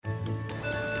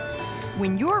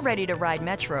When you're ready to ride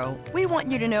Metro, we want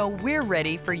you to know we're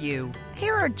ready for you.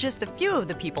 Here are just a few of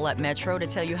the people at Metro to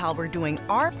tell you how we're doing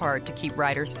our part to keep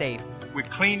riders safe. We're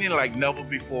cleaning like never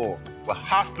before with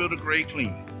hospital-grade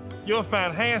cleaning. You'll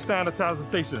find hand sanitizer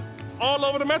stations all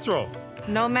over the Metro.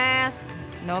 No mask,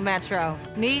 no Metro.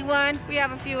 Need one? We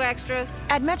have a few extras.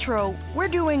 At Metro, we're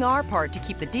doing our part to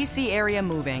keep the D.C. area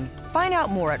moving. Find out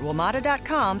more at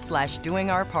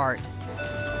WMATA.com/doingourpart.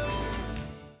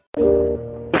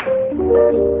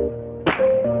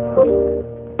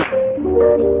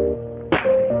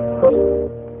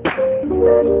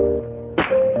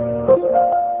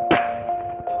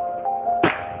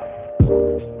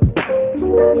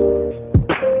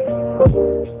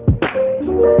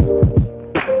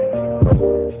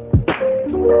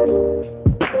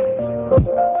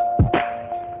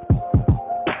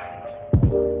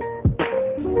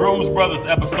 Brewz Brothaz,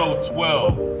 episode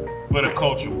 12 for the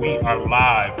culture. We are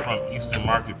live from Eastern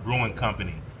Market Brewing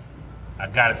Company. I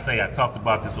gotta say, I talked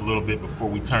about this a little bit before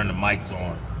we turned the mics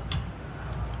on.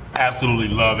 Absolutely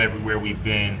love everywhere we've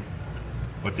been,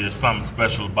 but there's something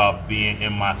special about being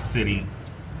in my city,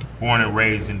 born and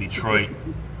raised in Detroit,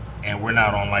 and we're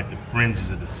not on like the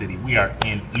fringes of the city. We are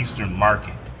in Eastern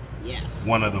Market. Yes.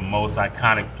 One of the most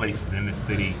iconic places in the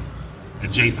city,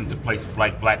 adjacent to places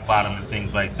like Black Bottom and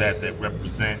things like that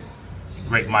represent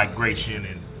great migration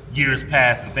and years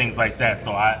past and things like that.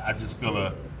 So I just feel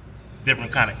a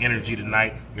different kind of energy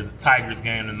tonight. There's a Tigers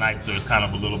game tonight, so there's kind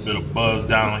of a little bit of buzz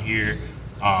down here.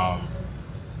 So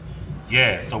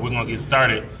we're gonna get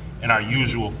started in our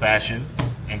usual fashion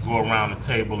and go around the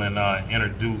table and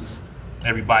introduce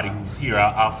everybody who's here.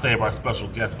 I'll save our special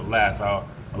guest for last. I'll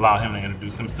allow him to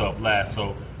introduce himself last.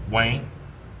 So Wayne.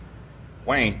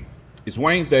 It's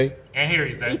Wednesday. And here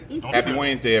he's there. Happy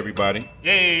Wednesday, everybody.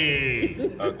 Yay!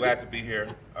 Glad to be here,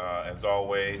 as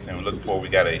always, and we're looking forward. We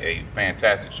got a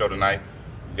fantastic show tonight.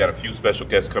 We got a few special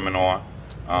guests coming on,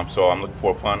 so I'm looking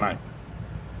for a fun night.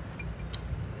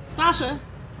 Sasha.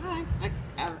 Hi.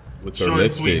 With her Short and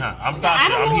lipstick. sweet, huh? I'm Sasha. I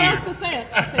don't know I'm what here. else to say. I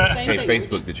said the same Hey, thing.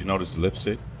 Facebook, did you notice the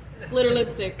lipstick? Glitter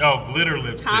lipstick. Oh, glitter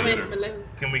lipstick. Comment below.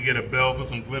 Can we get a bell for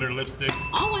some glitter lipstick?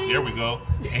 Always. There we go.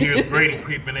 And here's Grady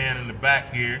creeping in the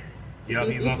back here. Yeah,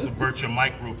 he's gonna subvert your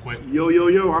mic real quick. Yo,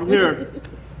 I'm here.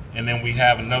 And then we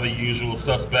have another usual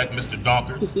suspect, Mr.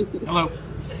 Donkers. Hello.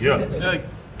 Yeah.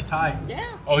 Hi.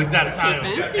 Yeah. Oh, he's got a tie on.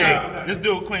 Fancy. Hey, this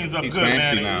dude cleans up He's good,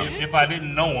 fancy man. now. If I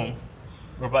didn't know him,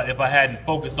 or if I hadn't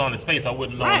focused on his face, I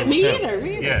wouldn't know Right, him. me either.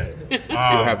 Yeah.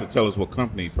 You'll have to tell us what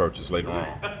company he purchased later on.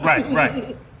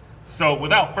 Right. So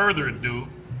without further ado,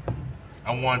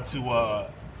 I want to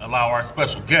allow our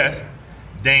special guest,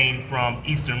 Dane from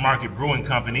Eastern Market Brewing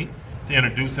Company, to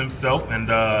introduce himself and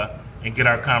get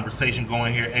our conversation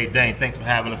going here. Hey, Dane, thanks for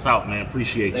having us out, man.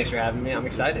 Appreciate you. Thanks for having me. I'm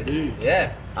excited.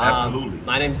 Yeah. Absolutely.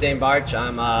 My name's Dane Barch.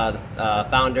 I'm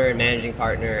founder and managing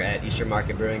partner at Eastern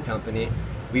Market Brewing Company.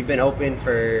 We've been open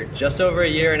for just over a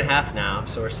year and a half now,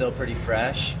 so we're still pretty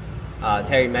fresh. As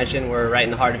Harry mentioned, we're right in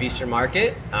the heart of Eastern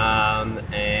Market,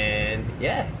 and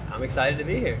yeah, I'm excited to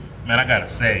be here. Man, I gotta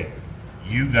say,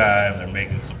 you guys are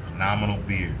making some phenomenal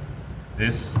beer.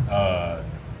 This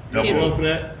double,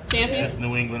 Champion. this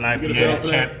New England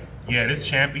IPA, this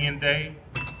Champion Day.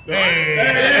 Hey,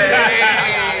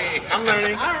 I'm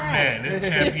learning. man, this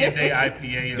Champion Day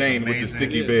IPA is Dane with the amazing.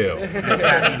 sticky bell. This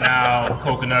Happy Now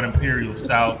Coconut Imperial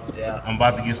Stout. Yeah. I'm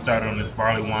about to get started on this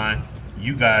barley wine.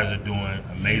 You guys are doing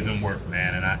amazing work,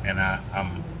 man, and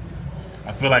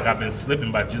I feel like I've been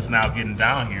slipping by just now getting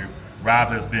down here. Rob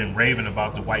has been raving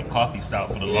about the white coffee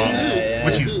stout for the longest,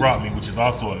 which he's brought me, which is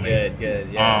also amazing.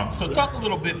 Good, yeah. So talk a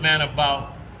little bit, man,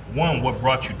 about one, what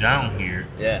brought you down here,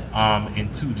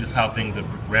 and two, just how things have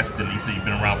progressed. And you said you've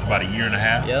been around for about a year and a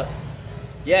half. Yep.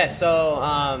 Yeah.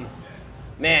 So,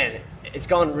 man, it's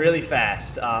gone really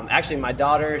fast. Actually, my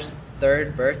daughter's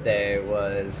third birthday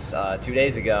was 2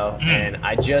 days ago, and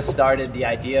I just started the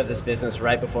idea of this business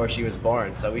right before she was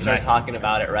born. So we started talking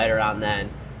about it right around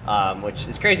then, which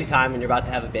is crazy time when you're about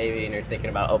to have a baby and you're thinking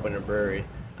about opening a brewery.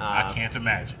 I can't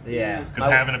imagine. Yeah.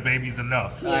 Because having a baby's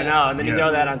enough. I know, and then you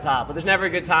throw that on top. But there's never a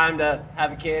good time to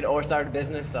have a kid or start a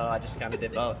business, so I just kind of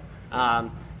did both.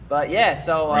 But yeah,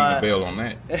 so Ring the bell on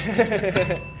that.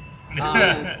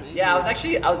 yeah,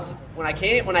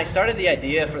 when I started the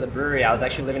idea for the brewery, I was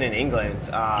actually living in England,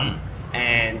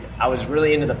 and I was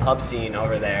really into the pub scene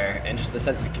over there and just the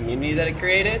sense of community that it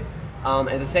created.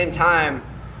 At the same time,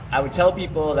 I would tell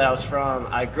people that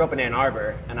I grew up in Ann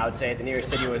Arbor, and I would say the nearest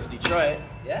city was Detroit.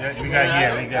 We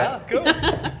got. Cool.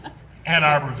 Ann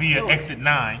Arbor via exit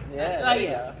 9.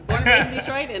 Yeah. Born and raised in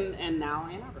Detroit and now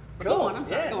Ann Arbor. Go on. I'm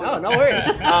sorry. Yeah, Go no, on. no worries.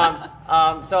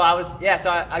 So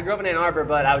I grew up in Ann Arbor,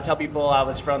 but I would tell people I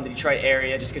was from the Detroit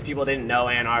area just because people didn't know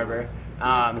Ann Arbor.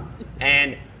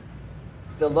 And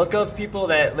the look of people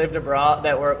that lived abroad,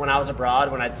 when I was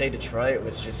abroad, when I'd say Detroit,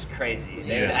 was just crazy.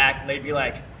 They'd be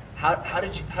like,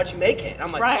 how'd you make it?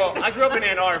 I'm like, well, I grew up in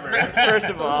Ann Arbor, first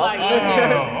of all.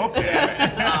 Okay.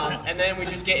 And then we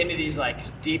just get into these like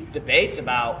deep debates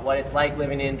about what it's like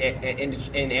living in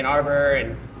Ann Arbor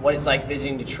and what it's like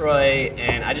visiting Detroit.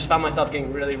 And I just found myself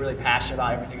getting really, really passionate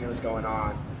about everything that was going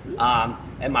on.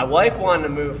 And my wife wanted to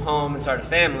move home and start a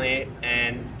family,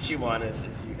 and she won, as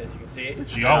you can see.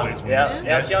 She always wins.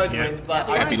 Yeah, she always wins. But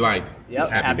Happy life. Yep,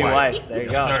 happy wife. There you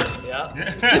go.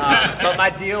 Yep. But my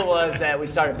deal was that we'd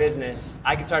start a business.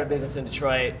 I could start a business in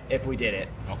Detroit if we did it.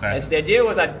 Okay. And so the idea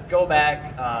was I'd go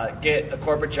back, get a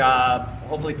corporate job,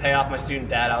 hopefully pay off my student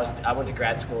debt. I went to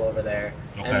grad school over there,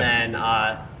 Okay. and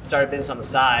then start a business on the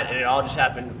side, and it all just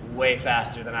happened way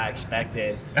faster than I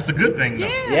expected. That's a good thing, though.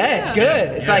 Yeah, it's good.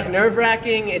 It's Yeah. like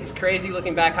nerve-wracking. It's crazy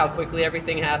looking back how quickly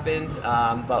everything happened.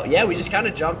 But yeah, we just kind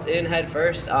of jumped in head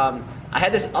first. I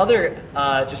had this other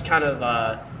just kind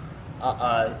of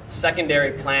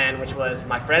secondary plan, which was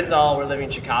my friends all were living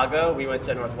in Chicago. We went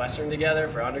to Northwestern together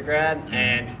for undergrad,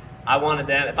 and I wanted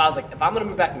them, if I'm going to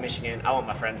move back to Michigan, I want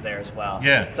my friends there as well.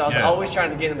 Yeah, So I was yeah. always trying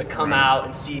to get them to come out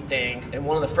and see things. And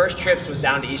one of the first trips was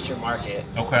down to Eastern Market.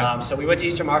 Okay. So we went to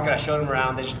Eastern Market. I showed them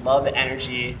around. They just loved the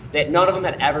energy. None of them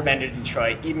had ever been to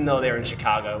Detroit, even though they were in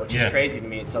Chicago, which is Yeah. crazy to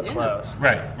me. It's so close.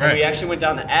 Right, And right. we actually went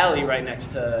down the alley right next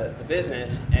to the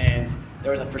business, and there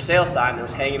was a for sale sign that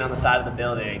was hanging on the side of the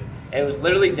building. It was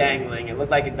literally dangling. It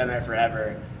looked like it'd been there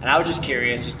forever. And I was just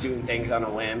curious, just doing things on a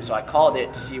whim. So I called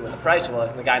it to see what the price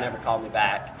was, and the guy never called me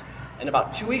back. And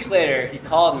about 2 weeks later, he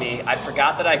called me. I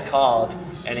forgot that I called,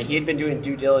 and he had been doing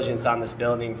due diligence on this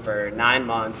building for 9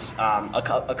 months.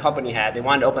 A company they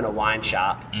wanted to open a wine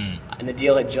shop, and the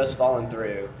deal had just fallen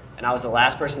through. And I was the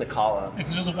last person to call him.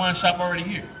 Because there's a wine shop already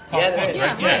here. Yeah, there Cost is.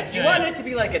 Plus, right? right. You want it to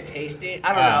be like a tasting.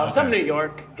 I don't know. okay. Some New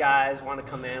York guys want to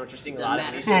come in, which we're seeing a lot of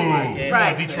in Eastern Ooh, Market.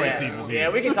 Right. Detroit Yeah. people here. Yeah,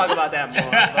 we can talk about that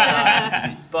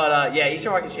more. But yeah,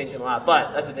 Eastern Market's changing a lot.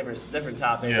 But that's a different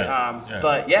topic. Yeah.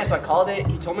 But yeah, so I called it.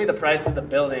 He told me the price of the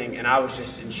building, and I was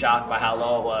just in shock by how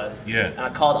low it was. Yeah. And I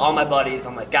called all my buddies.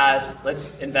 I'm like, guys,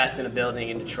 let's invest in a building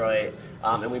in Detroit.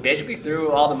 And we basically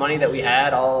threw all the money that we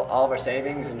had, all of our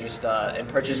savings, and just and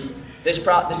purchased this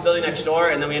building next door,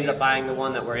 and then we ended up buying the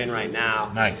one that we're in right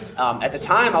now. Nice. At the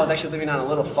time, I was actually living on a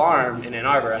little farm in Ann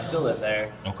Arbor. I still live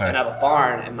there. Okay. And I have a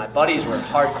barn, and my buddies were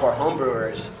hardcore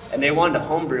homebrewers, and they wanted to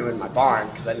homebrew in my barn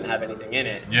because I didn't have anything in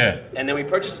it. Yeah. And then we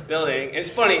purchased this building. And it's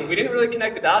funny, we didn't really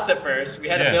connect the dots at first. We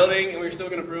had Yeah. a building, and we were still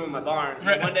going to brew in my barn. And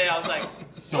Right. one day I was like,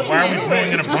 So why are we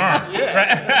brewing in a barn?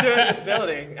 yeah, let's do it in this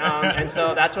building. And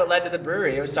so that's what led to the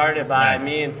brewery. It was started by Nice.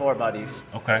 me and 4 buddies.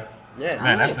 Okay. Yeah.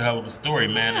 Man, that's a hell of a story,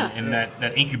 man. And that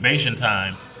incubation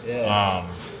time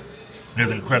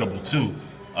is incredible, too.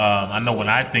 I know when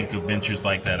I think of ventures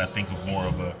like that, I think of more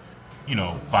of a,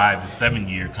 5 to 7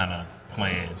 year kind of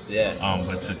plan. Yeah.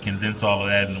 But to condense all of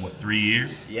that in, 3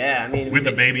 years? Yeah, I mean. With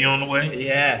the baby on the way?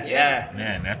 Yeah.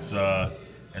 Man, that's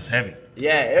heavy.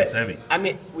 Yeah, That's heavy. I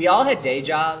mean, we all had day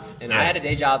jobs, and I Yeah. had a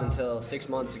day job until 6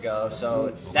 months ago.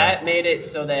 So that made it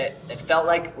so that it felt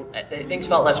like things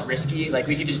felt less risky. Like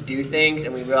we could just do things,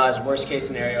 and we realized worst case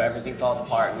scenario, everything falls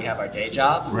apart, and we have our day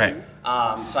jobs. Right.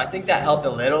 So I think that helped a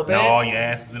little bit. Now all your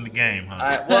ass is in the game,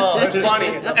 huh? Well, it was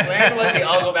funny. The plan was we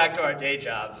all go back to our day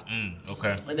jobs.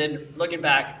 Okay. And then looking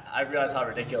back, I realized how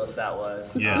ridiculous that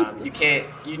was. Yeah.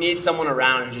 You need someone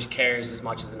around who just cares as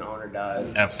much as an owner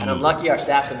does. Absolutely. And I'm lucky our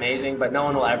staff's amazing, but no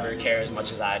one will ever care as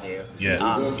much as I do.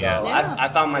 Yeah. So Yeah. I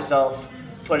found myself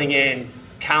putting in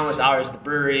countless hours at the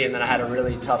brewery, and then I had a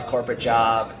really tough corporate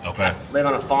job. Okay. I live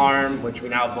on a farm, which we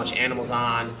now have a bunch of animals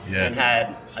on, Yeah. and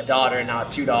had a daughter, and now I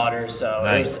have 2 daughters. So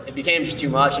Nice. it became just too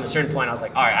much. And at a certain point, I was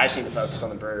like, all right, I just need to focus on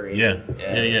the brewery.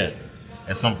 Yeah.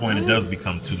 At some point, it does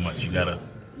become too much. You gotta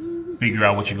figure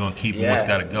out what you're gonna keep and what's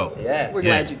gotta go. Yeah. We're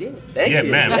glad you did. Thank Yeah,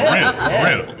 you. man, for real,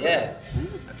 for real. Yeah.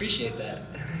 I appreciate that.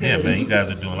 Yeah, man, you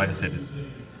guys are doing. Like I said,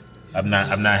 I've not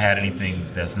had anything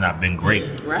that's not been great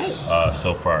Right.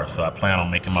 so far. So I plan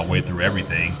on making my way through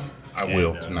everything. I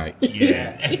will tonight.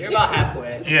 Yeah. You're about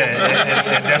halfway. Yeah,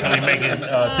 and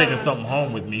definitely taking something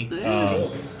home with me.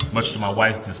 Much to my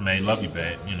wife's dismay, love you,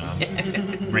 babe.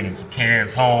 Bringing some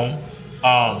cans home.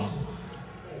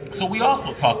 So we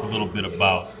also talked a little bit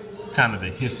about kind of the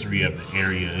history of the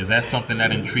area. Is that something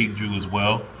that intrigued you as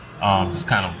well? Just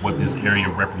kind of what this area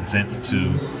represents to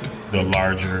the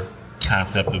larger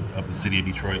concept of the city of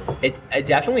Detroit. It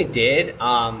definitely did.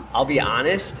 I'll be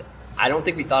honest. I don't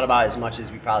think we thought about it as much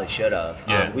as we probably should have.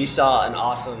 Yeah. We saw an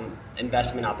awesome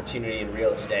investment opportunity in real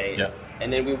estate. Yeah.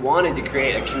 And then we wanted to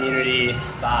create a community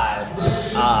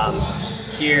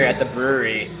vibe here at the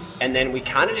brewery. And then we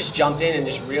kind of just jumped in and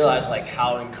just realized like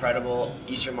how incredible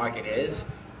Eastern Market is.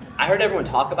 I heard everyone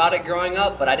talk about it growing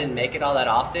up, but I didn't make it all that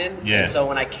often. Yeah. And so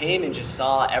when I came and just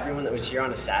saw everyone that was here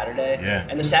on a Saturday, Yeah.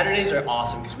 and the Saturdays are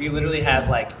awesome because we literally have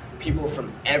like people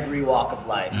from every walk of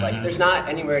life. Mm-hmm. Like there's not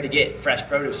anywhere to get fresh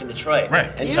produce in Detroit.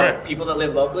 Right. And so Yeah. people that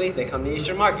live locally, they come to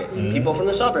Eastern Market. Mm-hmm. People from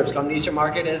the suburbs come to Eastern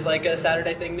Market as like a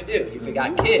Saturday thing to do. You've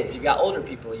got kids, you've got older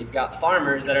people, you've got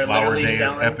farmers that are Flower literally Day is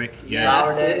selling. epic. Yeah.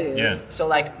 Flower Yes, Day. it is. Yeah. So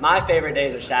like my favorite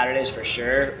days are Saturdays for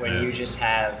sure, when Yeah. you just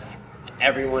have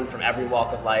everyone from every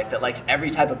walk of life that likes every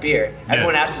type of beer.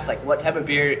 Everyone asks us like, what type of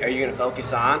beer are you going to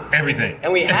focus on? Everything.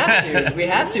 And we have to. We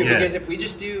have to Yeah. because if we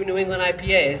just do New England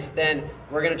IPAs, then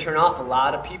we're going to turn off a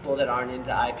lot of people that aren't into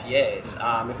IPAs.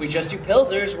 If we just do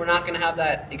Pilsners, we're not going to have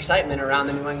that excitement around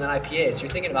the New England IPAs. So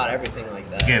you're thinking about everything like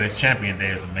that. Again, it's Champion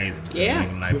Day. It's amazing. It's Yeah. New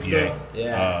England IPA.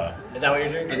 Yeah. Is that what you're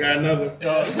drinking? I got another.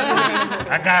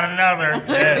 I got another.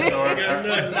 Yeah, so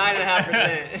It's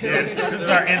 9.5%. this is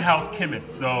our in-house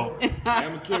chemist. So,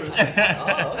 I'm a chemist.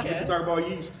 Oh, We okay. can talk about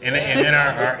yeast. and then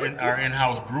our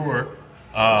in-house brewer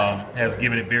has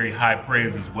given it very high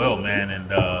praise as well, man. And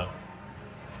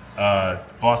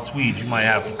Boss Tweed, you might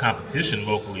have some competition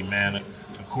locally, man.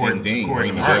 According Ding, to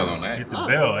ring the Mark, bell on that. hit the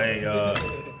bell. Hey,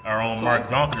 our own Mark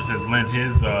Zonkers has lent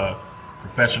his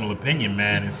professional opinion,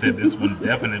 man, and said this one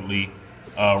definitely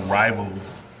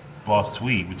rivals Boss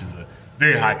Tweed, which is a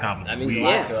very high compliment. That means a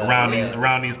lot to us.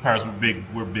 Around these parts,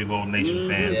 we're big old Nation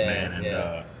fans, Yeah, man. And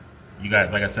yeah. you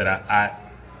guys, like I said, I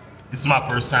this is my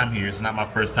first time here. It's not my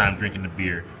first time drinking the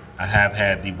beer. I have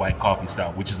had the white coffee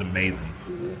stout, which is amazing.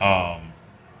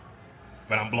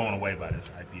 But I'm blown away by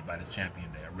this IP, by this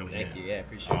Champion Day. I really am. Thank you. Yeah,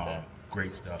 appreciate that.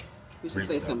 Great stuff. We should Great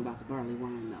say stuff. something about the barley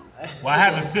wine, though. Well, I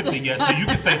haven't sipped it yet, so you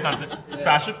can say something.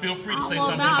 Sasha, feel free to say Well,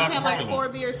 something now about I've the had like barley 4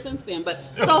 wine. beers since then, but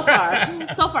so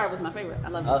far it was my favorite. I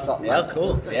love it. Oh, so, well, cool. It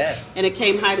was great. Yeah. And it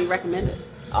came highly recommended.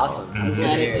 Awesome. Mm-hmm. That's good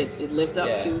Glad to hear. it lived up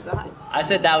Yeah. to the hype. I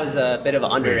said that was a bit of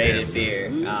an underrated beer.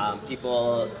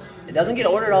 People, it doesn't get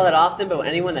ordered all that often, but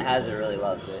anyone that has it really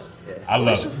loves it. Yeah. I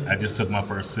love it. I just took my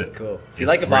first sip. Cool. If you It's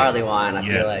like a great. barley wine, I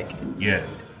feel like Yeah.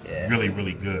 Yeah. Really,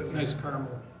 really good. Nice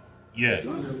caramel. Yeah.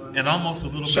 And almost a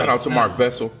little Shout bit out to Mark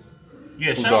Vessel,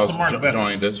 Yeah, who's shout out also to Mark Vessel.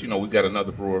 joined us. You know, we got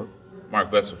another brewer,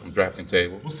 Mark Vessel from Drafting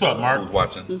Table. What's up, Mark? Who's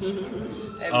watching?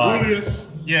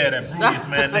 Yeah, that Brewz,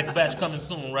 man. Next batch coming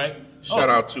soon, right? Shout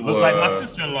out to, looks like my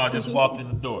sister-in-law just walked in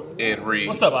the door. Ed Reed.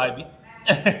 What's up, Ivy?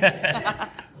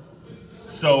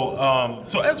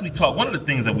 So as we talk, one of the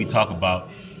things that we talk about,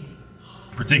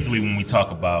 particularly when we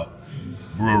talk about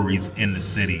breweries in the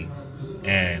city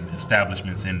and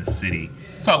establishments in the city,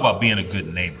 we talk about being a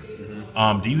good neighbor.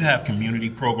 Do you have community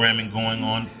programming going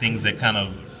on, things that kind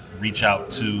of reach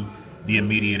out to the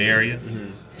immediate area?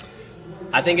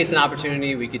 I think it's an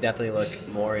opportunity we could definitely look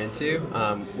more into.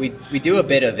 We do a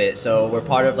bit of it, so we're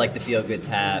part of like the Feel Good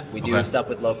Tap. We do Okay. stuff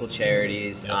with local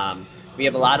charities. Yep. We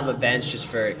have a lot of events just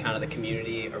for kind of the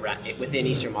community around within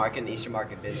Eastern Market and the Eastern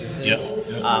Market businesses.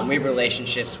 Yep. We have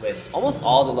relationships with almost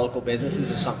all the local businesses.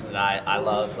 Is something that I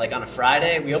love. Like on a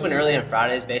Friday, we open early on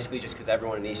Fridays, basically just because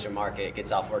everyone in Eastern Market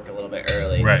gets off work a little bit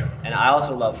early. Right. And I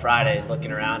also love Fridays,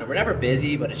 looking around. And we're never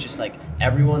busy, but it's just like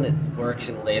everyone that works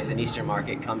and lives in Eastern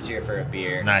Market comes here for a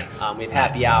beer. Nice. We have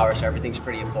happy hour, so everything's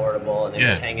pretty affordable, and they're Yeah.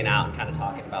 just hanging out and kind of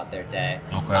talking about their day.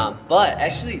 Okay. But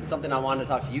actually, something I wanted to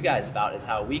talk to you guys about is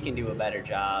how we can do a better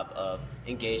job of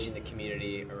engaging the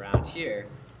community around here.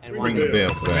 And Ring wanting- the bell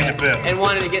for Ring that. the bell. and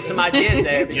wanted to get some ideas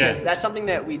there because Yeah. that's something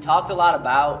that we talked a lot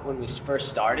about when we first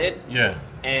started, Yeah.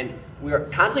 and we were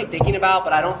constantly thinking about,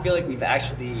 but I don't feel like we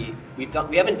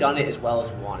haven't done it as well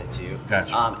as we wanted to.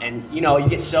 Gotcha. And you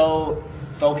get so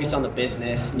focused on the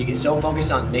business and you get so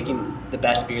focused on making the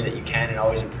best beer that you can and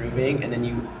always improving, and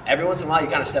then every once in a while you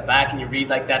kind of step back and you read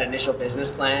like that initial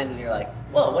business plan and you're like,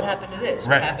 whoa, what happened to this?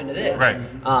 Right. What happened to this? Right.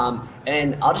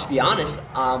 And I'll just be honest,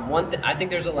 I think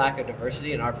there's a lack of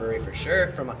diversity in our brewery for sure,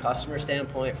 from a customer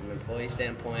standpoint, from an employee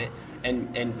standpoint,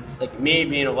 and like me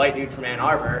being a white dude from Ann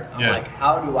Arbor, I'm Yeah. like,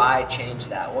 how do I change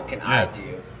that? What can I Yeah.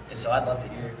 do? And so I'd love to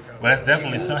hear from Well, that's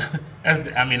definitely you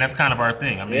guys. that's kind of our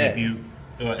thing. I mean, Yeah. if you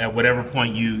at whatever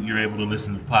point you're able to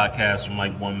listen to podcasts from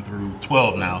like 1 through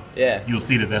 12 now, Yeah. you'll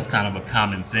see that that's kind of a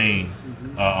common thing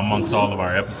amongst all of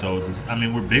our episodes.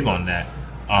 We're big on that.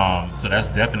 So that's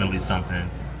definitely something.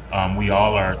 We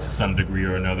all are to some degree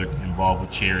or another involved with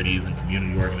charities and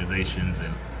community organizations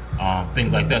and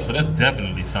things like that. So that's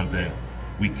definitely something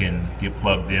we can get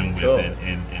plugged in with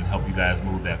and help you guys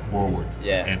move that forward.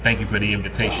 Yeah. And thank you for the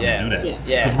invitation to do that. Yes.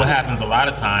 Yeah. Because what happens a lot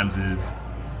of times is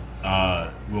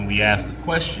when we ask the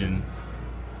question,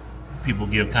 people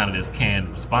give kind of this canned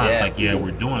response, like, yeah,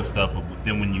 we're doing stuff, but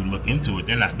then when you look into it,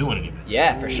 they're not doing anything.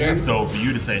 Yeah, for sure. So for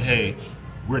you to say, hey,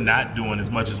 we're not doing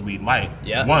as much as we'd like,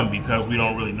 Yeah. one, because we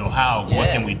don't really know how, what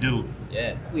can we do?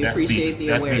 Yeah. We appreciate the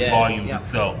awareness. That speaks volumes Yeah.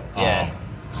 itself. Yeah.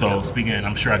 So speaking, and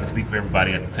I'm sure I can speak for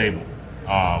everybody at the table,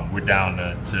 we're down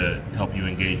to help you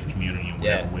engage the community in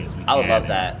whatever ways we can. I would love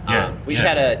that. Yeah. We just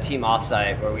had a team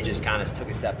offsite where we just kind of took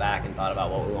a step back and thought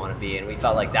about what we want to be, and we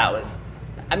felt like that was,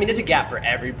 I mean, it's a gap for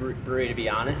every brewery, to be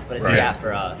honest, but it's a gap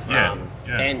for us. Yeah.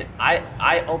 And I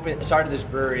started this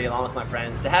brewery along with my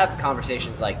friends to have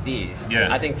conversations like these.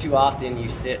 Yeah. I think too often you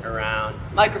sit around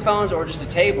microphones or just a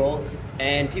table,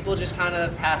 and people just kind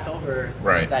of pass over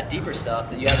that deeper stuff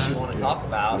that you actually want to talk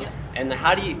about. Yeah. And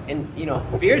how do you, and you know,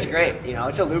 beer's great. You know,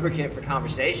 it's a lubricant for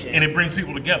conversation. And it brings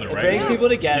people together, right? It brings people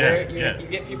together. Yeah. You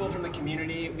get people from the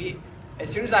community. As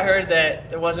soon as I heard that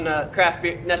there wasn't a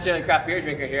necessarily a craft beer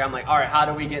drinker here, I'm like, all right, how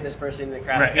do we get this person into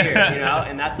craft beer? You know,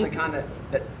 and that's the kind of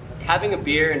having a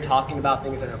beer and talking about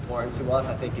things that are important to us,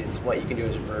 I think, is what you can do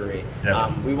as a brewery.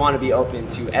 We want to be open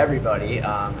to everybody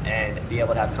and be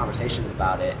able to have conversations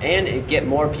about it and get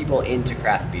more people into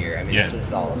craft beer. I mean, that's what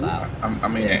it's all about. I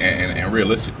mean, and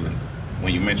realistically,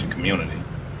 when you mention community,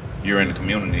 you're in a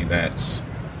community that's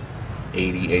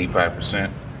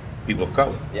 80-85% people of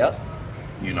color. Yep.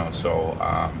 You know, so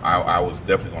I was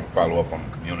definitely going to follow up on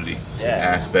the community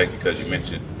aspect because you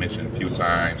mentioned a few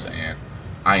times, and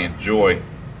I enjoy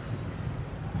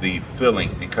the feeling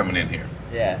in coming in here.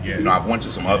 Yeah. You know, I've went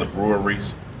to some other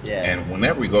breweries, and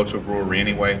whenever we go to a brewery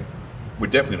anyway, we're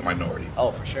definitely the minority. Oh,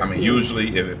 for sure. I mean,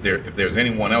 usually if there's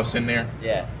anyone else in there,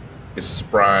 it's a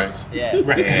surprise. Yeah.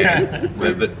 And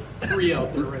the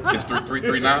 3-0. it's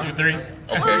 3-3 now. 3? Okay.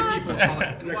 I was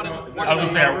gonna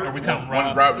say, are we counting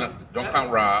Rob? Don't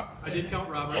count Rob. I did count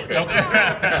Rob. Okay.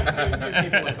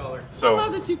 People of color. So, I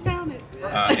love that you counted.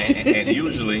 and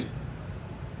usually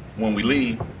when we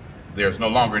leave, there's no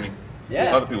longer any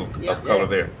other people of color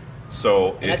there.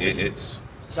 So it's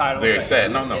very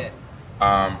sad. No.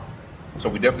 So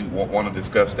we definitely want to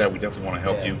discuss that. We definitely want to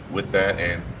help you with that,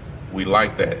 and we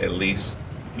like that at least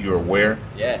you're aware.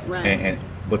 Yeah. Right.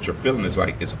 But your feeling is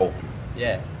like it's open.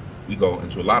 Yeah. We go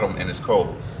into a lot of them and it's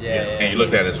cold. And you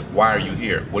look at it as, why are you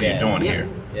here? What are you doing here?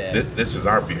 Yeah. This is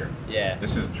our beer. Yeah.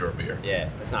 This isn't your beer. Yeah.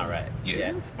 That's not right.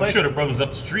 Yeah. I'm sure the brothers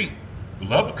up the street would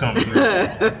love to come through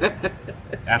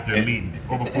after a meeting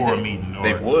or before a meeting or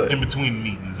They would. in between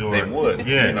meetings. Or They would.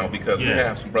 Yeah. You know, because we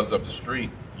have some brothers up the street.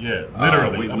 Yeah.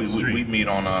 Literally up the we street. meet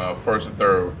on first and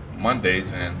third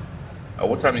Mondays, and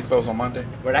what time do you close on Monday?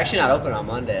 We're actually not open on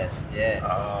Mondays. Yeah.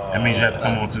 That means you have to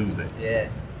come on Tuesday. Yeah.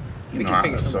 You know, can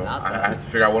figure something out, I though. have to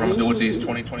figure out what I'm going to do with these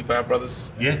 20-25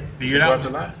 brothers. Yeah. Figure it out.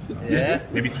 July. Yeah.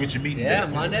 Maybe switch your meeting. Yeah.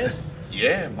 day. Mondays.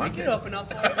 Yeah, We Monday. can open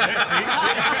up.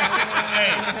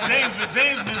 Hey,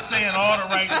 Dave's been saying all the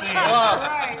right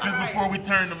things since before we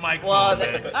turned the mics on,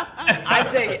 man. I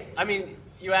say, I mean,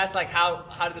 you asked like how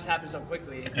did this happen so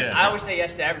quickly? Yeah. I always say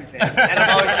yes to everything, and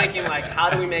I'm always thinking like, how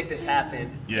do we make this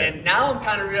happen? Yeah. And now I'm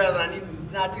kind of realizing I need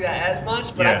to not do that as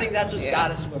much, but I Yeah. think that's what's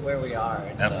got us to where we are.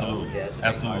 And Absolutely. So, yeah, it's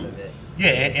a big part of it. Yeah,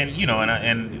 and you know,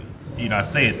 and you know, I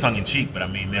say it tongue in cheek, but I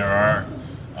mean there are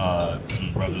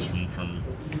some brothers from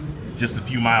just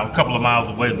a couple of miles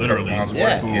away, literally, Miles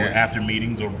away, who after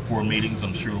meetings or before meetings,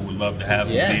 I'm sure would love to have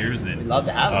some beers and we'd love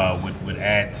to have them. would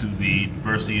add to the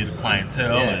diversity of the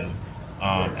clientele and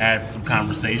add some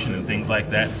conversation and things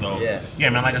like that. So yeah,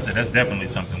 man, like I said, that's definitely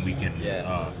something we can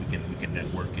we can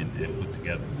network and put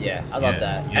together. Yeah, I love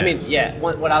that. Yeah. I mean,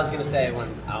 what I was gonna say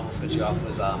when I almost cut you off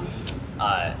was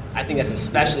I think that's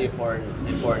especially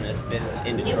important as a business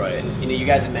in Detroit. You know, you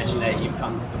guys have mentioned that you've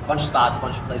come a bunch of spots, a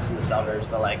bunch of places in the suburbs,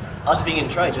 but like us being in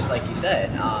Detroit, just like you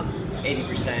said, it's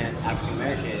 80% African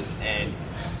American, and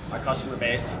our customer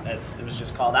base, as it was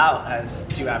just called out, has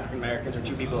 2 African Americans or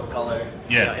 2 people of color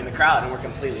in the crowd, and we're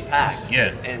completely packed.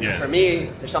 And for me,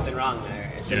 there's something wrong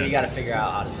there, and so we got to figure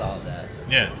out how to solve that.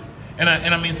 Yeah, and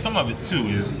I mean some of it too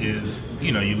is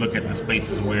you know, you look at the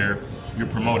spaces where you're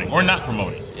promoting or not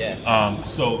promoting. Yeah.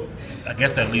 So I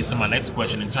guess that leads to my next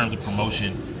question in terms of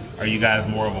promotion. Are you guys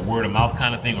more of a word of mouth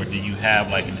kind of thing, or do you have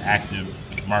like an active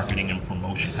marketing and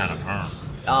promotion kind of arm?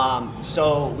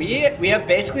 So we have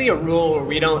basically a rule where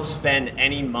we don't spend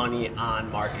any money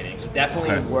on marketing. So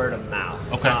definitely word of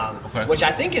mouth. Okay. Which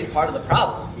I think is part of the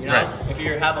problem. You know, Right. if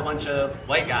you have a bunch of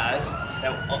white guys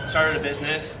that started a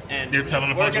business and They're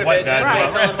telling a work bunch in of white business, guys right?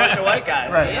 about- Telling a bunch of white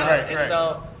guys. Right, yeah. right, And right.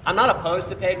 so I'm not opposed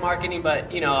to paid marketing,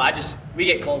 but we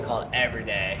get cold called every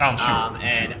day. I'm sure.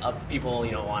 And of people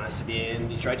want us to be in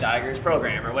Detroit Tigers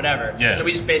program or whatever. Yeah. So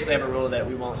we just basically have a rule that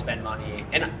we won't spend money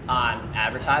on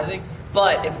advertising.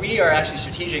 But if we are actually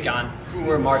strategic on who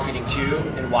we're marketing to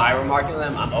and why we're marketing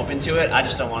them, I'm open to it. I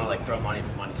just don't want to throw money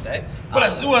for money's sake.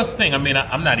 But that's the thing. I mean,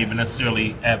 I'm not even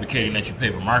necessarily advocating that you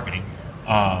pay for marketing.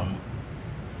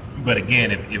 But again,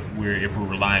 if we're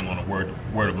relying on a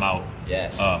word of mouth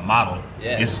model,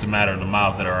 it's just a matter of the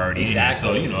miles that are already in here.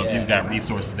 So if you've got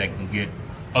resources that can get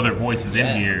other voices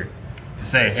in here to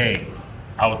say, hey,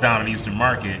 I was down at Eastern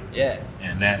Market,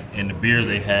 and the beers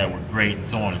they had were great, and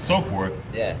so on and so forth.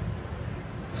 Yeah.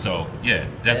 So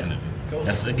definitely. Cool.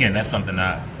 That's something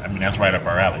that's right up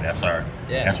our alley. That's what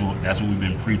we've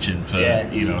been preaching for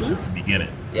since the beginning.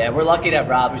 Yeah, we're lucky to have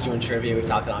Rob who's doing trivia. We've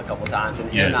talked on a couple times,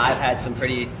 and he and I have had some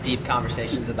pretty deep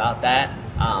conversations about that.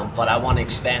 But I want to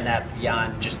expand that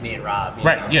beyond just me and Rob.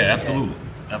 Right? Know? Yeah, absolutely,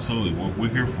 absolutely. We're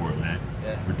here for it, man.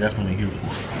 Yeah. We're definitely here for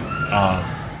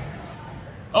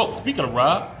it. Speaking of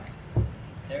Rob,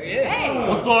 there he is. Hey.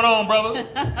 What's going on, brother?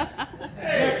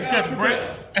 Hey, you catch a break?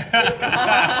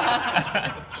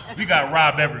 We got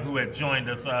Rob Everett, who had joined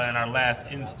us in our last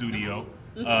in-studio.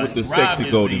 With the sexy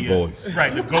golden voice.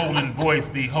 Right, the golden voice,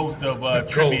 the host of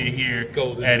trivia here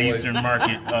at Eastern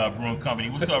Market Brewing Company.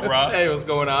 What's up, Rob? Hey, what's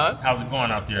going on? How's it going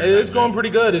out there? It's going pretty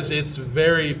good. It's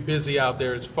very busy out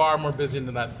there. It's far more busy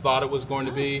than I thought it was going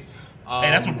to be.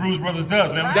 Hey, that's what Brewz Brothaz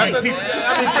does, man. We bring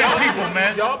people,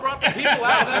 man. Y'all brought the people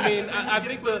out. I mean, I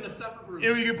think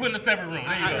Yeah, we can put in a separate room.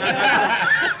 There you go.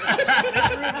 This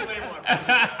room's way more.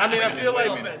 I mean, I feel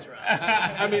like.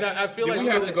 I feel like we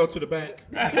have to go to the back.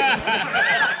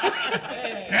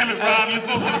 Damn it, Rob! You're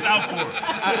supposed to look out for us.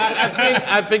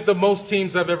 I think the most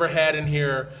teams I've ever had in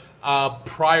here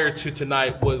prior to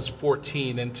tonight was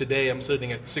 14, and today I'm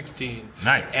sitting at 16.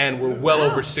 Nice. And we're well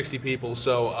over 60 people.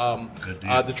 So,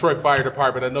 Detroit Fire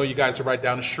Department, I know you guys are right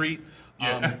down the street.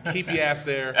 Keep your ass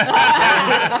there.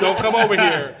 Don't come over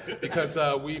here because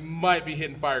we might be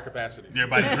hitting fire capacity. Is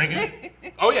everybody drinking?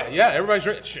 Oh yeah, everybody's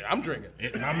drinking. Shit, I'm drinking.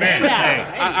 My man.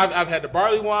 I've had the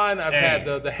barley wine. I've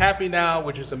had the Happy Now,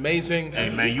 which is amazing. Hey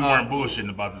man, you weren't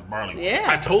bullshitting about this barley wine. Yeah.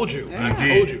 I told you. You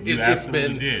did. You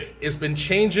absolutely did. It's been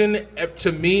changing.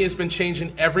 To me, it's been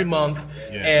changing every month.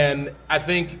 Yeah. And I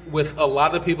think with a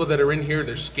lot of the people that are in here,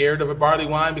 they're scared of a barley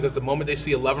wine because the moment they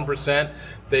see 11%,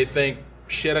 they think,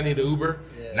 shit, I need an Uber.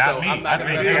 Yeah. So I'm not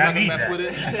gonna mess with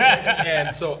it.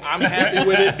 And so I'm happy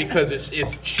with it because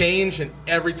it's changed, and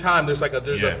every time there's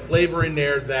a flavor in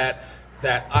there that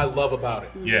I love about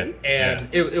it. Yeah. And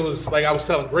it was like I was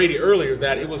telling Grady earlier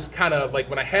that it was kind of like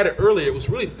when I had it earlier, it was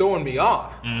really throwing me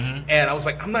off. Mm-hmm. And I was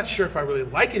like, I'm not sure if I really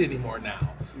like it anymore now.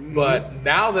 Mm-hmm. But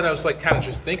now that I was like kind of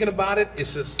just thinking about it,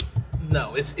 it's just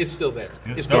no, it's still there.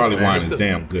 It's barley wine is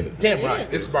damn good. Damn right,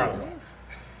 it's barley wine.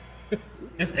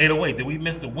 It's 8:08. Did we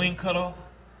miss the wing cutoff?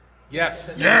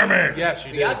 Yes. Damn it. Yes,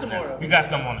 you did. We got some more. We got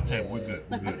some on the table. We're good.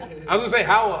 I was gonna say,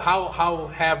 how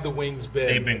have the wings been?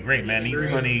 They've been great, man. These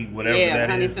honey, whatever that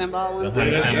honey is. sambal ones.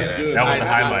 That was the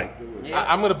highlight.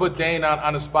 I'm gonna put Dane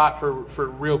on the spot for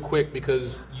real quick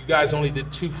because you guys only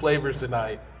did 2 flavors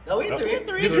tonight. No, we had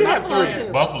 3. Did you have 3?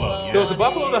 Buffalo. Yeah. There was the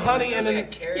buffalo, the honey, and then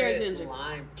carrot ginger.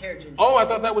 Lime, carrot ginger. Oh, I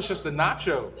thought that was just the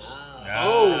nachos.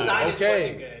 Oh,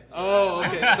 okay. Oh,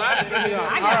 okay. Signage threw me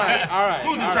off. All right.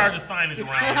 Who's in charge of signage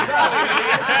around here?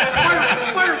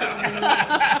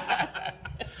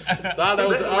 Thought that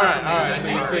was all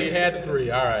right. So you had 3.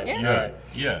 All right.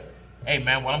 Yeah. Hey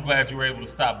man, well I'm glad you were able to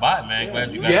stop by, man.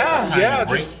 Glad you got time to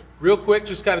break. Just real quick,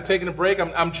 just kind of taking a break.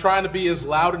 I'm trying to be as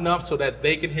loud enough so that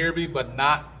they can hear me, but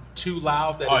not too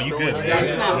loud that it's you throwing good. you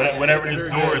guys off. Whatever this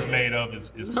door is made of is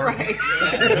perfect.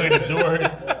 Between the door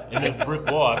and this brick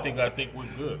wall, I think we're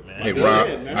good, man. Hey Rob,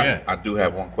 I do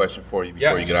have one question for you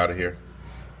before you get out of here.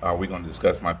 Are we going to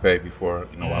discuss my pay before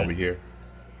while we're here?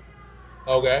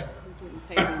 Okay.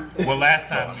 Well, last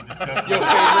time we discussed Your whether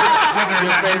or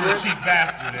not favorite? you were a cheap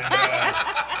bastard.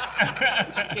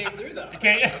 Came through though.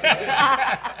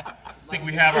 I think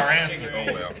we have our answer.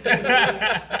 Oh well.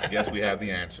 I guess we have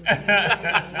the answer.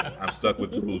 I'm stuck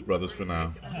with the Brewz Brothaz for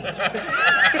now.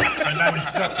 And now you're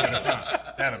stuck with us,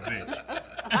 huh? That a bitch.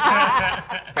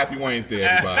 Happy Wednesday,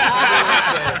 everybody.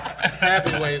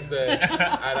 Happy Wednesday.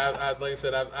 Like I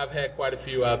said, I've had quite a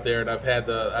few out there, and I've had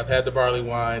the barley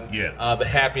wine, the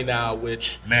Happy Now,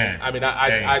 which man, I mean,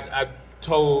 I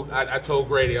I told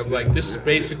Grady, I'm like, this is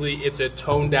basically, it's a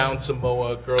toned down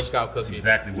Samoa Girl Scout cookie. That's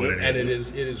exactly what it is.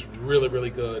 And it is really, really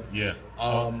good. Yeah.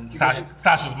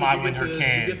 Sasha's modeling her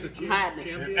cans.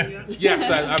 Yes,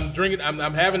 I'm drinking.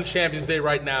 I'm having Champions Day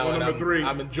right now, and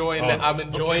I'm enjoying that. I'm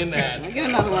enjoying that. Get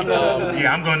another one of those.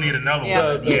 Yeah, I'm gonna need another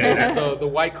one. The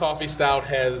white coffee stout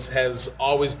has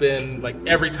always been like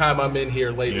every time I'm in here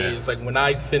lately. Yeah. It's like when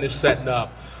I finish setting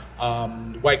up,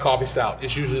 white coffee stout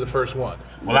is usually the first one.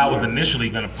 Well, I was initially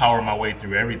gonna power my way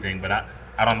through everything, but I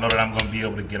don't know that I'm gonna be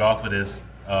able to get off of this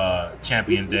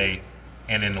Champion Day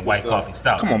and then the white coffee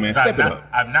stout. Come on, man, step it up.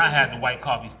 I've not had the white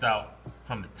coffee stout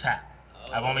from the tap.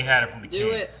 I've only had it from the can. Do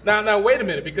it. Now, wait a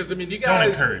minute, because I mean, you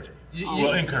guys Don't encourage.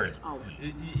 Encourage.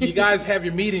 You guys have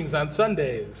your meetings on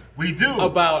Sundays. We do.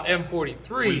 About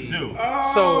M43. We do.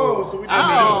 So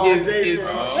I mean,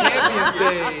 is Champions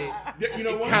Day? You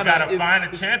know what? You gotta find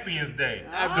a Champions Day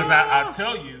because I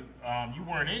tell you. You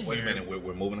weren't in Wait here. a minute,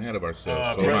 we're moving ahead of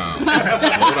ourselves. Slow down. Slow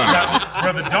down.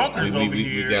 Brother Donkers over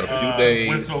here. We got a few days.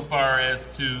 Went so far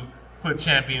as to put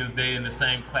Champions Day in the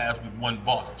same class with one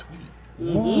Boss Tweed.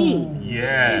 Ooh.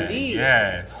 Yeah. Indeed.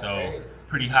 Yeah. So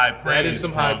pretty high praise. That is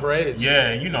some high praise.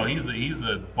 Yeah, you know, he's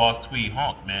a Boss Tweed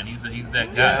honk, man. He's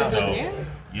that guy. Yeah. So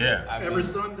yeah. Every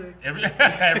Sunday. Every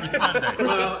Sunday.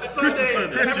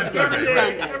 Christian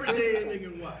Sunday. Every day ending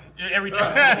in what? Every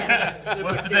day.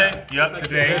 What's today? Yep,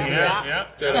 today.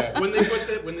 Yeah. When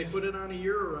they put it on a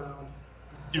year round,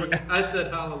 I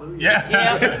said hallelujah.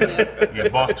 Yeah. Yeah,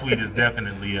 Boss Tweed is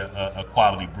definitely a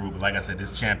quality brew, but like I said,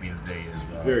 this Champions Day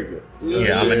is very good.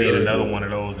 Yeah, I'm gonna need another one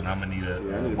of those, and I'm gonna need a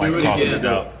white coffee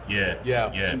stout. Yeah.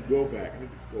 Go back.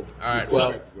 All right,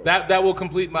 well, that will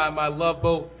complete my Love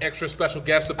Boat extra special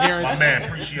guest appearance. My man,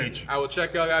 appreciate you. I will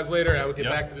check y'all guys later. I will get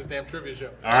back to this damn trivia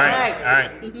show. All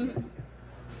right.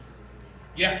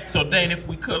 Yeah. So Dane, if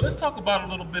we could, let's talk about a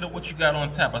little bit of what you got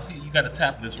on tap. I see you got a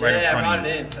tap list right in front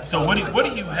of you. So what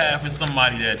do you have for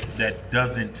somebody that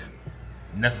doesn't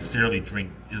necessarily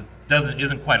drink,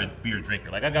 isn't quite a beer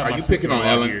drinker? Like I got. Are you picking on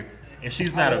Ellen? Here, and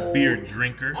she's not a beer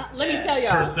drinker. Let me tell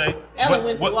y'all. Per se. Ellen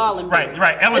went through all them beers.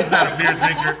 Right. Ellen's not a beer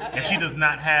drinker, and she does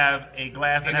not have a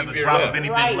glass that has a drop of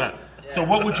anything left. Yeah. So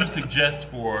what would you suggest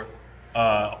for?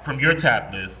 From your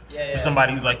tap list, for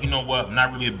somebody who's like, you know what, I'm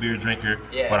not really a beer drinker,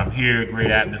 but I'm here,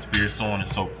 great atmosphere, so on and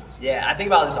so forth. Yeah, I think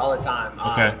about this all the time.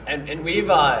 Okay. And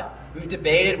we've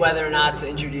debated whether or not to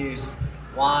introduce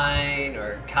wine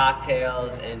or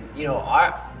cocktails, and you know,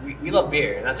 we love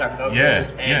beer, and that's our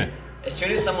focus. As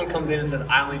soon as someone comes in and says,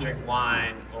 I only drink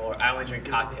wine or I only drink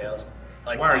cocktails,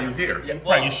 like, why are you here? Yeah,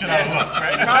 well, right, you should have looked,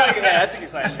 right? That's a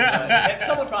good question.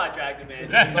 Someone probably dragged him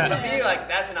in. But for me, like,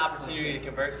 that's an opportunity to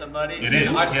convert somebody. It is.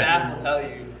 Our staff will tell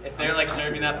you, if they're like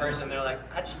serving that person, they're like,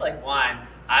 I just like wine.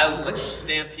 I will like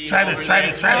stampede. Try this.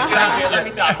 Let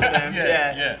me talk to them.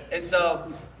 Yeah. And so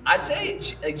I'd say,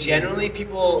 like, generally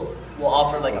people will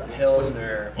offer like a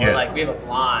Pilsner or like we have a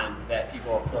blonde that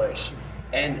people will push.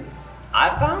 And I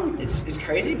found it's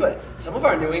crazy, but some of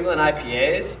our New England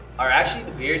IPAs are actually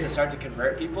the beers that start to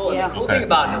convert people. And the cool thing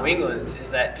about New England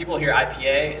is that people hear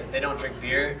IPA, and if they don't drink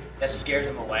beer, that scares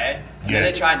them away. And then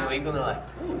they try New England, they're like,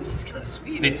 ooh, this is kind of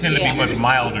sweet. They tend to be much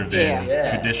milder than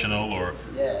traditional or,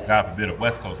 God forbid, a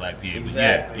West Coast IPA.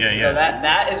 Exactly. So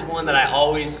that is one that I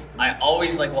always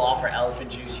like will offer elephant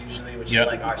juice usually, which is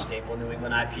like our staple New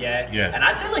England IPA. And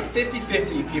I'd say like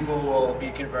 50-50 people will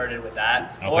be converted with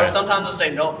that. Or sometimes they'll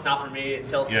say, nope, it's not for me. It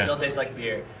still tastes like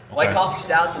beer. White coffee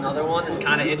stout's another one that's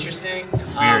kind of interesting.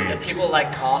 If people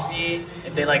like coffee,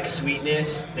 if they like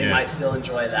sweetness, they might still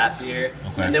enjoy that beer.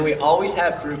 And then we always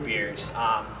have fruit beers.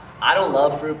 I don't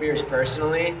love fruit beers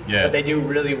personally, but they do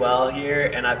really well here.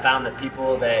 And I found that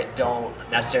people that don't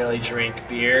necessarily drink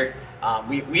beer,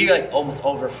 we like almost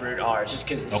over fruit ours, just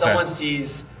because if someone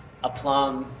sees a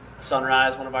plum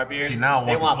Sunrise, one of our beers. See, now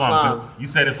I want the plum. You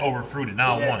said it's over fruited.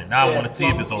 Now I want it. Now I want to see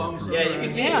if it's over fruited. Yeah, you can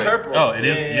see it's purple. Oh, it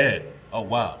is? Yeah. Oh,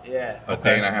 wow. Yeah.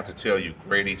 Dane, I have to tell you,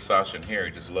 Grady, Sasha, and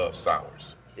Harry just love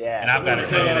sours. Yeah. And I've got to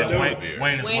tell you that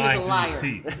Wayne is lying through his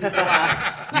teeth.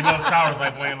 He loves sours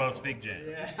like Wayne loves fig jam.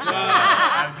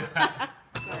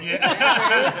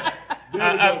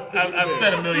 I've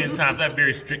said a million times, I have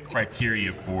very strict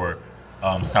criteria for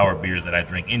sour beers that I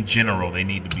drink. In general, they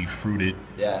need to be fruited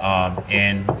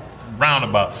and round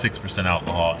about 6%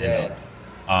 alcohol in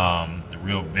them. The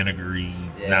real vinegary,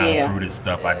 non-fruited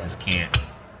stuff, I just can't.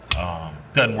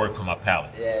 doesn't work for my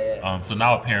palate. So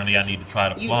now apparently I need to try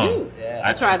the plum. You do.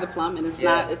 I tried the plum, and it's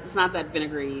not that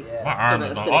vinegary. My arm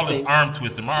is all this arm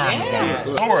twisting. My arm is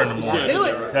going sore in the morning. Do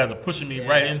it. You guys are pushing me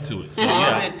right into it. So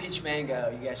and peach mango,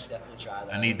 you guys should definitely try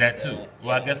that. I need that too.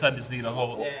 Well, I guess I just need a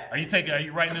whole. Are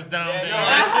you writing this down? No,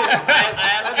 actually,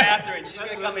 I asked Catherine. She's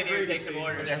gonna come in here and take some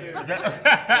orders too.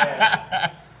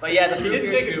 But yeah, the food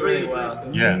is do really well.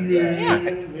 Yeah.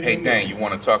 Hey, Dan, you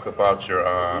want to talk about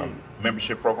your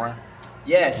membership program?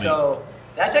 Yeah, so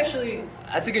that's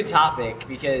a good topic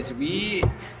because me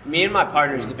and my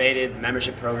partners debated the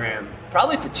membership program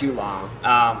probably for too long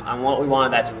on what we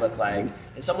wanted that to look like.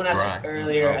 And someone asked me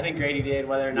earlier, I think Grady did,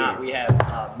 whether or not we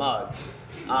have mugs.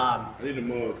 I need a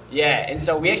mug. Yeah, and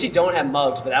so we actually don't have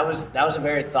mugs, but that was a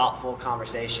very thoughtful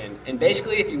conversation. And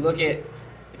basically, if you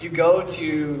go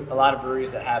to a lot of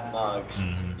breweries that have mugs,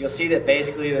 you'll see that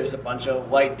basically there's a bunch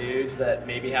of white dudes that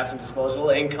maybe have some disposable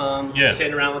income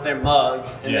sitting around with their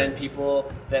mugs, and then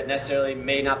people that necessarily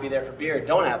may not be there for beer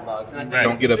don't have mugs. And I think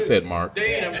Don't get upset, Mark.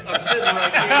 They ain't upset when I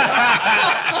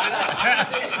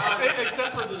came.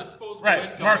 Except for the disposable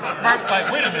income. Mark's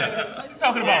like, wait a minute. What are you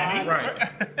talking about me? Right.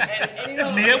 and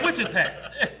It's me at Witch's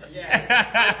Hat.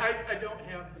 I don't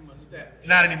have the mustache.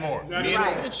 Not anymore. Not anymore.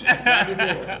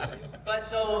 But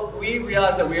so we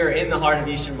realized that we are in the heart of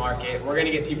Eastern Market. We're going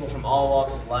to get people from all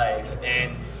walks of life.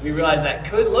 And we realized that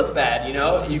could look bad, you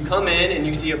know? You come in and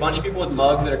you see a bunch of people with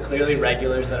mugs that are clearly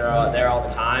regulars that are there all the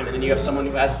time. And then you have someone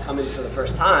who hasn't come in for the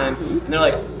first time. And they're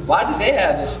like, why do they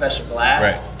have this special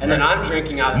glass? And then I'm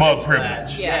drinking out of mug this privilege.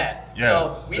 glass. Yeah.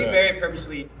 So we very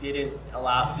purposely didn't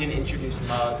introduce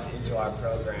mugs into our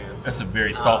program. That's a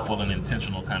very thoughtful and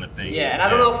intentional kind of thing. Yeah, and I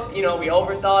don't know if, we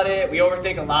overthought it. We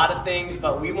overthink a lot of things,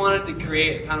 but we wanted to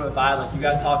create kind of a vibe like you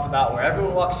guys talked about where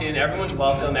everyone walks in, everyone's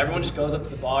welcome, everyone just goes up to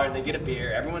the bar and they get a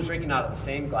beer. Everyone's drinking out of the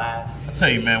same glass. I tell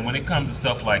you, man, when it comes to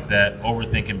stuff like that,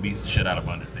 overthinking beats the shit out of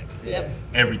underthinking. Yep.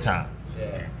 Every time.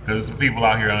 Yeah. Because there's some people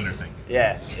out here underthinking.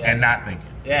 Yeah. And not thinking.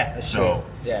 Yeah, that's true.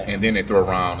 Yeah. And then they throw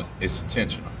around, it's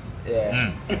intentional.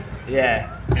 Yeah.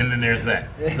 Yeah. And then there's that.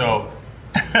 So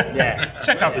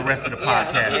check out the rest of the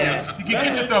podcast. You can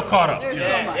get yourself caught up. There's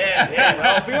so much.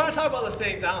 Well, if we want to talk about those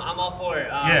things, I'm all for it.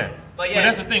 But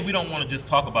that's the thing. We don't want to just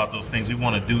talk about those things. We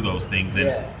want to do those things.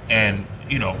 And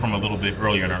from a little bit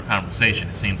earlier in our conversation,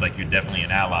 it seems like you're definitely an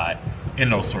ally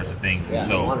in those sorts of things. And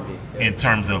so in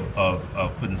terms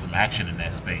of putting some action in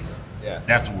that space,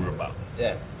 that's what we're about.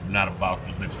 Yeah. We're not about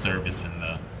the lip service and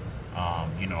the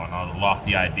and all the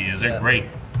lofty ideas. They're great.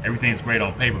 Everything's great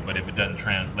on paper, but if it doesn't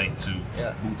translate to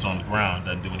boots on the ground, it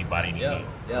doesn't do anybody any good.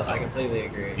 Yeah, so I completely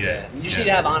agree. Yeah. You just need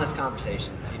to have honest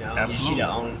conversations, Absolutely. You just need to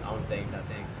own things, I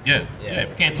think. Yeah. If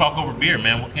you can't talk over beer,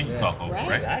 man, what can you talk over,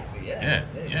 right? Exactly,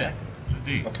 Exactly.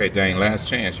 Indeed. Okay, Dane, last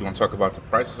chance. You want to talk about the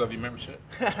prices of your membership?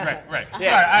 Right. Sorry,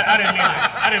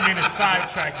 I didn't mean to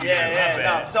sidetrack you.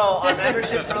 No. So our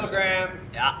membership program,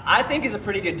 I think, is a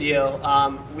pretty good deal.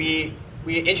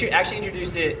 We actually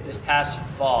introduced it this past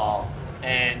fall.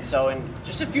 And so in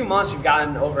just a few months, we've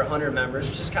gotten over 100 members,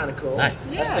 which is kind of cool. Nice.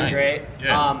 That's been great.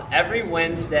 Yeah. Every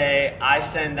Wednesday, I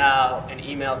send out an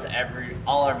email to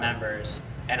all our members,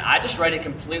 and I just write it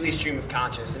completely stream of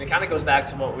conscious. And it kind of goes back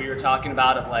to what we were talking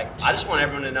about of I just want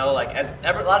everyone to know, a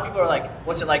lot of people are like,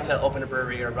 what's it like to open a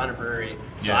brewery or run a brewery?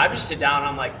 So I just sit down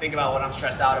and I'm think about what I'm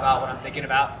stressed out about, what I'm thinking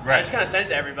about. Right. I just kind of send it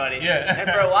to everybody. Yeah. And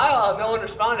for a while, no one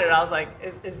responded. I was like,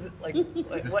 is this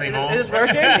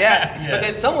working? Yeah. But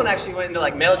then someone actually went into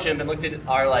MailChimp and looked at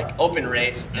our open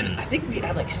rates, and I think we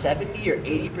had 70 or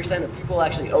 80% of people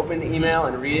actually open the email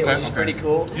and read it, which is pretty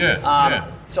cool.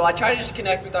 So I try to just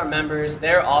connect with our members.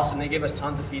 They're awesome. They give us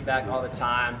tons of feedback all the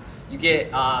time. You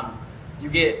get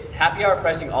happy hour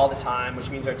pricing all the time, which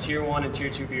means our tier 1 and tier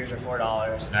 2 beers are $4.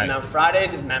 Nice. And on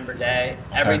Fridays is member day.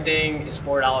 Everything is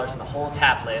 $4 on the whole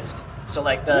tap list. So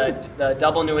the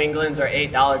double New Englands are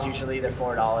 $8 usually. They're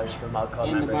 $4 for Mug Club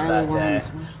members that day.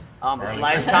 It's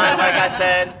lifetime, like I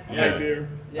said.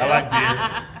 I like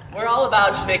beer. We're all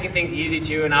about just making things easy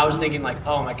too, and I was thinking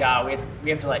oh my god, we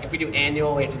have to if we do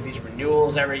annual, we have to do these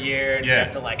renewals every year, and we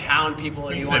have to hound people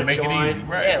if you want to join. It easy.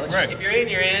 Right. Just, if you're in,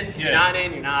 you're in. If you're not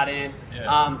in, you're not in.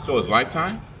 So it's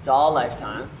lifetime? It's all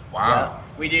lifetime. Wow. Yeah.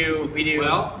 We do.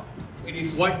 Well,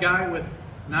 white guy with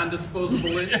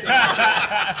non-disposable income.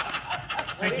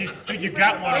 think you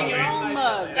got one over your own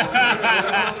mug.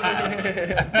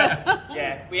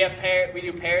 We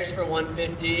do pairs for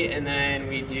 $150, and then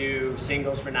we do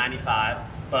singles for $95.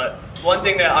 But one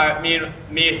thing that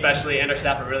me especially, and our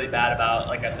staff are really bad about,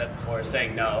 like I said before, is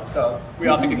saying no. So we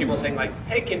often get people saying like,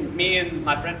 "Hey, can me and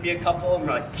my friend be a couple?" And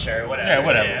we're like, "Sure, whatever." Yeah,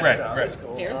 whatever. Yeah, right, so right. That's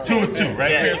cool. 2 is 2,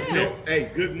 right? Yeah.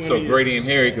 Hey, good money. So Grady and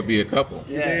Harry could be a couple.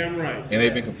 Yeah. Damn right. And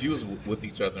they've been confused with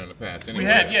each other in the past. Anyway. We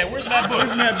have, yeah. Where's Matt Bush?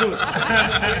 Where's Matt Bush?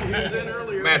 He was in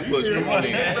earlier. Matt Bush, come on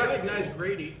in. I recognize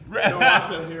Grady. No, I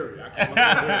said Harry. I call him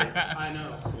Harry. I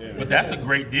know. Yeah. But that's a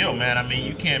great deal, man. I mean,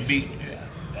 you can't beat.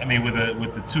 I mean, with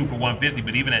the 2 for $150,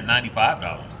 but even at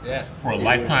 $95 for a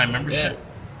lifetime membership,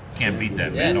 can't beat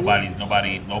that, man.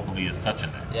 Nobody locally is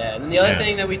touching that. Yeah, and then the other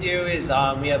thing that we do is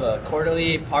we have a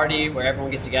quarterly party where everyone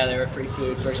gets together, free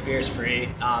food, first beer is free,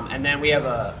 and then we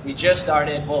just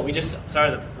started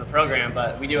the program,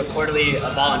 but we do a quarterly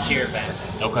volunteer event.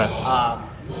 Okay.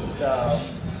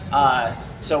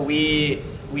 So we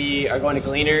are going to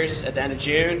Gleaners at the end of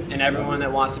June, and everyone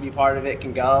that wants to be part of it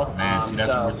can go. Man, see, that's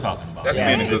what we're talking about. That's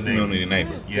being a good community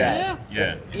neighbor. Yeah.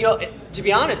 You know, to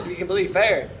be honest, to be completely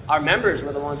fair, our members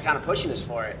were the ones kind of pushing us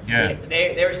for it. Yeah.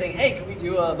 They were saying, hey, can we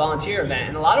do a volunteer event?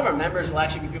 And a lot of our members will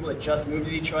actually be people that just moved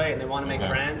to Detroit and they want to make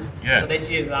friends. Yeah. So they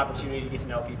see it as an opportunity to get to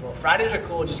know people. Fridays are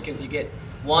cool just because you get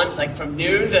like from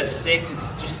noon to 6,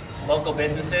 it's just local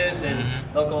businesses and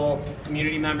local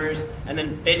community members. And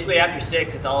then basically after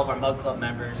 6, it's all of our Mug Club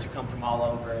members who come from all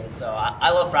over. And so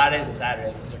I love Fridays and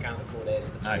Saturdays. Those are kind of the cool days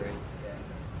of the brewery. Nice.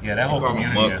 Yeah, that whole Call them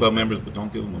community. Mug Club members, but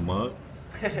don't give them a mug.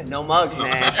 No mugs,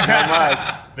 man. No mugs.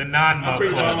 The non-Mug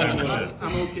Club membership.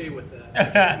 I'm okay with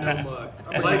that. No mug.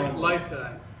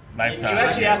 Lifetime. You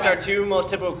actually asked our 2 most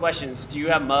typical questions. Do you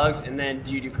have mugs? And then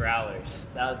do you do growlers?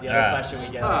 That was the other question we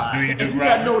get a lot. Do you do You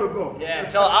got no to growlers? go. Yeah,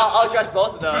 so I'll address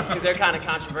both of those because they're kind of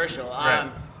controversial. Right.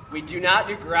 We do not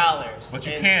do growlers. But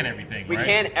you and can everything, We right?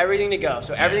 can everything to go.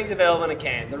 So everything's available in a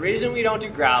can. The reason we don't do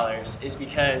growlers is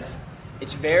because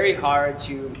it's very hard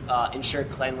to ensure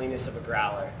cleanliness of a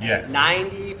growler. Yes.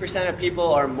 90% of people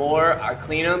or more are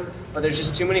clean them, but there's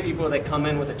just too many people that come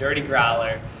in with a dirty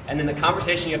growler, and then the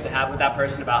conversation you have to have with that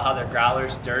person about how their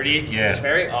growler's dirty is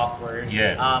very awkward.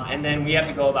 Yeah. And then we have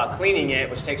to go about cleaning it,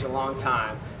 which takes a long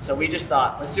time. So we just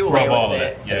thought, let's do Scrub away all with of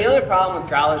it. that, yeah. And the other problem with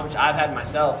growlers, which I've had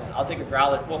myself, is I'll take a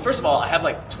growler. Well, first of all, I have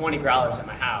like 20 growlers at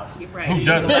my house. Right. Who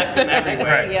doesn't? Collect them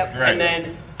everywhere. Right, Yep. right. And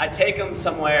then I take them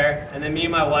somewhere, and then me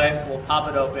and my wife will pop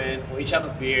it open. We'll each have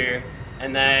a beer,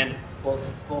 and then we'll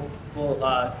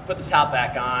put the top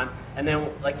back on. And then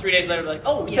like 3 days later, we're like,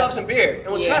 oh, we still have some beer,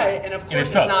 and we'll try it. And of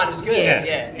course, it's not as good.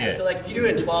 Yeah. So like if you do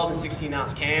it in 12 and 16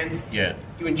 ounce cans, you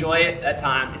enjoy it that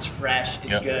time. It's fresh,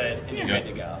 it's good, and you're good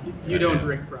to go. You don't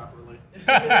drink properly.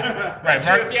 Right.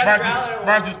 So if you have a growler,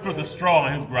 Mark just puts a straw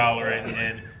in his growler,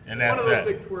 and that's One of that.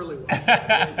 those big twirly ones.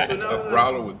 So now A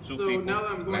growler with 2 people. So now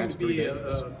that I'm going lasts to 3 be days.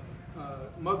 a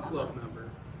Mug Club member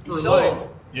for sold. life,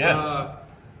 Yeah.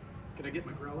 can I get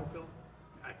my growler filled?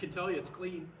 I can tell you it's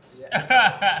clean.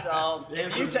 So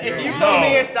if you pull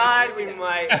me aside, we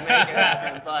might make it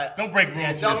happen. But Don't break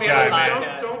rules for don't this be guy, on the man.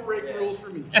 podcast. Don't break rules for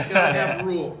me. You gotta have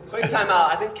rules. Quick time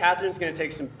out. I think Catherine's gonna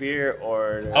take some beer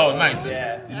orders. Oh, nice.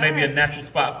 Yeah. Maybe a natural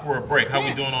spot for a break. How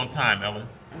we doing on time, Ellen?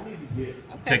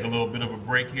 Take a little bit of a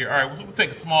break here. All right, we'll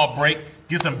take a small break,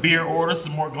 get some beer orders,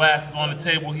 some more glasses on the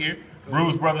table here.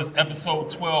 Brewz Brothaz episode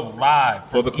 12 live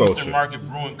For the from culture. Eastern Market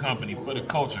Brewing Company, for the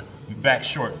culture. Be back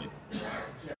shortly.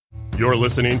 You're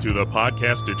listening to the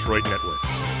Podcast Detroit Network.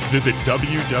 Visit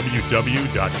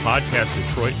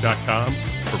www.podcastdetroit.com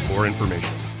for more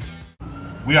information.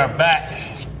 We are back.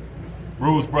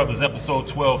 Brewz Brothaz episode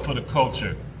 12 for the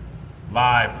culture.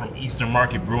 Live from Eastern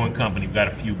Market Brewing Company. We've got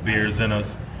a few beers in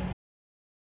us.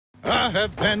 I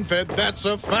have PenFed, that's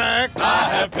a fact. I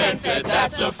have PenFed,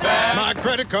 that's a fact. My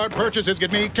credit card purchases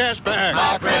get me cash back.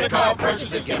 My credit card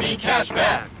purchases get me cash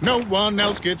back. No one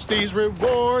else gets these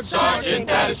rewards. Sergeant,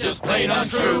 that is just plain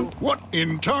untrue. What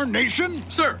in tarnation?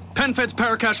 Sir, PenFed's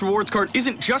Paracash Rewards Card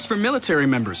isn't just for military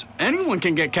members. Anyone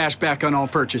can get cash back on all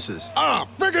purchases. Ah,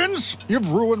 Figgins,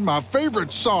 you've ruined my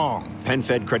favorite song.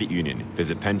 PenFed Credit Union.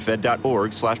 Visit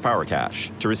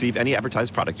PenFed.org/PowerCash. To receive any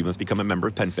advertised product, you must become a member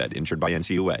of PenFed, insured by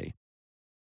NCUA.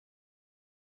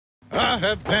 I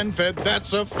have PenFed,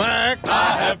 that's a fact.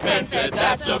 I have PenFed,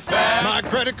 that's a fact. My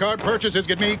credit card purchases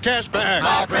get me cash back.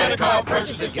 My credit card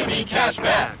purchases get me cash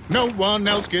back. No one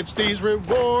else gets these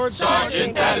rewards.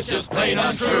 Sergeant, that is just plain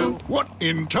untrue. What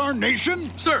in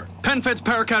tarnation? Sir, PenFed's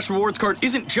Paracash Rewards Card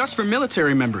isn't just for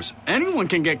military members. Anyone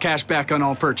can get cash back on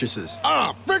all purchases.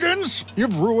 Ah, Figgins,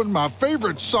 you've ruined my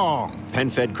favorite song.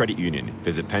 PenFed Credit Union.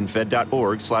 Visit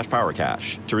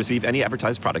PenFed.org/PowerCash. To receive any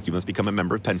advertised product, you must become a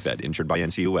member of PenFed, insured by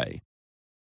NCUA.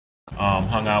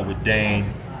 Hung out with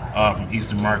Dane from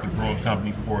Eastern Market Brewing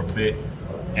Company for a bit,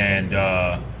 and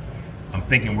I'm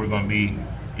thinking we're going to be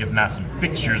if not some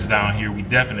fixtures down here, we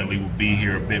definitely will be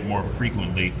here a bit more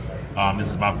frequently. This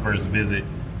is my first visit.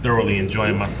 Thoroughly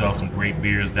enjoying myself. Some great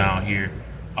beers down here.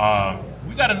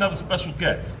 We got another special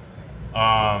guest,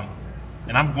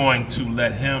 and I'm going to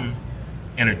let him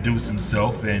introduce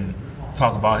himself and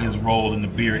talk about his role in the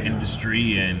beer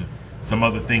industry and some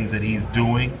other things that he's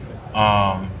doing.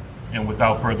 And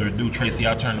without further ado, Tracy,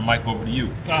 I'll turn the mic over to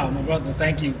you. Oh, my brother,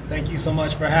 thank you. Thank you so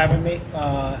much for having me.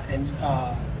 And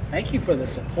thank you for the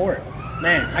support.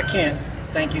 Man, I can't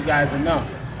thank you guys enough,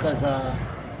 because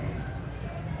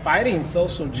fighting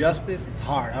social justice is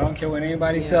hard. I don't care what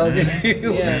anybody tells you.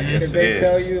 If they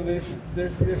tell you this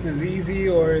is easy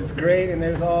or it's great, and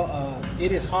there's all,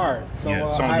 it is hard. So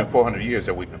it's only been 400 years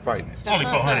that we've been fighting it. Only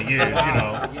 400 years, you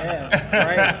know.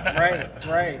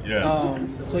 Right. Yeah.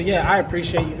 So I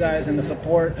appreciate you guys and the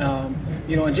support,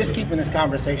 and just keeping this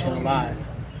conversation alive,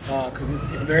 because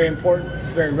it's very important,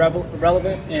 it's very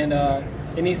relevant, and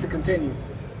it needs to continue.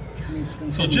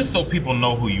 So just so people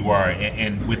know who you are,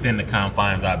 and within the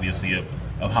confines, obviously,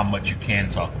 of how much you can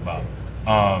talk about,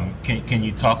 can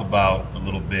you talk about a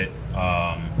little bit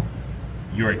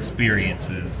your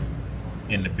experiences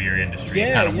in the beer industry,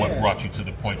 and kind of what brought you to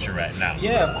the point you're at now?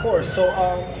 Yeah, of course. So,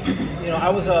 I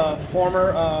was a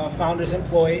former founder's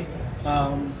employee,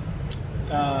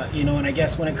 and I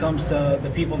guess when it comes to the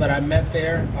people that I met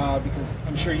there, because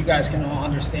I'm sure you guys can all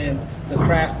understand, the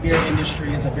craft beer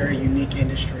industry is a very unique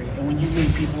industry. And when you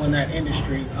meet people in that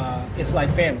industry, it's like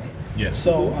family. Yeah.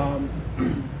 So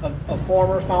a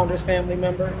former founder's family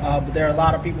member, but there are a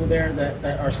lot of people there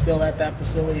that are still at that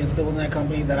facility and still in that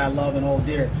company that I love and hold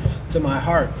dear to my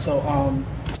heart. So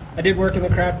I did work in the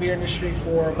craft beer industry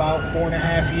for about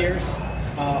 4.5 years.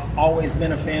 Always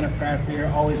been a fan of craft beer,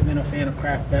 always been a fan of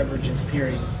craft beverages,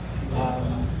 period.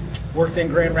 Worked in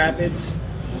Grand Rapids,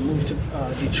 moved to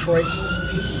Detroit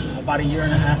about a year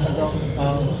and a half ago,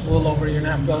 a little over a year and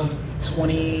a half ago,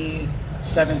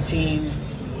 2017,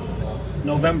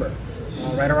 November,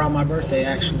 right around my birthday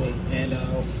actually, and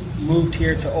moved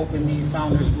here to open the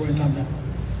Founders Brewing Company.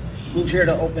 Moved here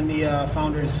to open the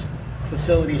Founders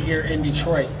facility here in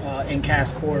Detroit, in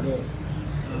Cass Corridor.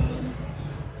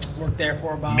 Worked there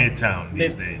for about Midtown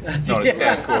these days. No, it's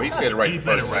Cass Corridor. He said it right the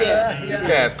first time. It's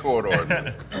Cass Corridor.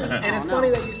 And it's funny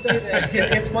that you say that.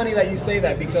 It's funny that you say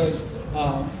that, because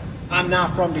I'm not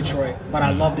from Detroit, but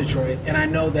I love Detroit, and I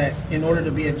know that in order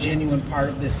to be a genuine part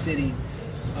of this city,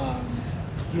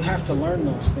 you have to learn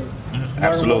those things.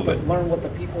 Absolutely. Learn what the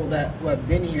people who have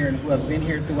been here and who have been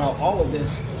here throughout all of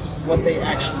this, what they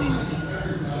actually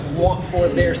want for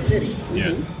their city. Yeah.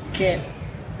 You can't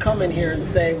come in here and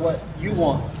say what you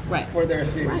want for their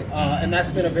city. And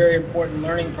that's been a very important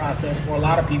learning process for a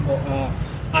lot of people.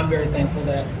 I'm very thankful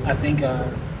that I think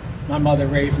my mother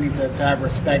raised me to have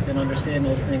respect and understand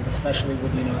those things, especially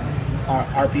with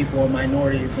our people and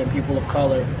minorities and people of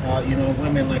color.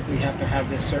 Women, like, we have to have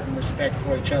this certain respect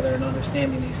for each other and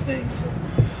understanding these things. So,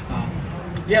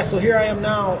 so here I am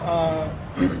now,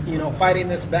 fighting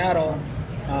this battle.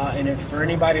 And if for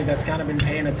anybody that's kind of been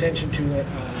paying attention to it,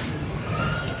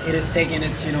 it has taken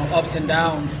its ups and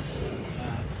downs.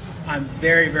 I'm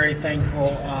very, very thankful,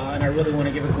 and I really want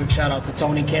to give a quick shout out to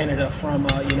Tony Canada from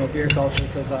Beer Culture,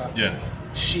 because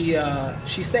she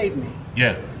saved me.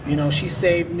 Yeah. She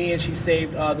saved me, and she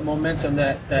saved the momentum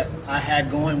that I had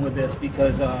going with this,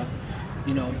 because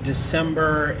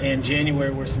December and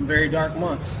January were some very dark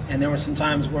months, and there were some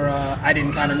times where I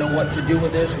didn't kind of know what to do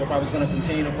with this, or if I was going to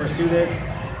continue to pursue this,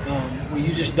 where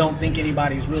you just don't think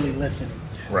anybody's really listening.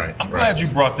 Right. I'm glad you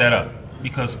brought that up,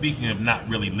 because speaking of not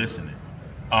really listening,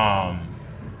 I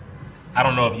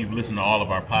don't know if you've listened to all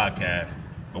of our podcasts,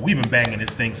 but we've been banging this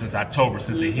thing since October,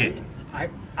 since it hit. I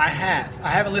have. I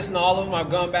haven't listened to all of them. I've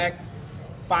gone back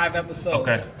 5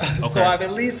 episodes. Okay. So I've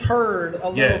at least heard a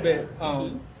little bit.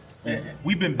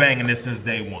 We've been banging this since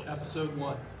day one. Episode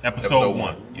 1. Episode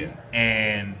one. Yeah.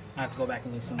 And I have to go back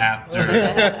and listen.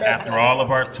 After all of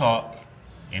our talk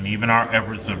and even our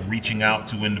efforts of reaching out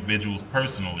to individuals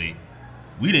personally,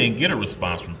 we didn't get a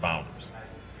response from founders.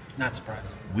 Not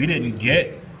surprised. We didn't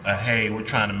get a, hey, we're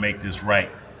trying to make this right,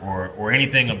 or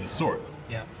anything of the sort.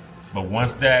 Yeah. But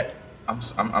once that...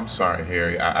 I'm sorry,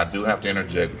 Harry. I do have to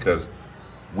interject, because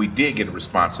we did get a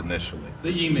response initially. The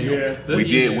email. Yeah. We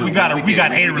did. We got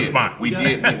a response. We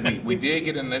did. We did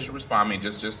get an initial response. I mean,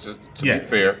 just to be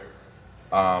fair,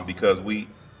 because we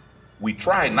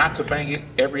tried not to bang it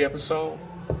every episode.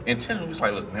 And Tim was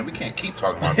like, look, man, we can't keep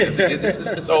talking about this.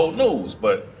 It's old news.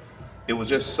 But it was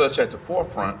just such at the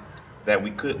forefront that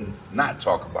we couldn't not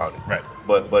talk about it. Right.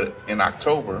 But in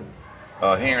October,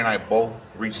 Harry and I both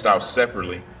reached out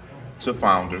separately to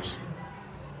founders,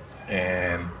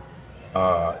 and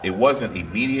It wasn't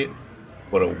immediate,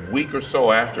 but a week or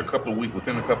so after,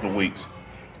 within a couple of weeks,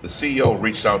 the CEO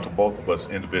reached out to both of us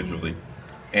individually,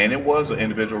 and it was an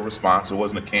individual response. It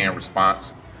wasn't a canned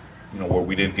response, where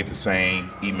we didn't get the same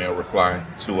email reply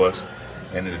to us,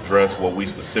 and it addressed what we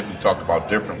specifically talked about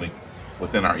differently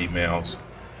within our emails.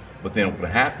 But then what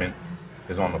happened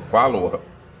is on the follow-up,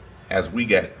 as we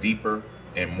got deeper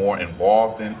and more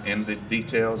involved in the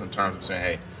details in terms of saying,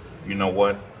 hey, you know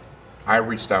what? I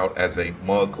reached out as a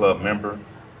Mug Club member,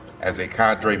 as a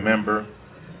cadre member,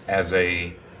 as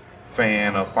a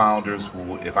fan of Founders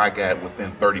who, if I got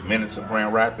within 30 minutes of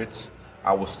Grand Rapids,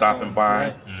 I was stopping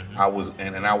by. I was,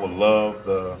 and I would love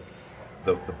the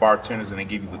bartenders, and they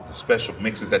give you the special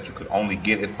mixes that you could only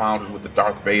get at Founders with the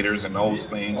Darth Vaders and those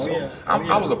things.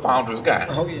 I was a Founders guy.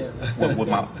 With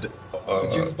my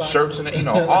shirts and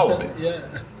all of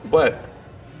it. But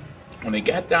when they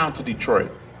got down to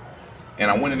Detroit, and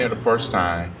I went in there the first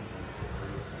time,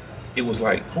 it was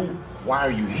like, why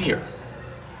are you here?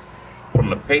 From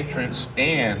the patrons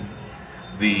and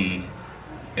the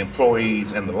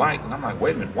employees and the like. And I'm like,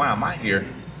 wait a minute, why am I here?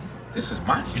 This is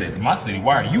my city. This is my city.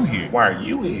 Why are you here? Why are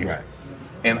you here?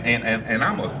 Right. And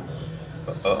I'm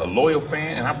a loyal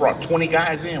fan, and I brought 20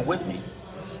 guys in with me.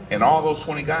 And all those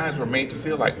 20 guys were made to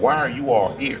feel like, why are you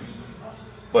all here?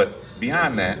 But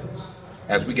beyond that,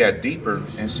 as we got deeper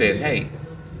and said, hey,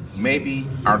 maybe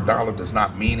our dollar does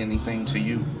not mean anything to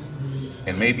you,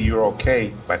 and maybe you're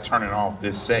okay by turning off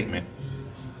this segment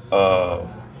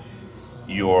of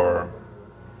your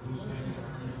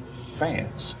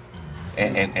fans.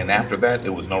 And after that, it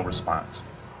was no response.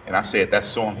 And I said, that's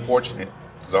so unfortunate,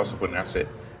 because I also put in there, I said,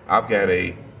 I've got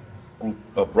a group,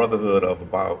 a brotherhood of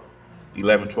about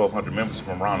 1,200 members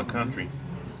from around the country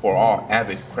who are all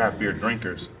avid craft beer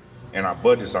drinkers, and our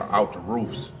budgets are out the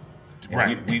roofs.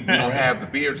 Right. We don't have the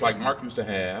beards like Mark used to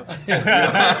have.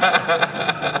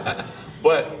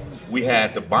 But we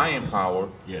had the buying power.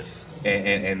 Yeah.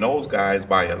 And those guys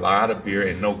buy a lot of beer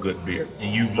and no good beer.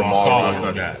 And you've lost all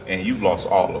of them. And you've lost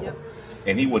all of them.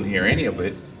 And he wouldn't hear any of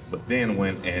it. But then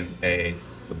when the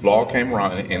blog came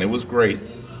around, and it was great,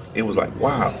 it was like,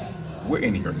 wow, we're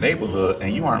in your neighborhood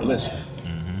and you aren't listening.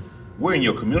 Mm-hmm. We're in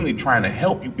your community trying to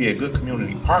help you be a good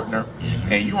community partner,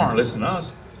 and you aren't listening to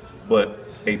us. But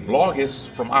a bloggist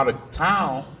from out of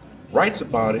town writes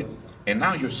about it, and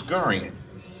now you're scurrying.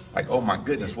 Like, oh my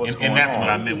goodness, what's going on? And that's what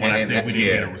I meant when I said we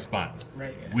didn't get a response.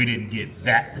 Right. We didn't get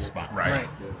that response.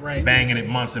 Right. Banging it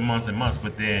months and months and months,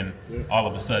 but then all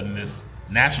of a sudden this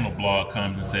national blog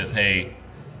comes and says, hey,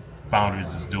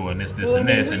 Founders is doing this, and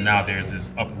this, and now there's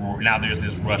this uproar, now there's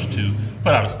this rush to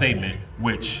put out a statement,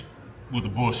 which was a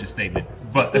bullshit statement,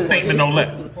 but a statement no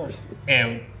less. Of course.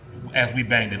 And as we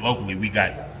banged it locally, we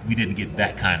didn't get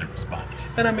that kind of response.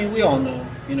 And I mean, we all know,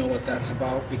 what that's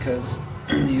about, because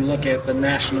you look at the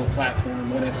national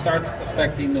platform, when it starts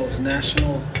affecting those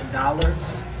national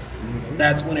dollars,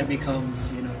 that's when it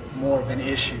becomes, more of an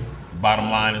issue.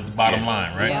 Bottom line is the bottom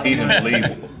line, right? He didn't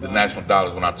believe the national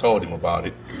dollars when I told him about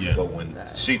it, but when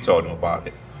she told him about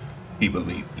it, he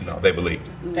believed, they believed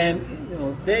it. And,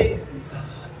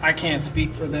 I can't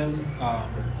speak for them,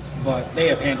 but they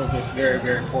have handled this very,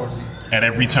 very poorly. At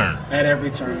every turn. At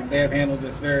every turn. They have handled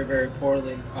this very, very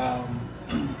poorly.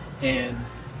 And,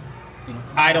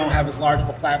 I don't have as large of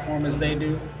a platform as they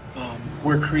do.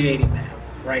 We're creating that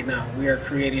right now. We are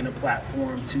creating a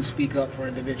platform to speak up for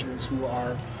individuals who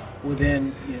are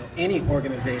within, any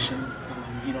organization,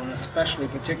 and especially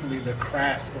particularly the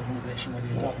craft organization, whether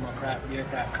you're talking about craft beer,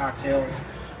 craft cocktails,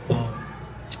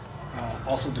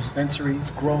 also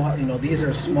dispensaries, these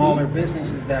are smaller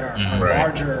businesses that are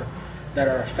larger, that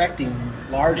are affecting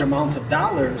large amounts of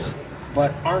dollars,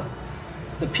 but aren't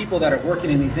the people that are working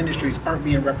in these industries aren't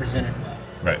being represented well.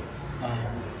 Right.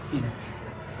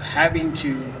 Having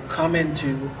to come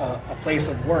into a place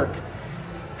of work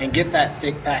and get that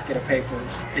thick packet of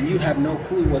papers, and you have no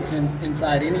clue what's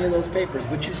inside any of those papers,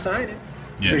 but you sign it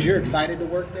because you're excited to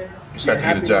work there. You're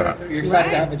happy to get a job. You're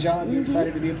excited to have a job. You're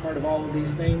excited to be a part of all of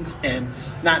these things and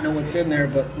not know what's in there,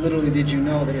 but literally did you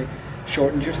know that it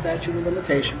shortens your statute of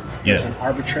limitations? There's an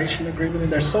arbitration agreement,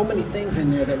 and there's so many things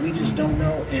in there that we just don't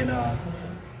know, and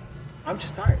I'm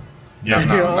just tired.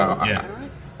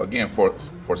 Again,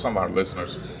 for some of our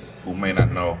listeners who may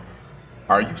not know,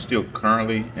 are you still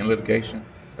currently in litigation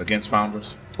against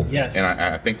Founders? Yes. And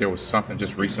I think there was something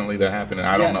just recently that happened, and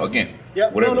I don't know. Again, no.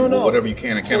 Whatever you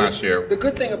can and cannot share. The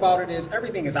good thing about it is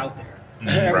everything is out there.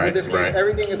 In this case,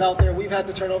 everything is out there. We've had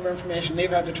to turn over information. They've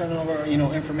had to turn over,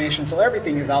 information. So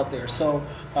everything is out there. So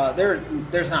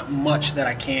there's not much that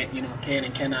I can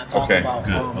and cannot talk about.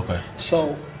 Good.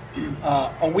 So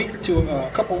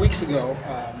a couple weeks ago,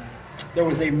 there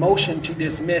was a motion to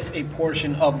dismiss a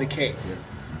portion of the case.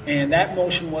 And that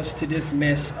motion was to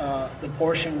dismiss the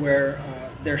portion where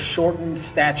there's shortened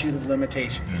statute of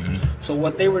limitations. So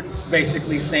what they were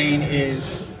basically saying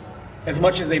is, as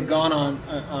much as they've gone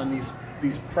on these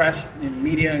press and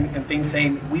media and things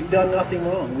saying we've done nothing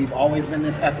wrong, we've always been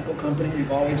this ethical company,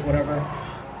 we've always whatever,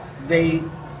 they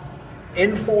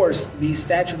enforce these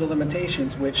statute of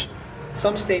limitations, which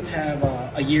some states have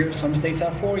a year, some states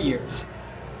have 4 years.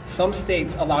 Some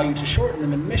states allow you to shorten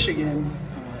them, and Michigan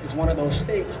is one of those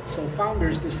states, so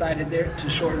founders decided to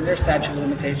shorten their statute of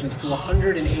limitations to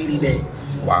 180 days.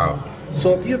 Wow.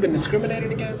 So if you've been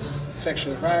discriminated against,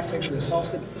 sexually harassed, sexually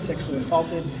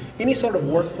assaulted, any sort of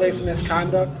workplace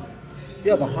misconduct,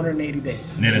 you have 180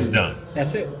 days. Then it's done.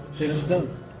 That's it. Then it's done.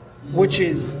 Which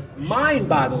is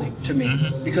mind-boggling to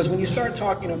me, because when you start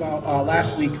talking about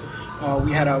last week,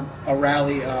 we had a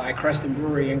rally at Creston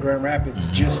Brewery in Grand Rapids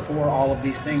just for all of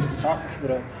these things, to talk to people,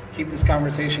 to keep this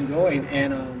conversation going.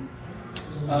 And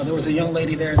there was a young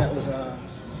lady there that was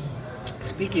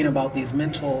speaking about these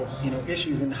mental,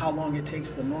 issues and how long it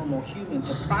takes the normal human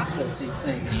to process these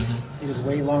things. It is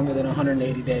way longer than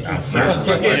 180 days.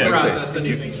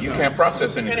 You can't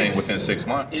process anything within 6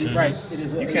 months. Right. It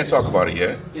is. You can't talk about it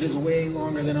yet. It is way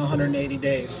longer than 180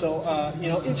 days. So,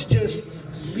 it's just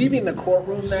leaving the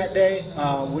courtroom that day,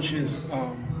 which is.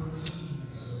 Now,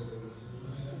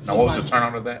 what was the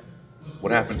turnout of that?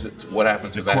 What happened to that?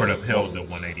 The court upheld the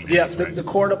 180 days. Yeah, the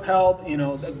court upheld.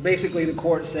 Basically the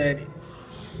court said,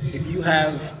 if you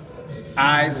have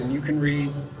eyes and you can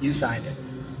read, you signed it.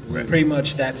 Right. Pretty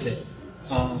much that's it.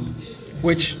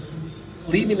 Which,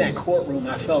 leaving that courtroom,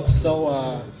 I felt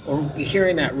so, or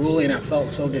hearing that ruling, I felt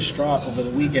so distraught over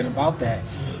the weekend about that.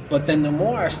 But then the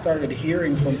more I started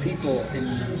hearing from people, in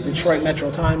Detroit Metro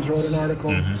Times wrote an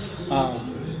article,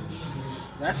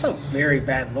 that's a very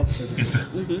bad look for them.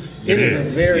 It is a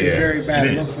very, very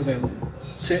bad look for them.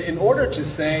 In order to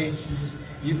say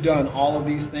you've done all of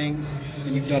these things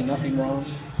and you've done nothing wrong,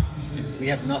 we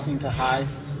have nothing to hide,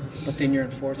 but then you're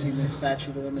enforcing this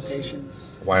statute of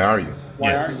limitations. Why are you?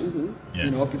 Why are you?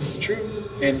 If it's the truth,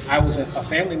 and I was a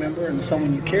family member and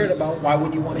someone you cared about, why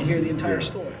wouldn't you want to hear the entire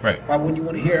story? Right. Why wouldn't you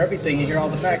want to hear everything and hear all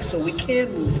the facts so we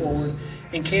can move forward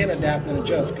and can adapt and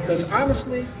adjust? Because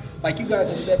honestly, like you guys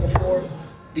have said before,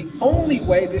 the only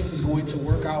way this is going to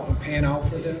work out and pan out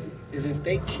for them is if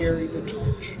they carry the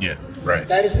torch. Yeah, right.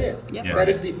 That is it. Yeah. That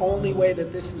is the only way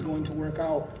that this is going to work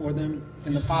out for them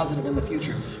in the positive in the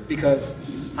future. Because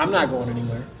I'm not going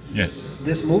anywhere. Yeah.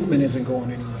 This movement isn't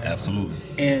going anywhere. Absolutely.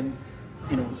 And,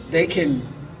 they can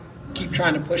keep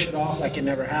trying to push it off like it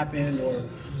never happened, or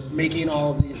making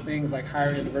all of these things like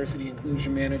hiring a diversity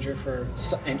inclusion manager for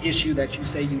an issue that you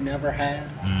say you never had.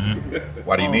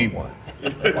 Why do you need one?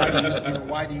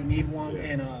 Why do you need one?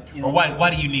 And or why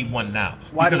do you need one now?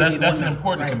 Because that's an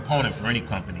important component for any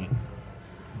company.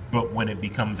 But when it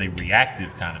becomes a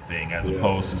reactive kind of thing, as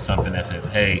opposed to something that says,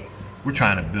 "Hey, we're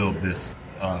trying to build this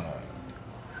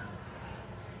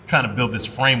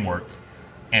framework,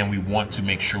 and we want to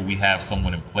make sure we have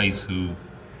someone in place who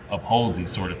upholds these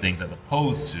sort of things," as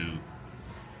opposed to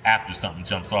after something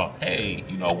jumps off, "Hey,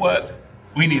 you know what?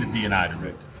 We need a D&I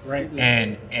director." Right.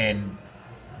 And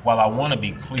while I want to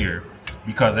be clear,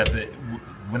 because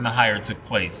when the hire took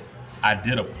place, I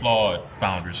did applaud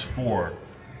founders for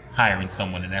hiring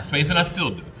someone in that space, and I still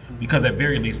do, because at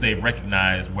very least they've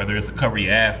recognized, whether it's a cover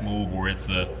your ass move or it's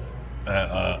a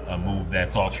move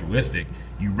that's altruistic,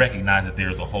 you recognize that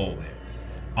there's a hole there.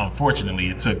 Unfortunately,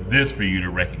 it took this for you to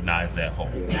recognize that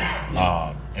hole.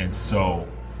 And so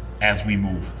as we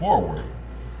move forward,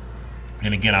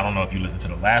 and again, I don't know if you listened to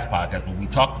the last podcast, but we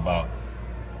talked about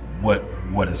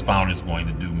what is founders going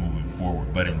to do moving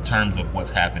forward. But in terms of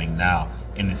what's happening now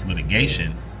in this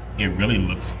litigation, it really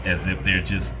looks as if they're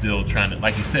just still trying to,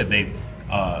 like you said,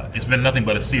 it's been nothing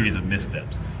but a series of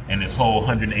missteps. And this whole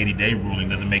 180-day ruling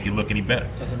doesn't make it look any better.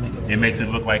 It makes it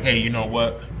look like, hey, you know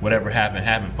what? Whatever happened,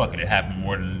 fuck it. It happened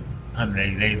more than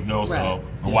 180 days ago, so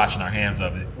we're washing our hands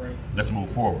of it. Right. Let's move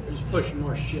forward. Just pushing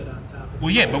more shit on top of it.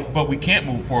 Well, yeah, but we can't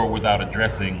move forward without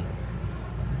addressing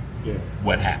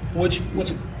what happened. Which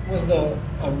was a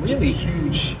really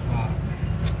huge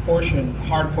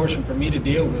hard portion for me to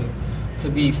deal with, to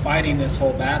be fighting this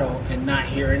whole battle and not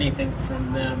hear anything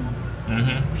from them.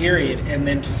 Period, and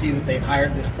then to see that they've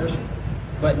hired this person,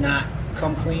 but not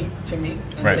come clean to me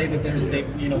and say that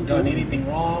they've done anything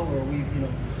wrong, or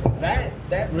that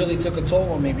really took a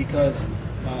toll on me, because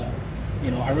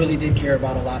I really did care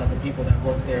about a lot of the people that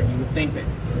work there. You would think that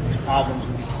these problems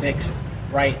would be fixed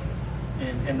right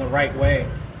and the right way,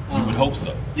 You would hope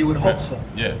so. You would hope so.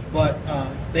 Yeah. But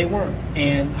they weren't.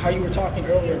 And how you were talking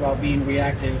earlier about being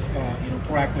reactive,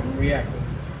 proactive and reactive.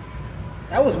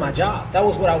 That was my job. That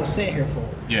was what I was sent here for.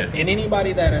 Yeah. And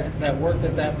anybody that worked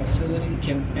at that facility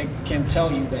can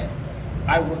tell you that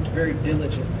I worked very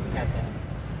diligently at that.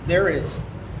 There is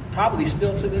probably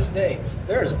still to this day,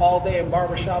 there is all day in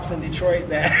barbershops in Detroit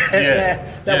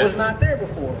that was not there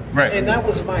before. Right. And that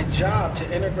was my job,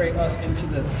 to integrate us into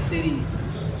the city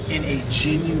in a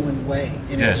genuine way,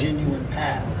 in a genuine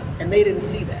path. And they didn't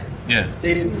see that. Yeah.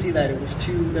 They didn't see that.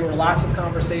 There were lots of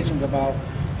conversations about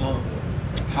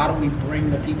how do we bring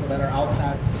the people that are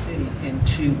outside of the city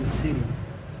into the city.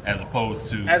 As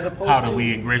opposed to how do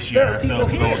we ingratiate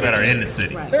ourselves to those that are in the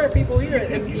city. Right. There are people here,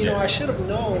 and I should have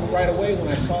known right away when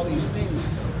I saw these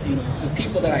things, the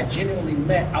people that I genuinely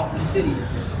met out in the city,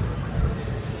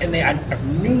 and I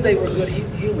knew they were good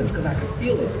humans because I could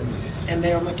feel it. And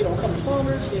they're like, come to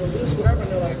farmers, this, whatever,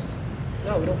 and they're like,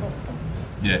 no, we don't come to farmers.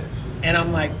 Yeah. And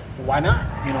I'm like, why not?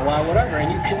 Why whatever?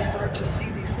 And you can start to see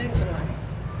these things, and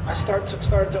I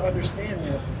started to understand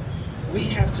that we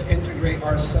have to integrate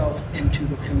ourselves into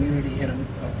the community in a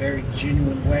very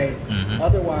genuine way. Mm-hmm.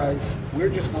 Otherwise, we're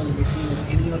just going to be seen as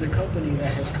any other company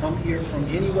that has come here from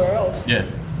anywhere else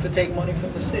to take money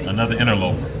from the city. Another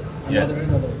interloper.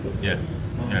 Interloper. Yeah.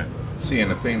 Yeah. See,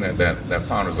 and the thing that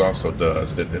Founders also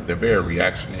does, that they're very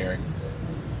reactionary.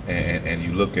 And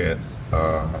you look at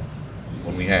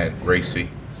when we had Gracie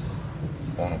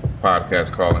on a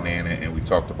podcast calling in, and we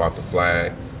talked about the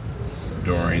flag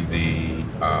during the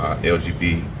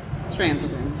LGBT Trans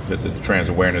Awareness, the Trans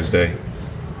Awareness Day,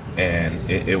 and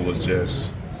it was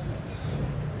just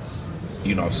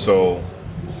so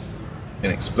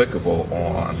inexplicable.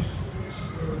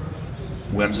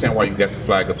 We understand why you got the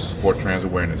flag up to support Trans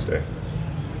Awareness Day,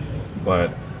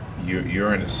 but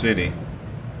you're in a city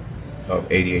of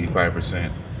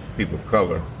 80-85% people of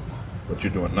color, but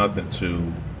you're doing nothing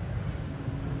to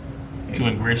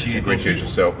ingratiate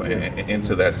yourself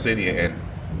into that city. And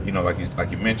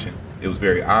like you mentioned, it was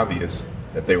very obvious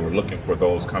that they were looking for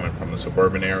those coming from the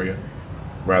suburban area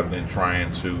rather than trying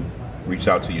to reach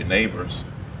out to your neighbors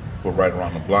who are right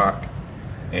around the block.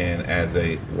 And as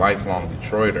a lifelong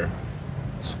Detroiter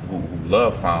who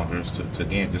love Founders, to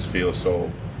again just feel so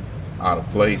out of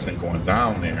place and going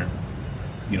down there,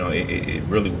 it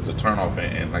really was a turnoff.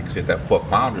 And like I said, that fuck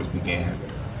Founders began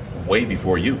way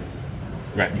before you.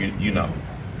 Right.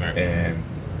 Right. And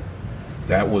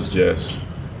that was just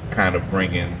kind of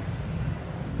bringing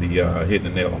hitting the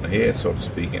nail on the head, so to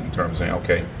speak, in terms of saying,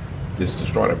 okay, this is the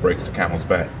straw that breaks the camel's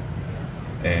back.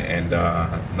 And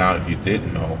now if you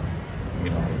didn't know,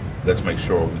 let's make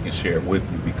sure we can share it with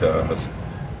you, because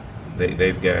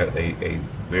they've got a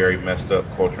very messed up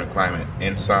culture and climate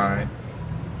inside,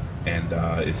 and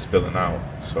it's spilling out.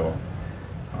 So,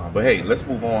 but hey, let's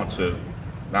move on to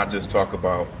not just talk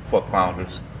about fuck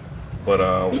Founders, but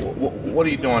what are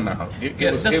you doing now?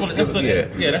 That's a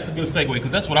good segue,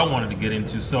 because that's what I wanted to get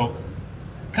into. So,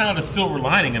 kind of the silver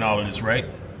lining in all of this, right?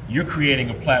 You're creating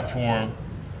a platform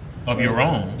of your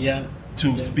own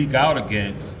to speak out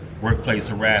against workplace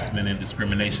harassment and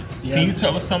discrimination. Yeah. Can you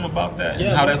tell us something about that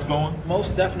and how that's going?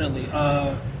 Most definitely.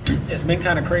 It's been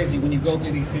kind of crazy when you go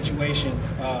through these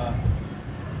situations.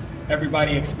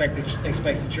 Everybody expects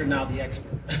that you're now the expert.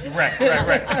 Right.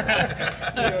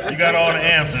 You got all the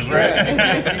answers, right?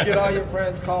 You get all your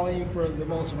friends calling you for the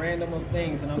most random of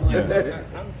things, and I'm like,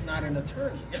 I'm not an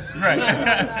attorney. Right. not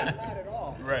at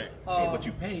all. Right. Hey, but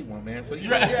you paid one, man, so you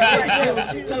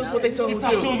Tell us what they told you.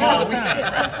 Talk to them all the time.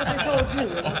 Tell us what they told you.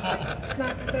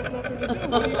 This has nothing to do with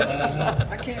what are you talking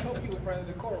about? I can't help you in front of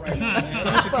the court right now, man. She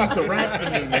keeps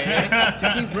harassing me, man.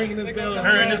 She keeps ringing this bell.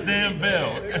 Her and this damn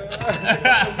bell.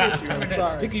 I'm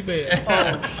sorry. Sticky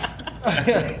bell.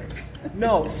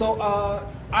 No, so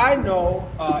I know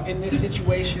in this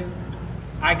situation,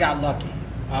 I got lucky.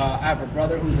 I have a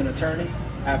brother who's an attorney.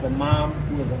 I have a mom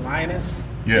who is a lioness.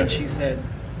 Yeah. And she said,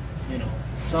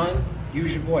 son,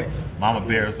 use your voice. Mama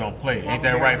bears don't play. Ain't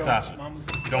that right, Sasha?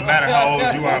 Don't matter how old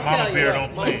you are, Mama bear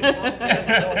don't play. Mama bears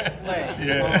don't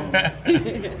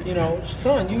play.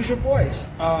 Son, use your voice.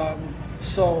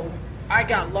 So I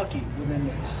got lucky within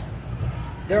this.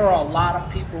 There are a lot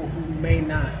of people who may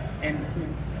not and who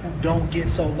don't get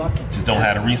so lucky. Just don't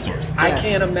have the resources. I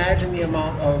can't imagine the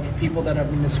amount of people that have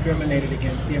been discriminated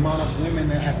against, the amount of women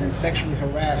that have been sexually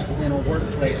harassed within a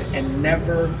workplace and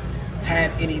never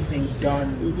had anything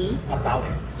done about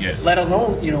it. Yeah. Let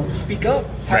alone, speak up,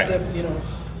 have them,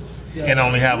 and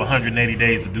only have 180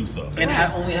 days to do so. And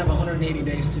only have 180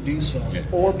 days to do so. Yeah.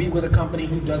 Or be with a company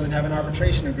who doesn't have an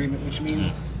arbitration agreement, which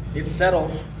means it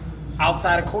settles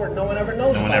outside of court, no one ever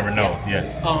knows about it. No one ever knows,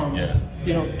 yeah.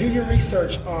 You know, do your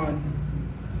research on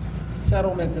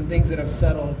settlements and things that have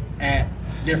settled at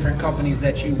different companies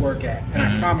that you work at. And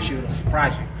I promise you, it'll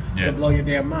surprise you. It'll blow your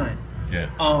damn mind. Yeah.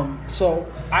 So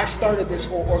I started this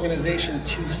whole organization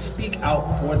to speak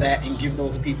out for that and give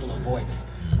those people a voice.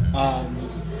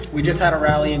 We just had a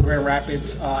rally in Grand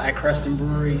Rapids at Creston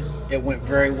Brewery. It went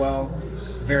very well,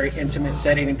 very intimate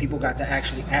setting, and people got to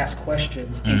actually ask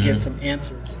questions and get some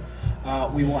answers.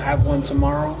 We will have one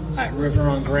tomorrow at River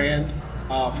on Grand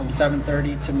from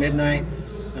 7:30 to midnight.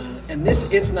 And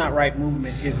this It's Not Right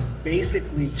movement is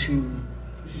basically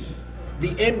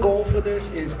the end goal for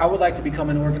this is I would like to become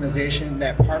an organization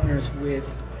that partners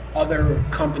with other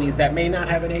companies that may not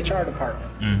have an HR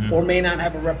department or may not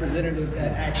have a representative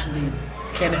that actually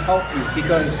can help you.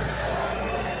 Because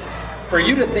for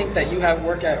you to think that you have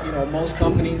work at, you know, most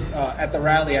companies, at the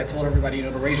rally, I told everybody, you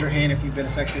know, to raise your hand if you've been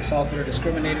sexually assaulted or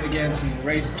discriminated against.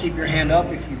 You keep your hand up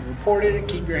if you reported it.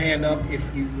 Keep your hand up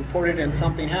if you reported and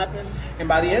something happened. And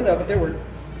by the end of it, there were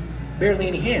barely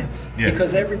any hands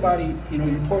because everybody, you know,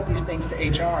 you report these things to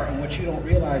HR, and what you don't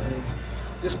realize is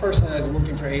this person that is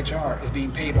working for HR is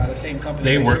being paid by the same company.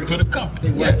 They work for the company.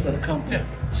 They work for the company.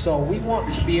 So we want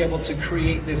to be able to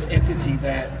create this entity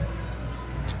that,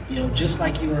 you know, just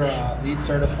like you are LEED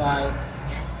certified,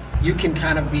 you can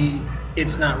kind of be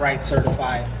It's Not Right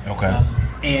certified. Okay.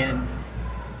 And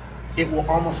it will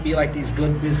almost be like these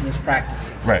good business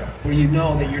practices, right, where you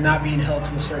know that you're not being held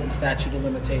to a certain statute of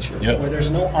limitations, where there's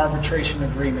no arbitration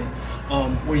agreement,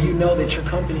 where you know that your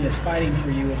company is fighting for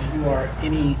you if you are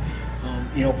any,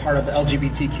 you know, part of the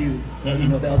LGBTQ, you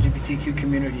know, the LGBTQ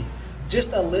community.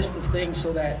 Just a list of things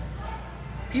so that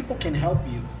people can help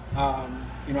you.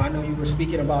 You know, I know you were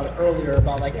speaking about it earlier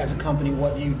about, like, as a company,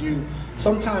 what do you do?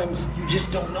 Sometimes you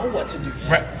just don't know what to do.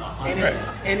 Right.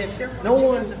 And it's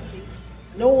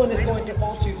no one is going to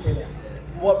fault you for that.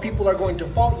 What people are going to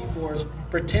fault you for is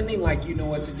pretending like you know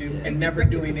what to do and never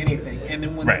doing anything. And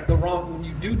then when when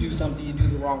you do something, you do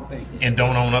the wrong thing. And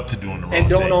don't own up to doing the wrong thing. And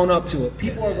don't own up to it.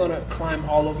 People are going to climb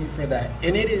all over you for that.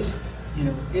 And it is, you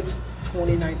know, it's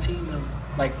 2019 now.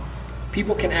 Like,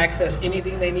 people can access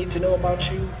anything they need to know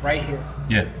about you right here.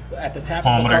 Yeah. At the tap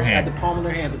palm of their hand. At the palm of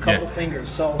their hands, a couple fingers.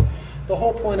 So the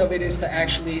whole point of it is to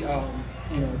actually,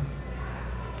 you know,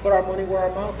 put our money where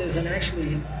our mouth is and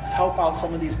actually help out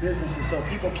some of these businesses so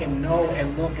people can know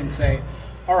and look and say,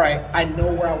 all right, I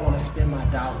know where I want to spend my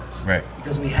dollars. Right.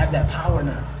 Because we have that power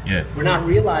now. Yeah. We're not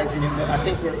realizing it, but I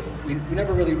think we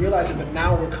never really realized it, but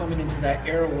now we're coming into that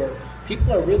era where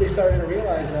people are really starting to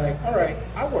realize, like, all right,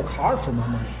 I work hard for my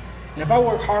money. And if I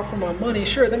work hard for my money,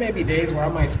 sure, there may be days where I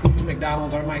might scoot to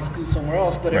McDonald's or I might scoot somewhere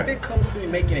else, but if it comes to me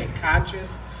making a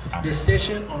conscious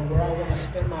decision on where I want to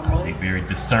spend my money, I'll be very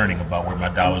discerning about where my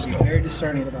dollars go. Very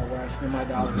discerning about where I spend my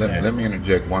dollars. Let me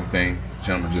interject one thing,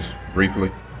 gentlemen, just briefly.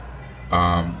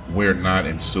 We're not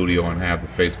in studio and have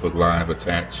the Facebook Live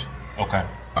attached. Okay.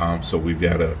 So we've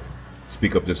got to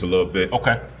speak up just a little bit.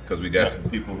 Okay. Because we got some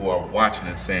people who are watching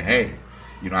and saying, hey,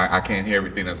 you know, I can't hear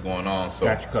everything that's going on. So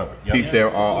got you covered. Peace there,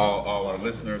 all our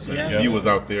listeners and viewers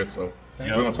out there. So we're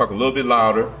going to talk a little bit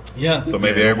louder. Yeah. So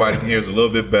maybe everybody can hear us a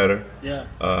little bit better. Yeah.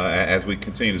 As we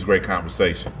continue this great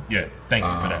conversation. Yeah. Thank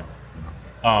you for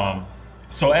that.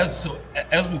 So as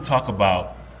we talk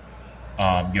about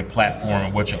your platform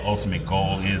and what your ultimate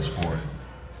goal is for it,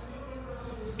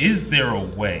 is there a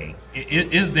way?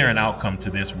 Is there an outcome to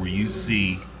this where you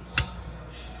see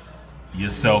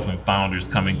yourself and founders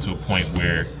coming to a point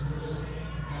where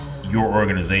your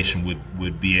organization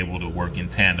would be able to work in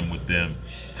tandem with them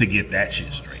to get that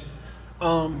shit straight?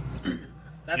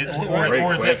 That's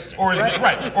or is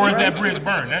that bridge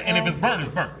burned? And if it's burned, it's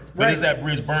burned. But is that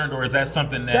bridge burned, or is that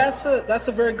something that? That's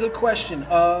a very good question.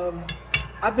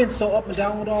 I've been so up and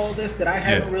down with all of this that I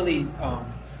haven't really,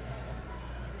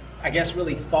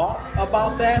 really thought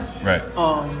about that. Right.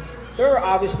 There are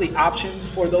obviously options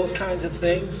for those kinds of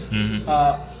things.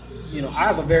 You know, I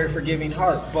have a very forgiving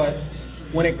heart, but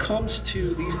when it comes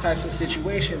to these types of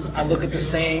situations, I look at the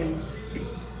same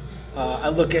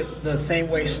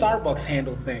way Starbucks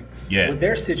handled things with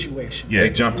their situation. Yeah. They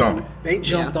jumped on it. They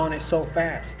jumped on it so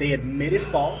fast. They admitted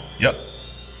fault. Yep.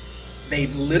 They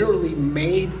literally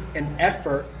made an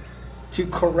effort to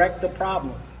correct the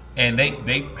problem. And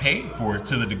they paid for it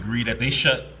to the degree that they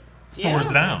shut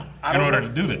stores down in order to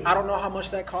do this. I don't know how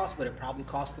much that cost, but it probably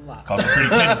cost a lot. Cost a pretty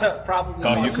penny.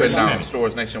 Probably. You cut down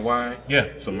stores nationwide. Yeah.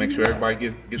 So make sure everybody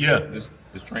gets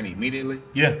this training immediately.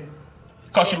 Yeah.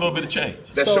 Cost you a little bit of change.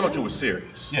 That showed you was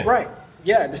serious. Yeah. Right.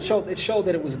 Yeah. It showed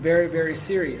that it was very, very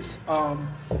serious.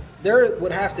 There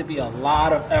would have to be a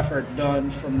lot of effort done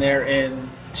from their end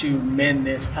to mend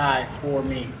this tie for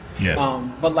me. Yeah.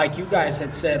 But like you guys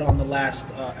had said on the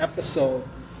last episode,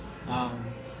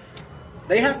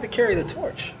 they have to carry the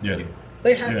torch. Yeah.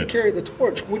 They have to carry the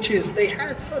torch, which is they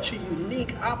had such a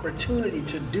unique opportunity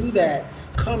to do that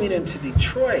coming into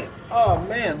Detroit. Oh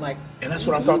man, like, and that's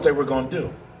what I thought they were going to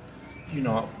do. You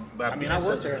know, I mean, I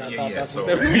worked there, and I thought that's so. what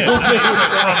they were doing.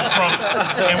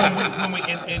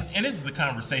 And this is the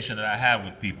conversation that I have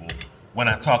with people when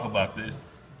I talk about this.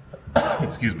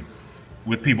 Excuse me,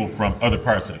 with people from other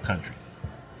parts of the country.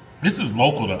 This is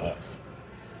local to us,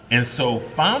 and so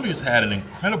Founders had an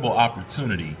incredible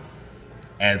opportunity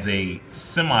as a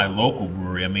semi-local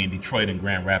brewery. I mean, Detroit and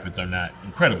Grand Rapids are not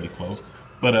incredibly close,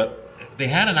 but they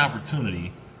had an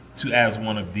opportunity to, as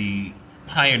one of the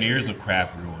pioneers of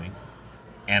craft brewing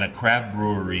and a craft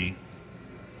brewery,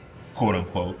 quote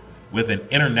unquote, with an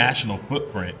international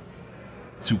footprint,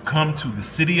 to come to the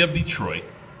city of Detroit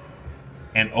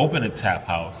and open a tap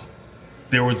house.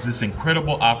 There was this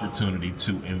incredible opportunity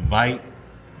to invite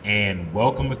and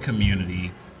welcome a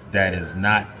community that is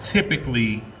not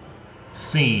typically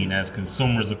seen as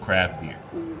consumers of craft beer.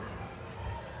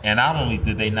 And not only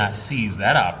did they not seize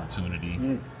that opportunity,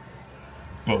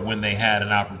 but when they had an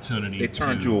opportunity, they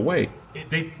turned you away.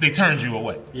 They turned you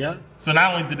away. Yeah. So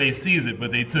not only did they seize it,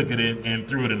 but they took it in and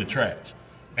threw it in the trash.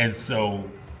 And so,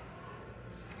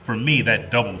 for me,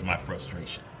 that doubles my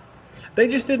frustration. They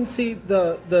just didn't see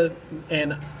the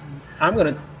and I'm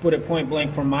going to put it point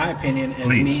blank from my opinion as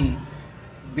me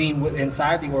being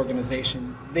inside the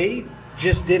organization. They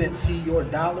just didn't see your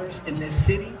dollars in this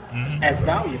city as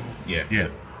valuable. Yeah.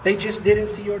 They just didn't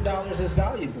see your dollars as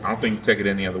valuable. I don't think you take it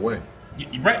any other way.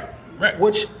 Right.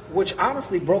 Which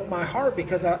honestly broke my heart,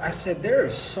 because I said there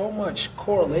is so much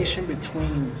correlation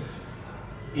between,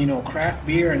 you know, craft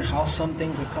beer and how some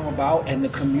things have come about and the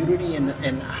community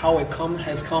and how it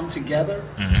has come together.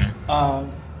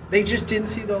 They just didn't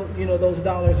see those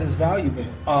dollars as valuable.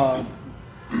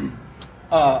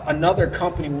 Another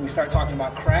company, when we start talking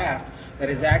about craft, that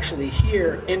is actually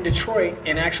here in Detroit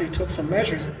and actually took some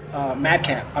measures,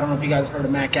 Madcap. I don't know if you guys heard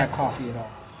of Madcap Coffee at all.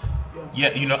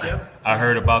 Yeah, you know, I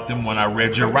heard about them when I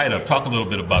read your write-up. Talk a little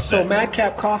bit about that. So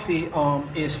Madcap Coffee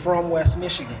is from West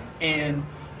Michigan, and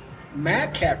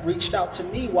Madcap reached out to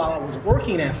me while I was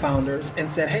working at Founders and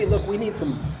said, "Hey, look, we need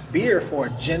some beer for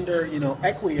gender,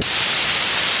 equity."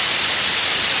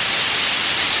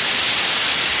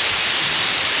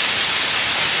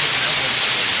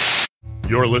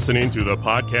 You're listening to the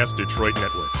Podcast Detroit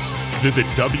Network. Visit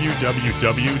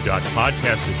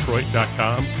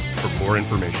www.podcastdetroit.com for more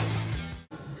information.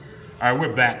 All right,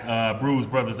 we're back. Brewz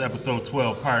Brothaz, episode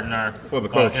 12. Pardon our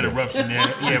interruption there.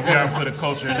 Yeah, we are for the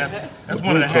culture, and that's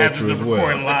one of the hazards of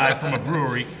recording live from a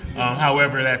brewery.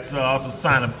 However, that's also a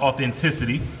sign of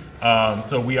authenticity.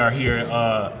 So we are here.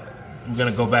 We're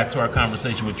going to go back to our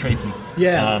conversation with Tracy.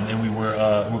 Yeah. And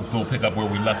we'll pick up where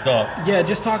we left off. Yeah,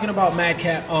 just talking about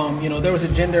Madcap, there was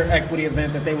a gender equity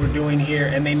event that they were doing here,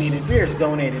 and they needed beers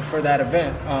donated for that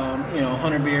event.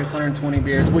 100 beers, 120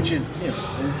 beers, which is,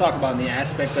 when you talk about in the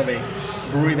aspect of a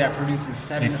brewery that produces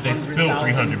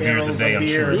 700,000 barrels a day, of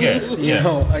beer, I'm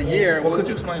sure. a year. Well, could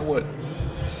you explain what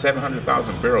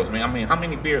 700,000 barrels mean? I mean, how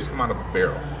many beers come out of a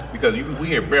barrel? Because we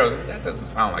hear barrels, that doesn't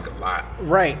sound like a lot.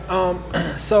 Right.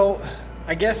 So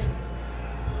I guess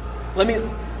let me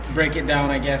break it down,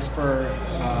 for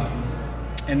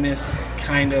in this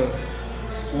kind of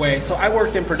way. So I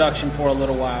worked in production for a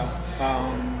little while.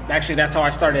 Actually, that's how I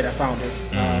started at Founders.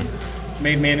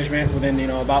 Made management within,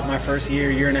 about my first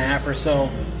year and a half or so.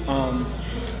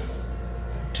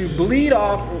 To bleed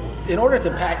off, in order to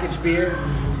package beer,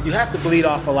 you have to bleed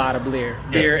off a lot of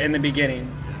beer in the beginning.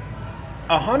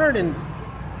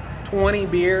 120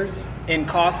 beers in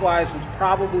cost-wise was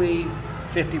probably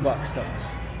 $50 to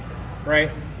us, right?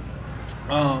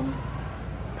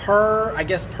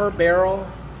 Per barrel,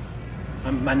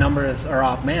 my numbers are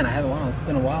off. Man, it's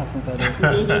been a while since I did.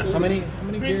 How many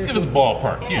beers? Just give us a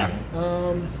ballpark. Yeah.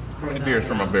 How many beers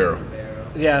from a barrel?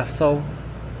 Yeah. So,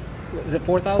 is it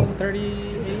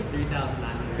 4,038?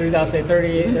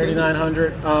 3,900.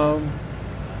 3,900.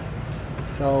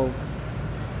 So.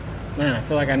 Man, I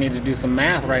feel like I need to do some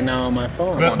math right now on my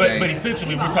phone. But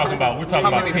essentially, we're talking about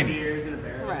pennies.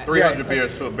 300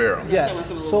 beers to a barrel. Yes.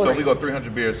 So we go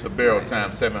 300 beers to a barrel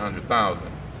times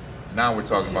 700,000. Now we're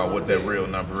talking about what that real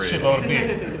number is. Shitload of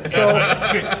beer. So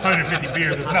 150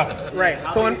 beers is nothing. Right.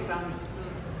 So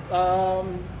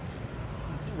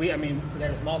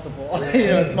there's multiple.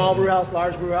 Small brew house,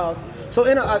 large brew house. So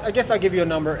I guess I'll give you a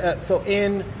number. So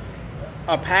in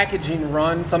a packaging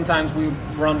run, sometimes we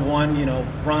run one,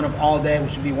 run of all day,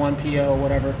 which would be one PO,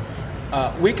 whatever.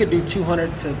 we could do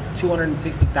 200 to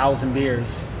 260,000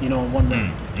 beers, in one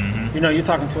run. Mm-hmm. You're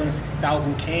talking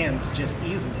 260,000 cans just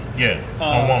easily. Yeah,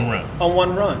 on one run. On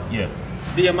one run. Yeah.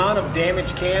 The amount of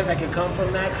damaged cans that could come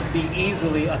from that could be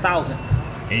easily 1,000.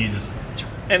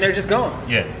 And they're just gone.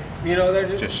 Yeah.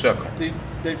 They're just shuck them.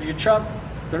 You chuck,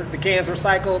 the cans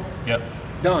recycled. Yep.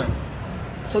 Done.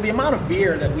 So the amount of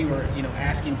beer that we were,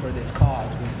 asking for this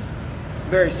cause was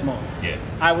very small. Yeah.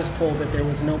 I was told that there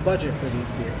was no budget for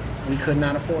these beers. We could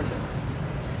not afford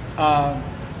them.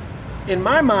 In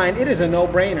my mind, it is a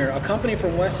no-brainer. A company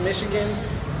from West Michigan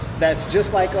that's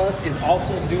just like us is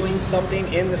also doing something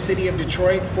in the city of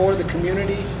Detroit for the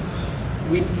community.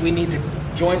 We need to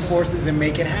join forces and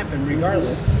make it happen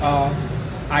regardless.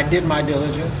 I did my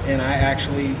diligence, and I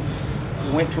actually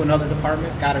went to another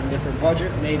department, got a different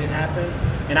budget, made it happen,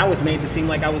 and I was made to seem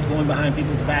like I was going behind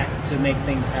people's back to make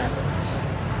things happen.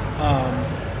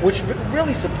 Which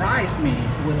really surprised me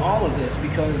with all of this,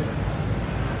 because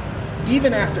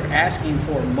even after asking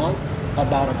for months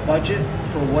about a budget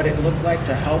for what it looked like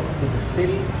to help with the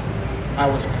city, I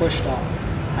was pushed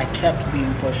off. I kept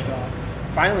being pushed off.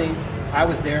 Finally, I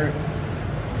was there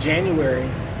January.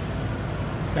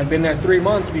 I'd been there 3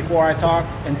 months before I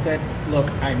talked and said,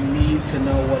 look, I need to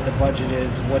know what the budget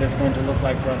is, what it's going to look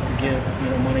like for us to give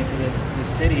money to this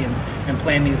city and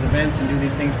plan these events and do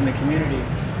these things in the community.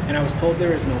 And I was told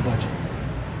there is no budget.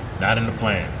 Not in the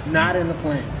plans. Not in the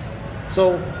plans.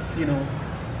 So,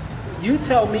 you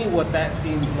tell me what that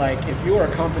seems like if you're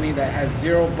a company that has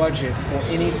zero budget for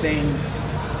anything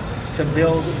to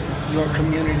build your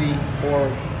community or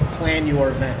plan your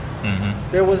events.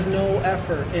 Mm-hmm. There was no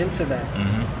effort into that.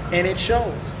 Mm-hmm. And it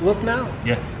shows. Look now.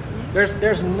 Yeah.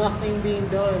 There's nothing being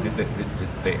done. Did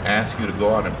they ask you to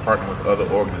go out and partner with other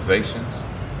organizations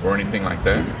or anything like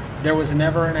that? There was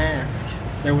never an ask.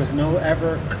 There was no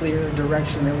ever clear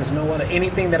direction. There was no other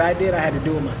anything that I did. I had to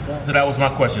do it myself. So that was my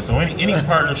question. So any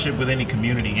partnership with any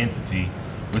community entity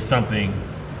was something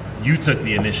you took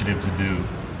the initiative to do,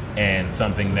 and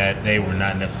something that they were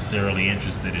not necessarily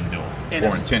interested in doing,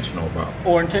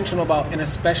 or intentional about, and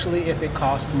especially if it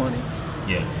cost money.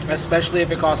 Yeah. Especially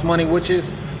if it costs money, which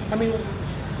is,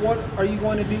 what are you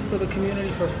going to do for the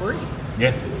community for free?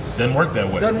 Yeah. Doesn't work that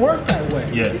way. Doesn't work that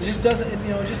way. Yeah. It just doesn't.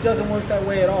 It just doesn't work that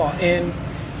way at all. And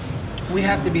we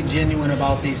have to be genuine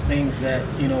about these things that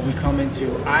we come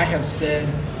into. I have said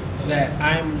that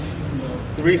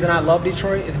the reason I love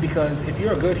Detroit is because if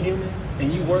you're a good human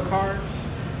and you work hard,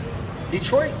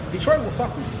 Detroit will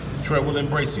fuck with you. Detroit will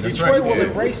embrace you. That's Detroit right. will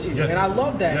embrace you, and I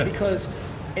love that because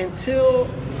until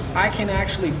I can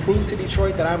actually prove to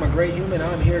Detroit that I'm a great human,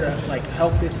 I'm here to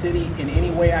help this city in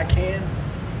any way I can.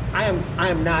 I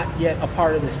am not yet a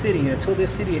part of the city. Until this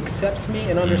city accepts me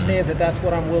and understands that that's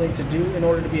what I'm willing to do in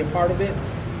order to be a part of it,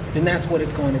 then that's what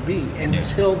it's going to be.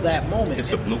 Until that moment,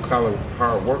 it's a blue collar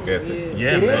hard work ethic.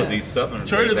 Yeah, man. These Southerners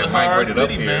that migrated up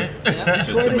here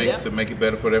to make it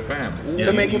better for their families.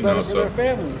 To make it better for their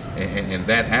families. And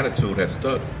that attitude has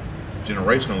stuck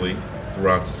generationally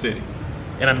throughout the city.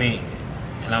 And I'm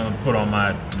gonna put on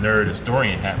my nerd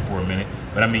historian hat for a minute,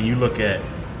 but you look at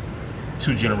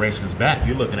 2 generations back,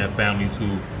 you're looking at families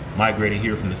who migrated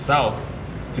here from the South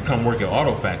to come work at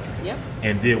auto factories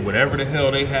and did whatever the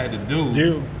hell they had to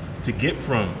do to get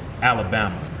from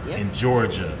Alabama and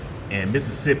Georgia and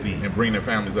Mississippi and bring their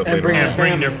families up later on. And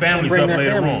bring their families up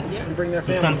later on.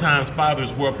 So sometimes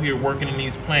fathers were up here working in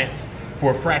these plants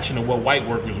for a fraction of what white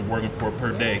workers were working for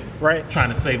per day, trying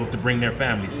to save up to bring their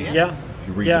families here. Yeah. If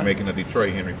you read The Making of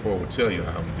Detroit, Henry Ford will tell you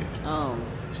how he did. Oh.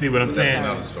 See what I'm saying?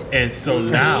 Another story. And so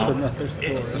now,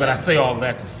 but I say all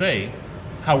that to say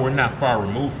how we're not far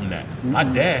removed from that. Mm-hmm. My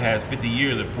dad has 50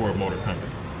 years at Ford Motor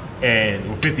Company,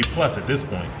 and 50 plus at this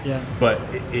point. Yeah. But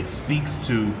it speaks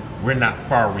to we're not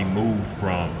far removed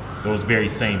from those very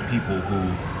same people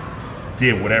who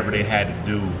did whatever they had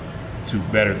to do to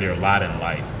better their lot in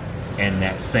life, and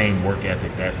that same work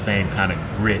ethic, that same kind of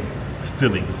grit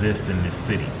still exists in this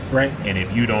city. Right. And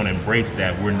if you don't embrace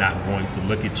that, we're not going to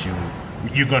look at you.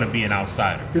 You're going to be an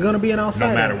outsider. You're going to be an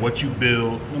outsider. No matter what you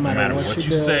build, no matter what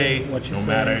you say, no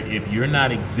matter if you're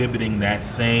not exhibiting that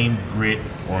same grit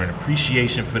or an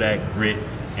appreciation for that grit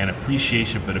and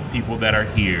appreciation for the people that are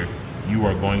here, you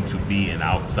are going to be an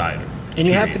outsider. And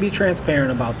you have to be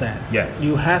transparent about that. Yes.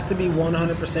 You have to be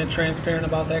 100% transparent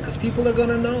about that because people are going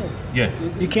to know. Yeah.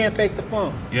 You can't fake the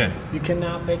funk. Yeah. You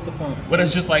cannot fake the funk. Well,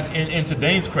 that's just like in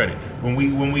Dane's credit. When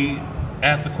we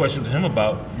asked the question to him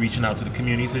about reaching out to the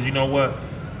community, he said, you know what?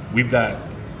 We've got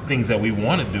things that we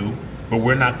want to do, but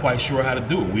we're not quite sure how to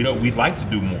do it. We'd like to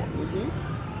do more.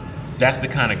 Mm-hmm. That's the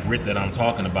kind of grit that I'm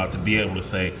talking about, to be able to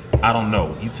say, I don't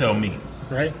know. You tell me.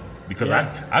 Right. Because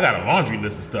I got a laundry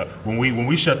list of stuff. When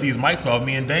we shut these mics off,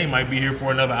 me and Dane might be here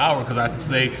for another hour because I can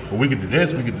say, well, we can do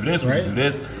this, we can do this, we can do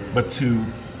this. But to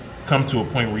come to a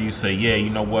point where you say, yeah, you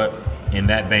know what? In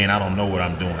that vein, I don't know what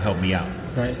I'm doing. Help me out.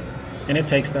 Right. And it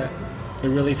takes that. It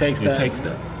really takes that. It takes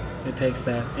that. It takes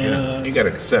that. And you got to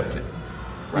accept it.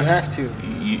 Right. You have to.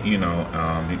 You know,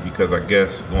 because I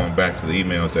guess going back to the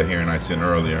emails that Harry and I sent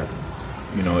earlier,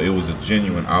 you know, it was a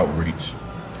genuine outreach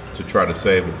to try to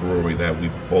save a brewery that we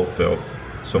both felt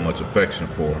so much affection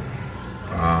for,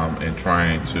 and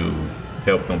trying to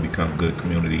help them become good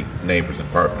community neighbors and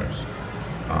partners.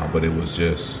 But it was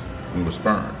just, we were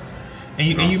spurned.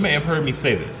 And you may have heard me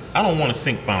say this. I don't want to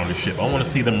sink Founders ship. I want to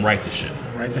see them right the ship.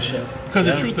 Right the ship. Because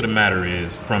the truth of the matter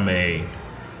is, from a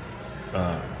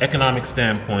economic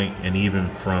standpoint and even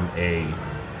from a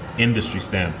industry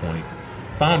standpoint,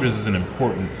 Founders is an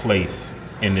important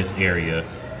place in this area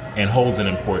and holds an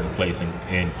important place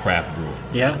in craft brewing.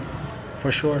 Yeah,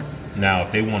 for sure. Now,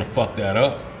 if they want to fuck that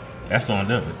up, that's on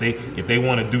them. If they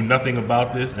want to do nothing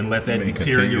about this and let that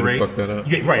deteriorate, fuck that up?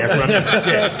 Yeah, right. That's what I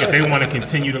mean. Yeah, if they want to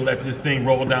continue to let this thing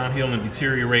roll downhill and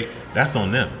deteriorate, that's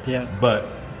on them. Yeah. But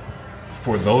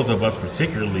for those of us,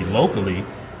 particularly locally,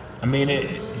 I mean,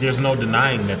 there's no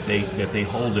denying that they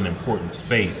hold an important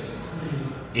space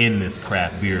in this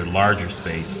craft beer larger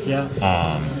space. Yeah.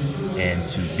 And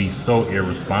to be so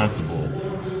irresponsible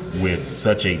with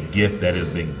such a gift that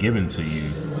has been given to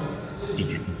you,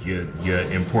 your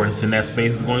importance in that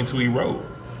space is going to erode.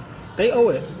 They owe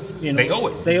it. You know, they owe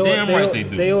it. They owe Damn it. right they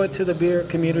do. They owe it to the beer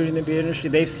community and the beer industry.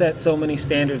 They've set so many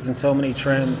standards and so many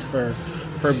trends for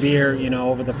beer, you know,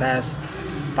 over the past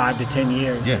 5 to 10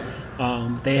 years.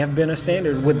 Yeah. They have been a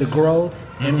standard with the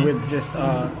growth and with just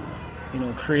you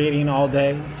know, creating all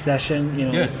day session, you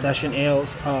know, session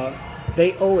ales.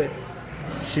 They owe it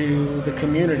to the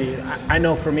community. I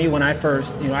know for me, when I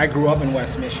first, you know, I grew up in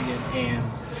West Michigan,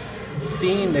 and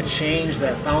seeing the change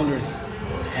that Founders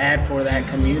had for that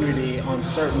community on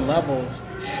certain levels,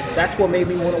 that's what made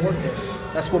me want to work there.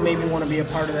 That's what made me want to be a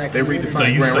part of that community. So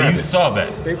you saw that?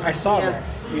 I saw that,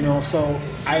 you know, so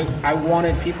I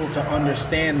wanted people to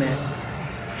understand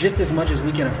that just as much as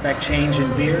we can affect change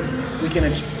in beer, we can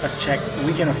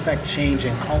affect change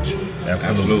in culture.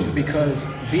 Absolutely. Because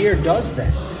beer does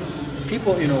that.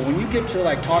 People, you know, when you get to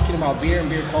like talking about beer and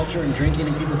beer culture and drinking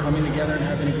and people coming together and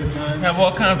having a good time, have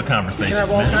all kinds of conversations. You can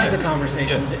have all kinds of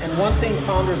conversations. And one thing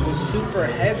Founders was super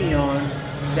heavy on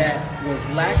that was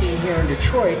lacking here in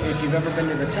Detroit, if you've ever been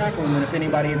to the tap room, and if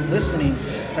anybody listening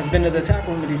has been to the tap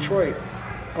room in Detroit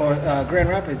or Grand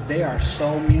Rapids, they are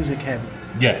so music heavy.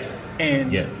 Yes.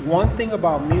 And one thing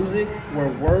about music, where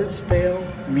words fail,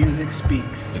 music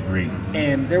speaks. Agreed.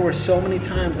 And there were so many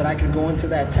times that I could go into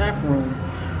that tap room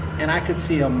and I could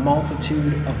see a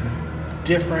multitude of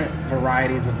different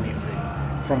varieties of music,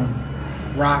 from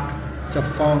rock to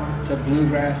funk to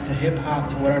bluegrass to hip hop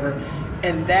to whatever.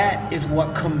 And that is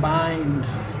what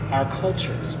combines our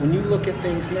cultures. When you look at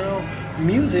things now,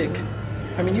 music,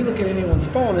 I mean, you look at anyone's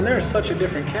phone and there's such a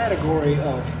different category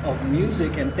of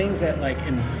music and things that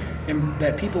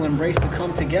that people embrace to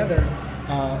come together.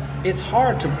 It's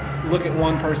hard to look at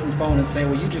one person's phone and say,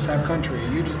 well, you just have country, or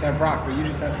you just have rock, or you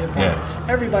just have hip hop. Yeah.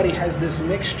 Everybody has this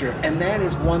mixture, and that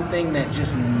is one thing that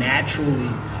just naturally,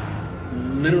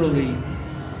 literally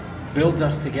builds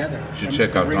us together. You should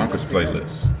check out Donker's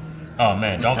playlist. Oh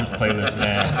man, Donker's playlist,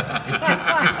 man.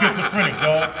 It's schizophrenic,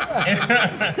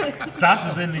 dog.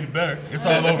 Sasha's in it better. It's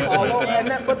all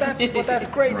over. But that's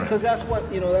great because that's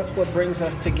what brings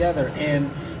us together, and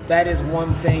that is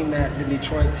one thing that the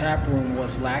Detroit tap room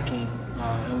was lacking.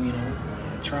 And you know,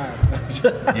 I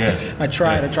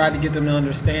tried. I tried to get them to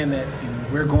understand that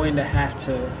we're going to have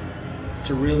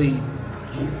to really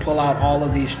pull out all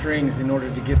of these strings in order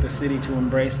to get the city to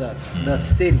embrace us. The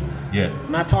city. Yeah.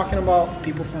 I'm not talking about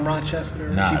people from Rochester,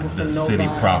 people from the Novi. City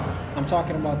proper. I'm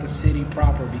talking about the city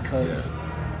proper because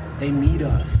they need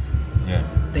us. Yeah.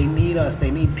 They need us. They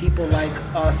need people like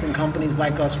us and companies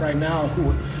like us right now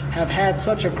who have had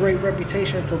such a great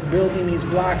reputation for building these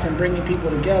blocks and bringing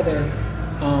people together.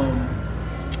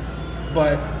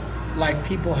 But like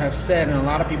people have said, and a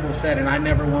lot of people have said, and I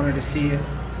never wanted to see it,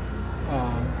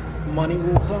 money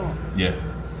rules all. Yeah.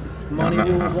 Money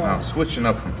rules all. I'm switching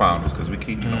up from Founders because we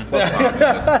keep, fuck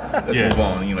Founders. Let's move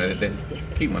on. They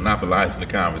keep monopolizing the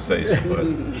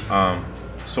conversation. But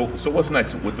so what's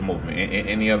next with the movement?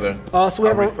 Any other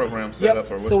outreach programs set up?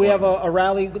 So we have a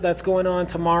rally that's going on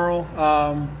tomorrow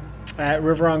at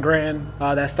River on Grand.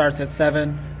 That starts at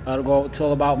 7. It'll go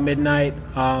till about midnight.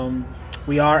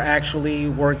 We are actually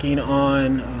working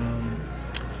on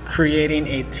creating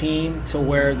a team to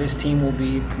where this team will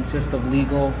consist of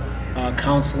legal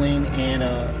counseling and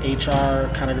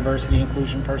HR kind of diversity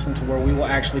inclusion person, to where we will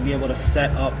actually be able to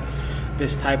set up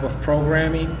this type of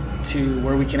programming to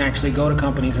where we can actually go to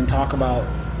companies and talk about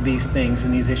these things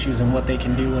and these issues and what they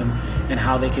can do and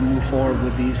how they can move forward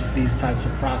with these types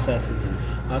of processes.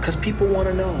 Because people want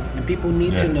to know and people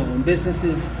need to know, and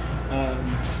businesses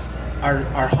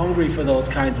are hungry for those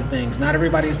kinds of things. Not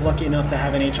everybody's lucky enough to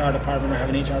have an HR department or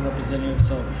have an HR representative,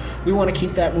 so we want to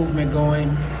keep that movement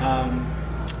going.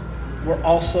 We're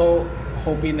also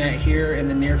hoping that here in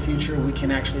the near future we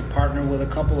can actually partner with a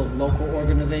couple of local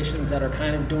organizations that are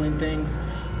kind of doing things.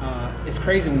 It's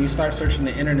crazy when you start searching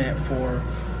the internet for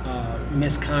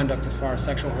misconduct as far as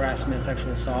sexual harassment,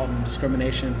 sexual assault, and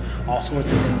discrimination, all sorts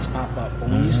of things pop up. But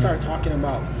when you start talking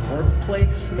about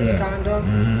workplace misconduct,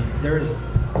 there's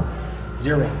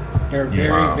zero.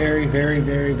 There are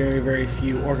very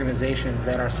few organizations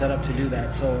that are set up to do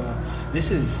that. So this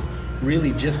is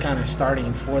really just kind of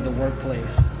starting for the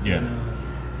workplace. And,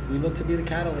 we look to be the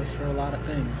catalyst for a lot of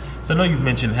things. So I know you've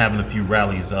mentioned having a few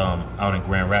rallies out in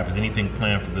Grand Rapids. Anything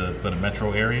planned for the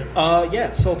metro area?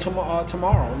 So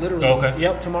tomorrow, literally. Okay.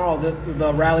 Yep, tomorrow.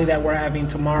 The rally that we're having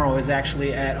tomorrow is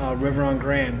actually at River on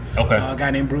Grand. Okay. A guy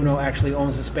named Bruno actually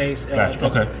owns the space.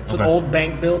 Gotcha. It's an old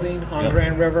bank building on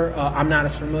Grand River. I'm not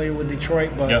as familiar with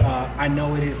Detroit, but I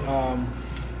know it is.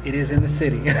 It is in the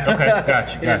city. Okay,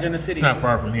 gotcha. It is in the city. It's not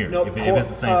far from here. If it's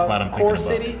the same spot I'm thinking Core about.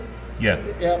 City. Yeah.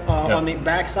 On the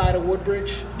backside of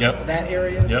Woodbridge. That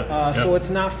area. So it's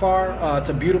not far. It's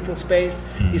a beautiful space.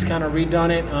 He's kind of redone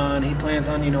it, and he plans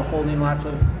on holding lots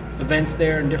of events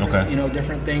there and different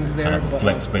different things there. Kind of a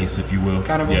flex space, if you will.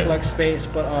 Kind of a flex space,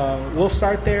 but we'll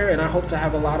start there, and I hope to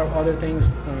have a lot of other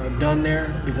things done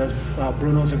there because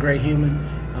Bruno's a great human.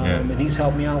 And he's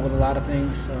helped me out with a lot of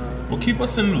things. Well, keep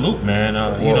us in the loop, man.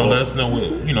 Let us know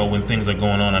when things are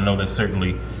going on. I know that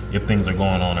certainly if things are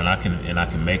going on and I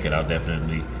can make it, I'll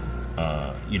definitely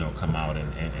come out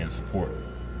and support.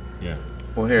 Yeah.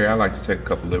 Well, Harry, I like to take a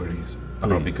couple liberties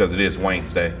because it is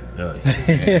Wayne's Day.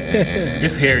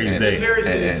 It's Harry's Day. It's Harry's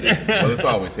Day. Well, it's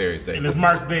always Harry's Day. And it's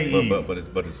Mark's Day Eve. But it's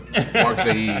Mark's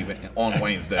Day Eve on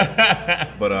Wayne's Day.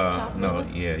 But well,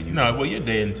 your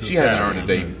day until she hasn't earned a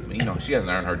day. She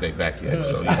hasn't earned her day back yet.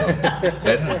 So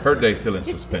her day's still in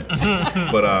suspense.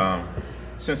 But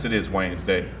since it is Wayne's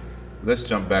Day, let's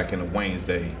jump back in the Wayne's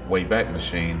Day Wayback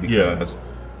Machine because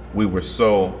we were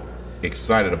so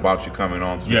excited about you coming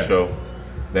on to the show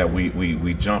that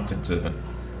we jumped into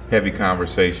heavy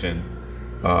conversation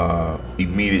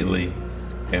immediately,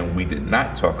 and we did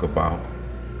not talk about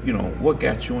what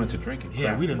got you into drinking.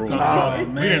 Yeah, we didn't talk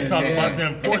about the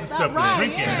important stuff of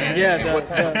drinking, man. What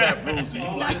type of craft brews do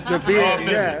you like? The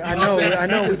beer, I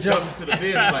know. We jumped to the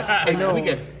beer. Like,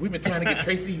 hey, we've been trying to get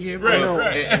Tracy here,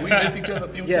 and we missed each other a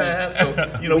few times.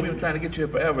 So we've been trying to get you here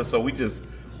forever. So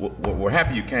we're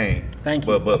happy you came. Thank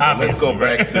you. But let's go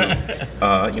back to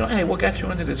hey, what got you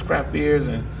into this craft beers,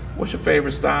 and what's your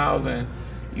favorite styles, and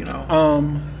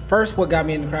First, what got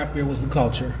me into craft beer was the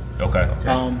culture. Okay.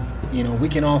 We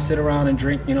can all sit around and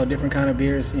drink, different kind of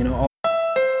beers,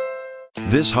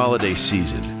 This holiday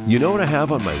season, you know what I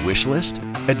have on my wish list?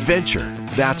 Adventure.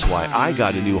 That's why I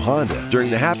got a new Honda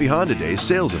during the Happy Honda Days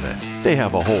sales event. They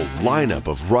have a whole lineup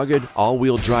of rugged,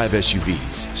 all-wheel drive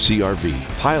SUVs, CR-V,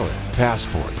 Pilot,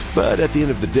 Passport. But at the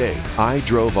end of the day, I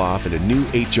drove off in a new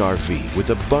HR-V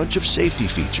with a bunch of safety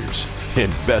features.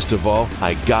 And best of all,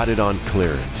 I got it on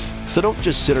clearance. So don't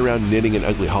just sit around knitting an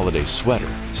ugly holiday sweater.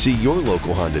 See your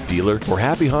local Honda dealer for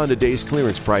Happy Honda Days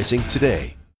clearance pricing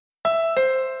today.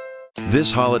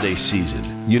 This holiday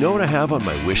season, you know what I have on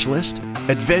my wish list?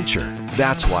 Adventure.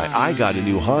 That's why I got a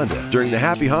new Honda during the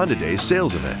Happy Honda Days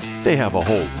sales event. They have a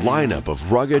whole lineup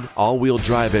of rugged, all-wheel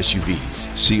drive SUVs,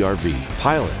 CR-V,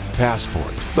 Pilot,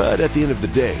 Passport. But at the end of the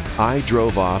day, I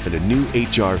drove off in a new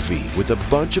HR-V with a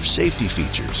bunch of safety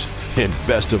features. And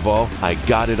best of all, I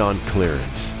got it on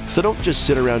clearance. So don't just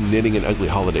sit around knitting an ugly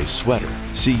holiday sweater.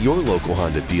 See your local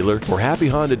Honda dealer for Happy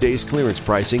Honda Days clearance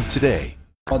pricing today.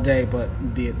 All day, but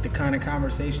the kind of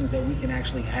conversations that we can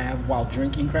actually have while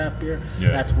drinking craft beer,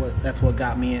 that's what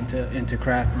got me into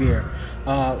craft beer.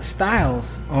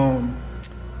 Styles,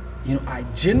 I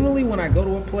generally, when I go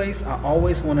to a place, I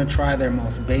always want to try their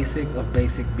most basic of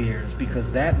basic beers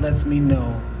because that lets me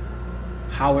know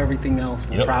how everything else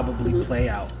will probably play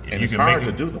out. And it's hard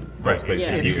to do them. Right.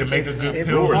 You can make a good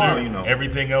Pilsner,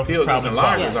 everything else Pilsners is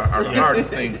probably and lagers are the hardest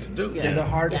things to do. They're the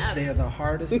hardest. They're the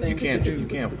hardest things to do. You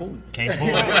can't fool it. Can't fool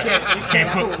it. You can't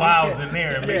put clouds in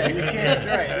there and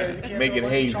make it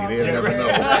hazy. They'll never know.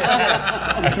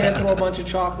 You can't throw a bunch of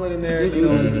chocolate in there,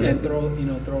 and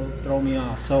throw me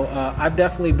off. So I've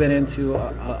definitely been into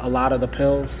a lot of the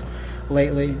pills.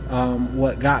 lately.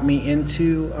 What got me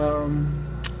into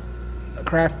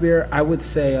craft beer, I would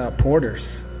say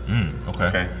porters.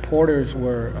 Okay. Porters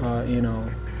were,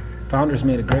 founders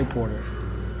made a great porter.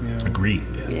 Agreed.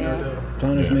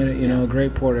 Founders made a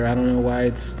great porter. I don't know why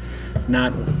it's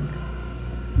not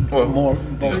more.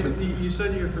 You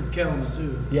said you're from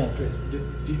Kalamazoo. Yes.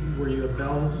 Were you a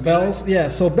Bell's? Bell's, yeah.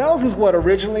 So Bell's is what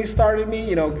originally started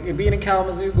me. Being in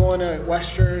Kalamazoo, going to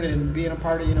Western, and being a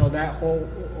part of that whole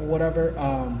whatever.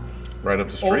 Right up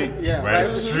the street. Right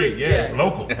up the street. Yeah.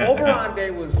 Local. Oberon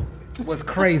Day was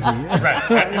crazy. Right.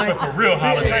 It's like a real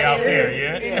holiday out there.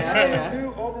 Yeah. In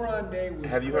Kalamazoo, Oberon Day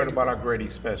was. Have you heard about our Grady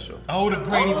special? Oh, the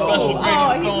Grady special.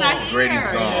 Grady's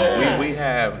gone. We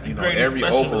have, every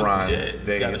Oberon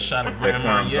day got a shot of that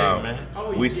comes out. Man.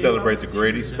 We celebrate the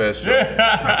Grady special,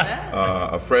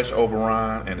 a fresh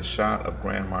Oberon and a shot of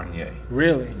Grand Marnier.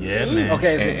 Really? Yeah, man.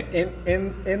 Okay, so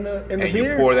in the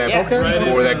beer. You pour that,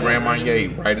 pour that Grand Marnier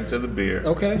right into the beer.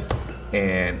 Okay.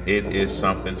 And it is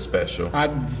something special.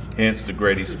 Hence the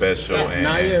Grady special. And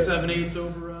 7/8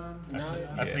 Oberon.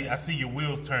 I see your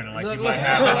wheels turning like you might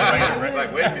have one later, right?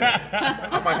 Like, wait a minute.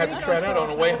 I might have to try that on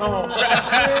the way home.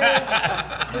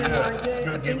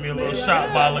 Go get me a little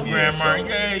shot bottle of Grand Marnier.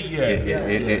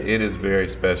 It is very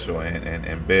special.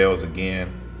 And Bell's, again,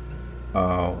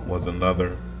 was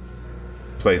another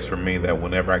place for me that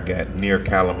whenever I got near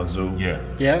Kalamazoo,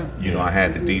 I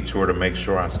had to detour to make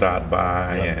sure I stopped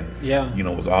by, and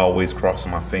was always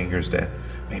crossing my fingers that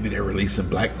maybe they're releasing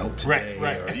Black Note today.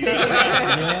 Right.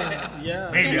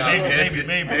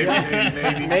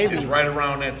 Maybe it's right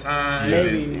around that time.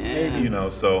 Maybe.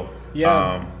 So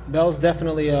Bell's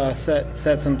definitely set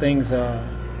some things.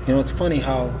 It's funny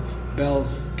how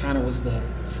Bell's kind of was the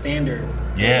standard.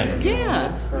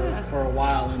 For a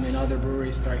while, and then other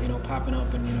breweries start popping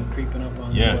up and creeping up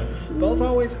on them. But Bell's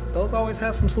always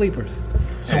has some sleepers.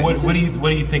 So what do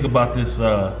you think about this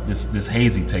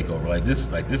hazy takeover?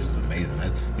 This is amazing.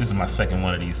 This is my second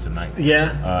one of these tonight.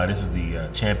 Yeah. This is the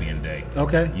Champion Day.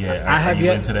 Okay. Yeah. Are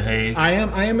you into the haze? I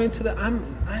am into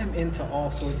I am into all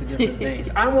sorts of different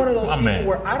things. I'm one of those people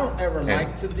where I don't ever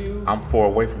like to do. I'm far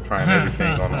away from trying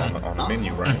everything on the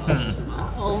menu right now.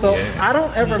 So I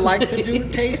don't ever like to do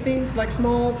tastings, like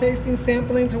small tastings,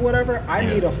 samplings, or whatever. I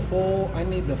need the full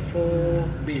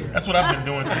beer. That's what I've been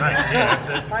doing tonight. That's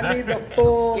exactly. I need the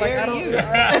full. I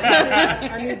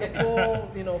need the full.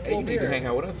 Full you beer. need to hang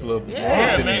out with us a little bit.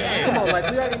 Yeah, man. Come on, we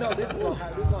already know this is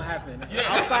gonna happen.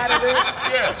 Outside of this,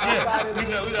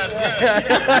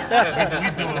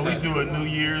 we do a New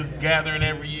Year's gathering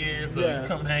every year, so you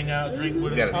come hang out, drink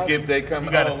with us. You got a skip day coming.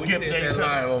 You got a skip day coming.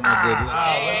 Oh my goodness.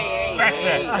 Scratch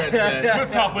that. We'll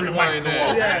talk when the mics go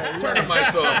off. Turn the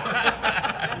mics off.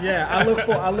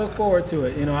 I look forward to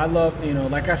it. I love,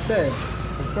 like I said,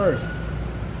 first,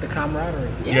 the camaraderie.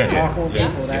 Talking with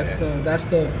people. That's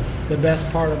the best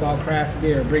part about craft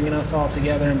beer, bringing us all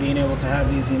together and being able to have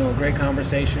these, great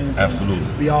conversations. Absolutely.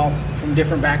 We all from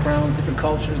different backgrounds, different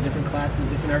cultures, different classes,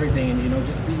 different everything, and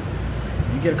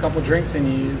you get a couple drinks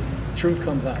and truth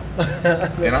comes out.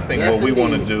 And I think what we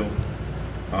want to do,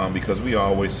 because we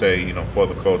always say, for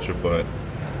the culture, but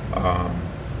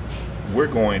we're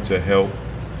going to help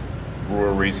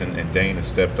breweries, and Dane has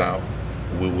stepped out.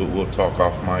 We'll talk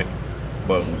off mic,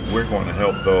 but we're going to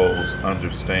help those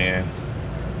understand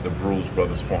the Brewz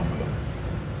Brothaz formula.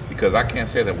 Because I can't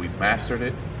say that we've mastered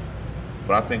it,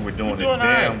 but I think we're doing it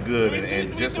damn good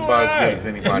and just about as good as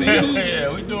anybody else.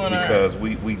 We're doing it. Because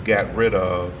we got rid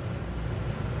of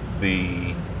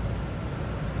the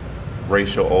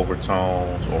racial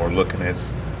overtones or looking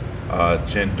at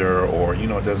gender, or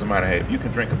it doesn't matter. Hey, if you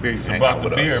can drink a beer, you can hang out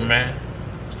with us. It's about the beer, man.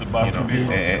 It's about the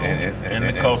beer and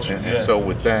the culture. And so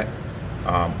with that,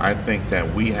 I think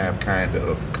that we have kind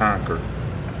of conquered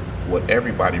what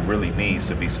everybody really needs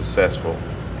to be successful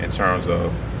in terms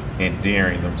of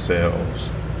endearing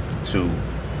themselves to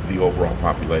the overall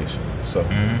population. So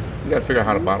we got to figure out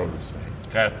how to bottle this thing.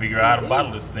 Got to figure out how to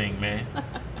bottle this thing, man.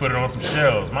 Put it on some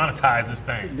shelves, monetize this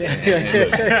thing.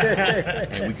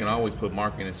 And we can always put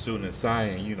Mark in a suit and a tie,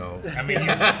 and I mean,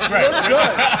 right. He looks good.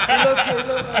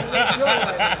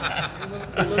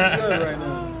 He looks good right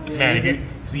now. Man,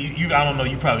 I don't know.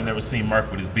 You probably never seen Mark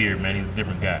with his beard, man. He's a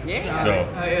different guy. Yeah. So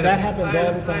that happens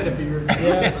all the time. I had a beard.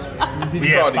 Did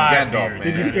you call it Gandalf, man?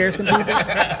 Did you scare some people?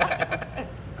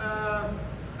 I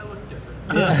look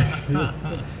different. Yes.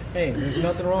 Hey, there's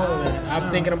nothing wrong with that.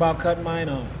 I'm thinking about cutting mine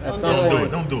off at some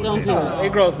point. Don't do it. Don't do it.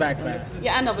 It grows back fast.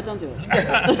 Yeah, I know, but don't do it.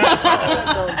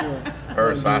 Don't do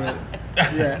it. Sasha.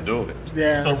 Yeah. Do it.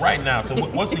 Yeah. So right now,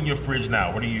 what's in your fridge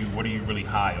now? What are you really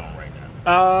high on right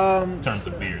now? In terms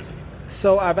of beers.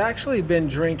 So I've actually been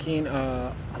drinking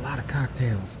a lot of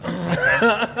cocktails. Talk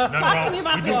to me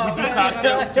about we do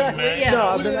cocktails too, man. Yeah. No,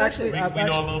 I've been actually. We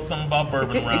know a little something about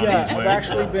bourbon around Yeah, these I've ways.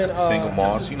 actually been single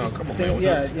malts, come on, man.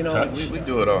 Yeah, we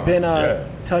do it all. Been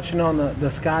touching on the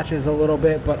scotches a little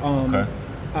bit, but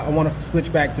I want to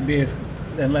switch back to beers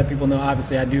and let people know.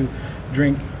 Obviously, I do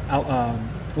drink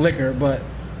liquor, but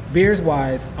beers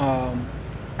wise, I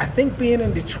think being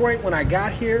in Detroit when I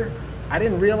got here, I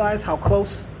didn't realize how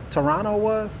close Toronto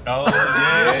was. Oh,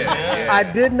 yeah. I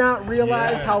did not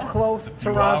realize how close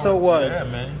Toronto was. Yeah,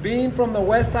 man. Being from the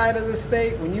west side of the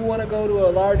state, when you want to go to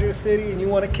a larger city and you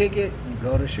want to kick it, you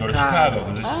go to Chicago.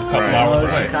 Because it's a couple hours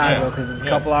away. Chicago because it's a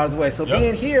couple hours away. So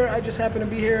being here, I just happened to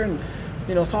be here and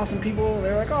saw some people. And they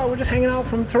were like, "Oh, we're just hanging out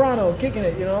from Toronto, kicking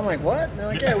it." I'm like, "What?" And they're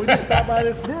like, "Yeah, we just stopped by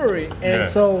this brewery." And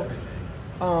so,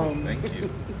 thank you.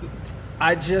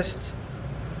 I just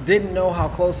didn't know how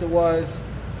close it was.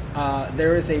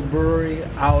 There is a brewery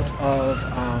out of,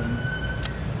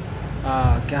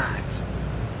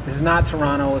 this is not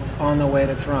Toronto. It's on the way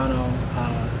to Toronto.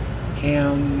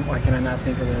 Why can I not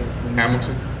think of the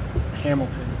Hamilton?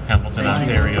 Hamilton. Hamilton,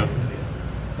 Ontario.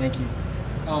 Thank you.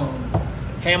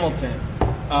 Hamilton.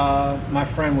 My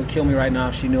friend would kill me right now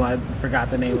if she knew I forgot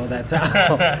the name of that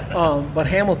town. But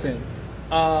Hamilton.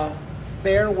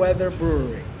 Fairweather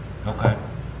Brewery. Okay.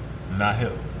 Not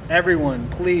hip. Everyone,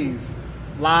 please,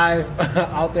 live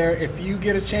out there, if you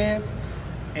get a chance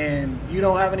and you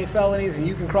don't have any felonies and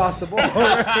you can cross the border,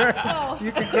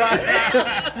 you can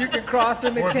cross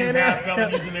into Canada. Or if you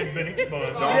have felonies and they've been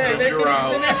exposed.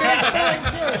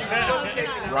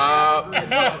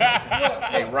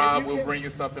 Rob, we'll bring you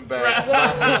something back.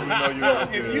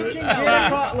 If you can get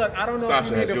across, look, I don't know if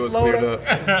you need to float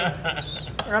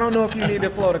I don't know if you need to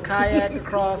float a kayak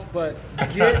across, but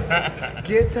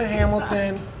get to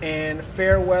Hamilton and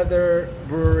Fairweather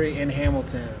Brewery in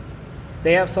Hamilton.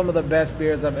 They have some of the best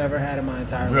beers I've ever had in my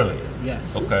entire life.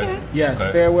 Yes. Okay. Yes,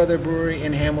 okay. Fairweather Brewery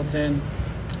in Hamilton.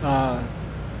 Not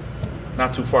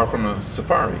too far from the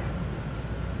Safari.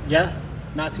 Yeah.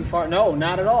 Not too far. No,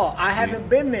 not at all. I haven't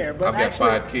been there, but I've got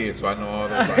actually, 5 kids, so I know all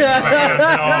those. You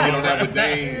don't have with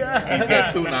Dane. He's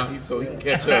got 2 now, so he can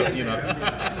catch up.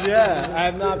 Yeah, I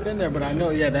have not been there, but I know.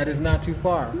 Yeah, that is not too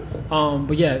far.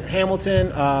 But yeah,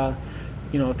 Hamilton.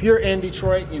 If you're in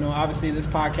Detroit, obviously this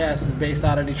podcast is based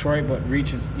out of Detroit, but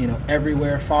reaches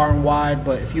everywhere, far and wide.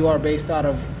 But if you are based out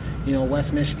of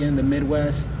West Michigan, the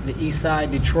Midwest, the East Side,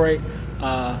 Detroit,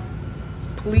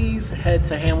 please head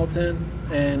to Hamilton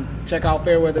and check out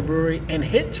Fairweather Brewery and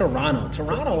hit Toronto.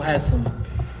 Toronto has some.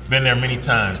 Been there many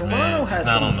times. Toronto has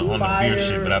not some on the beer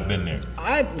shit, but I've been there.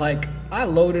 I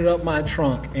loaded up my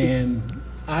trunk and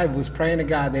I was praying to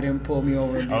God they didn't pull me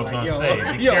over and be I was like, gonna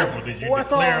say, be careful. Did you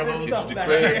what's all declare this stuff back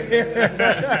Did here?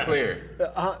 you declare?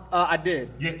 I did.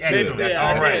 Yeah, excellent. That's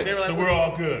all right. They were like, so we're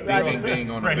all good. Ding, ding,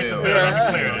 on the Right, hit bell. the bell. I'm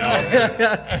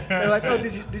declared. They're like, oh,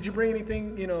 did you bring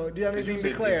anything? Do you have anything to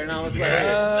declare? And I was like,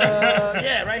 Yes.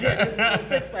 yeah, right here. This is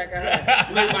the 6-pack I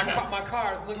had. Look, my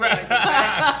car's looking like the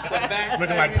back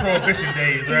Looking like Prohibition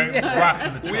days, right? Yeah. Rocks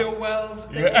in the trunk. Wheel wells.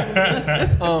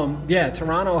 Yeah,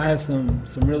 Toronto has some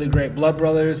really great. Blood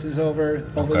Brothers is over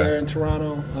there in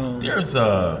Toronto. There's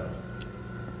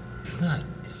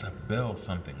it's a Bell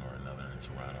something or another in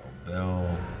Toronto.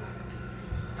 Bell,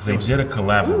 because they did a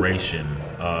collaboration.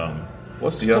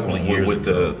 What's the other one with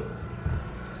the?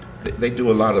 They do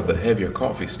a lot of the heavier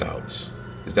coffee stouts.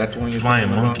 Is that the one you're Flying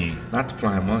talking Monkey? About? Not the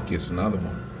Flying Monkey. It's another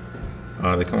one.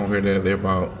 They come over here. They're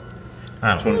about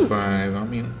 25. I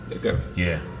mean, they got.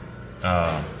 Yeah.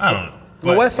 I don't know. On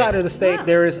the west side of the state,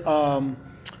 there is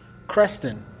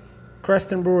Creston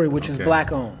Brewery, which is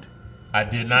black owned. I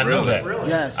did not know that. Really?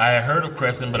 Yes. I had heard of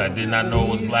Creston, but I did not know it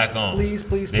was black owned.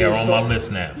 Please. They are on my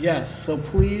list now. Yes, so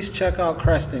please check out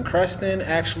Creston. Creston,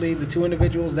 actually, the 2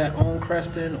 individuals that own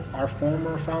Creston are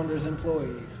former founders'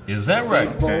 employees. Is that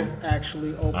right? They both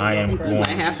actually opened I am up going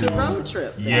Creston. Might have to road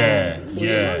trip. Yeah.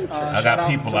 Shout I got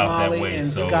people to out Molly that way. and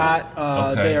so. Scott.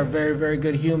 Okay. They are very, very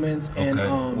good humans. And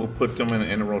We'll put them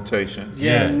in a rotation.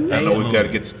 Yeah, I know we've got to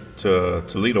get to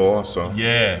Toledo also.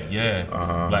 Yeah.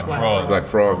 Black Frog. Black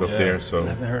Frog up there. So I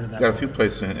haven't heard of that. got a few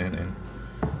places in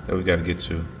that we got to get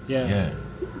to. Yeah.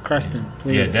 Creston,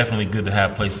 please. Yeah, definitely good to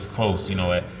have places close.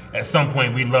 At some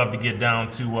point we'd love to get down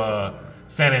to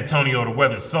San Antonio to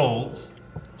Weathered Souls.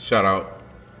 Shout out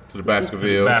to the Baskerville.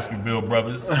 To the Baskerville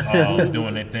brothers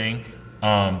doing their thing.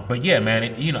 But yeah, man,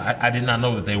 I did not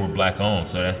know that they were black owned,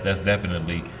 so that's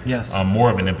definitely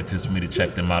more of an impetus for me to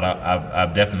check them out.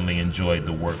 I've definitely enjoyed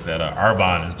the work that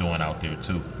Arbonne is doing out there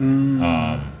too.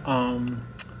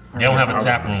 They don't have a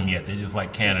tap room yet. They're just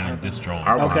like canning and distroing.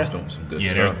 Our wine's doing some good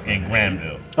stuff. They're in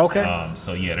Granville. Okay.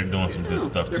 So yeah, they're doing some good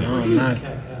stuff too. Oh, nice.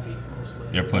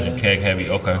 They're pushing keg heavy.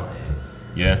 Okay.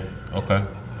 Yeah. Okay.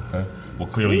 Well,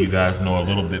 clearly you guys know a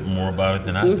little bit more about it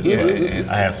than I do. Yeah,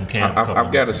 and I had some cans.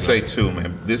 I've got to say too,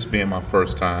 man. This being my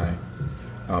first time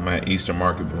at Eastern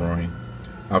Market Brewing,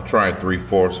 I've tried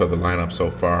 3/4 of the lineup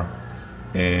so far,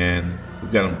 and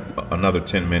we've got another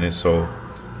 10 minutes. So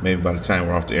maybe by the time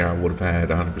we're off the air, I would have had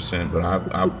 100%. But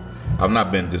I've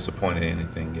not been disappointed in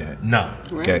anything yet. No.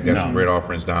 Got some great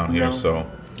offerings down here. So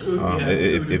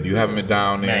if you haven't been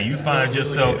down there, man, you find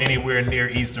yourself anywhere near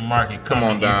Eastern Market, come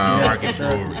on down. Eastern Market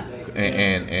Brewery.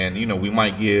 And you know, we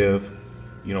might give,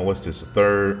 you know, what's this, a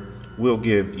third? We'll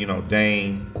give, you know,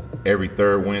 Dane every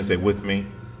third Wednesday with me,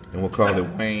 and we'll call it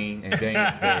Wayne and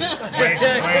Dane's Day. Wayne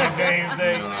and Dane's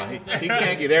Day. He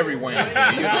can't get every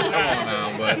Wednesday. You know, come on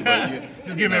now, but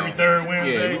just give him every third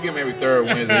Wednesday. Yeah, we give him every third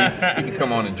Wednesday. He can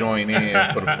come on and join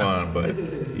in for the fun, but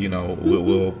you know,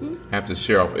 we'll have to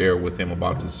share off air with him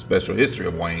about the special history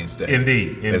of Wayne's Day.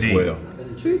 Indeed. As well.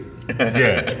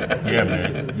 Yeah,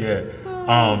 man. Yeah.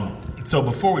 So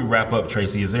before we wrap up,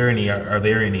 Tracy, are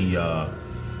there any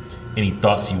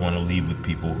thoughts you want to leave with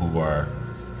people who are,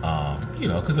 you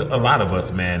know, because a lot of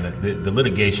us, man, the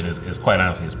litigation is quite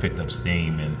honestly has picked up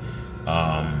steam, and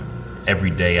every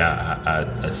day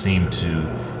I seem to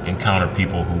encounter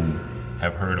people who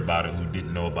have heard about it, who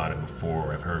didn't know about it before,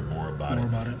 or have heard more about it.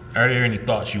 Are there any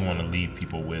thoughts you want to leave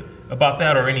people with about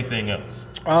that or anything else?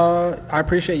 I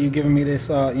appreciate you giving me this,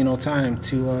 time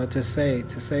to say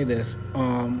this.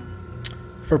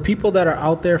 For people that are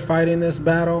out there fighting this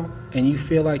battle and you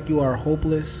feel like you are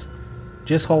hopeless,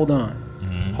 just hold on.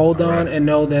 Mm-hmm. Hold on and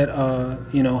know that,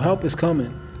 help is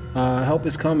coming. Help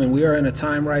is coming. We are in a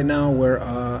time right now where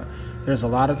there's a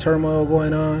lot of turmoil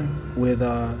going on with,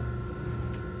 our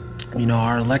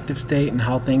elective state and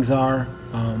how things are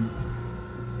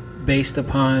based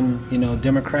upon,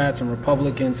 Democrats and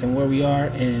Republicans and where we are.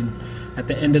 And at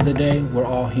the end of the day, we're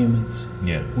all humans.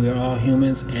 Yeah. We are all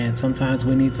humans, and sometimes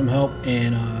we need some help,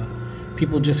 and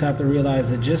people just have to realize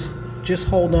that just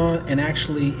hold on, and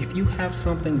actually, if you have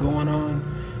something going on,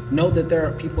 know that there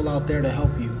are people out there to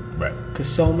help you. Right. Because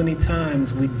so many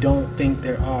times we don't think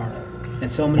there are.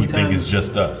 And so many times we think it's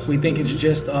just us. We think it's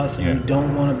just us, and we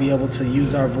don't want to be able to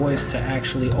use our voice to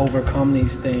actually overcome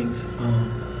these things.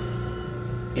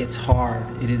 It's hard.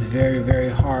 It is very, very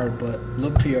hard. But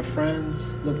look to your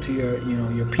friends, look to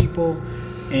your people,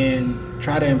 and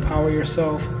try to empower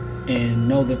yourself, and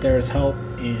know that there is help.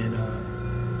 And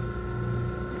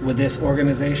with this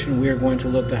organization, we are going to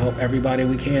look to help everybody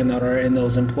we can that are in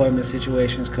those employment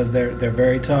situations, because they're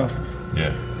very tough.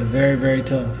 Yeah. They're very, very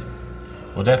tough.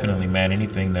 Well, definitely, man.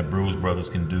 Anything that Brewz Brothaz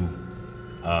can do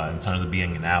in terms of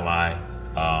being an ally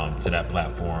to that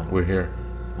platform, we're here.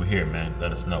 We're here, man.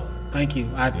 Let us know. Thank you.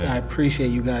 I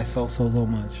appreciate you guys so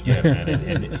much. Yeah, man.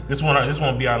 And this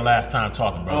won't be our last time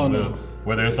talking, bro. Oh, no.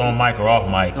 Whether it's on mic or off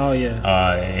mic. Oh,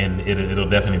 yeah. And it'll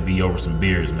definitely be over some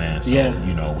beers, man. So,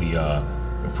 we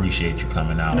appreciate you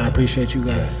coming out. And I appreciate you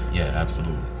guys. Yeah,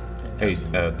 absolutely. Hey,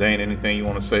 Dane, anything you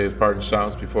want to say as parting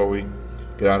shots before we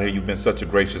get out of here? You've been such a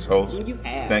gracious host. You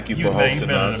have. Thank you for hosting us. You've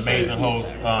been an amazing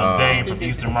host. Dane from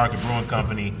Eastern Market Brewing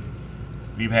Company.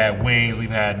 We've had wings, we've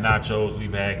had nachos,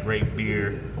 we've had great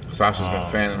beer. Sasha's been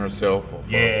fanning herself for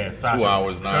 2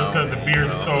 hours now. Because the beers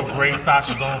are so great,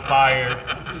 Sasha's on fire.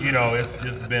 It's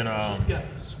just been. But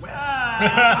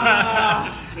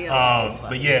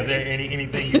yeah, is there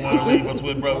anything you want to leave us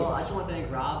with, bro? Well, I just want to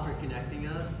thank Rob for connecting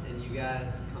us and you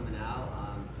guys coming out.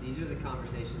 These are the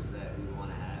conversations that we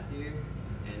want to have here.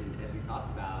 And as we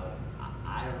talked about,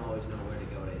 I don't always know where to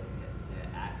go to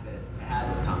access, to have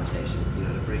those conversations, to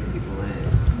bring people in.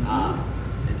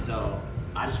 And so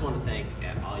I just want to thank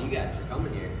all you guys for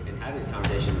coming here and having these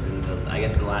conversations. And I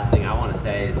guess the last thing I want to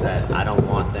say is that I don't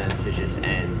want them to just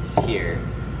end here.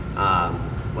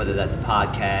 Whether that's the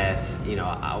podcast,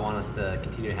 I want us to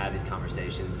continue to have these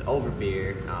conversations over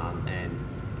beer and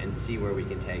see where we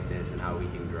can take this and how we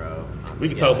can grow. We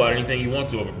can talk about anything you want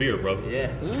to over beer, brother.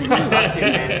 Yeah, I'd love to,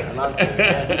 man. I'd love to.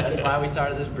 Yeah, that's why we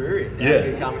started this brewery. To have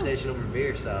a good conversation over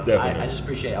beer. So I just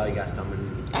appreciate all you guys coming.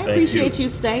 I appreciate you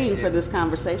staying for this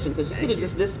conversation, because you could have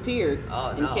just disappeared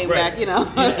and came back,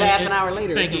 half an hour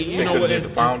later. Thank you. You know what? The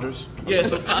founders. Yeah.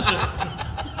 So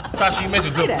Sasha, you make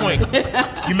a good point.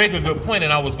 You make a good point,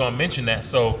 and I was going to mention that.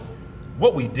 So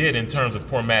what we did in terms of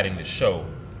formatting the show,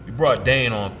 we brought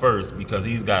Dane on first because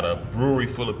he's got a brewery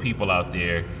full of people out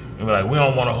there, and we're like, we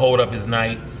don't want to hold up his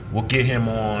night. We'll get him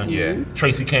on. Yeah.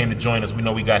 Tracy came to join us. We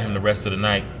know we got him the rest of the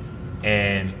night,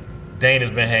 and Dane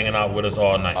has been hanging out with us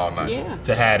all night. Yeah.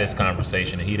 To have this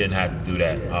conversation, and he didn't have to do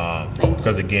that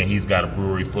because again, he's got a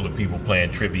brewery full of people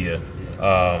playing trivia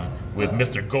with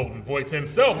Mr. Golden Voice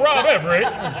himself, Rob Everett.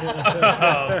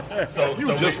 So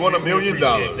just won $1 million.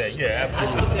 That. Yeah, absolutely. I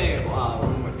just want to say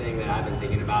one more thing that I've been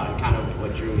thinking about, and kind of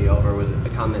what drew me over was a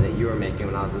comment that you were making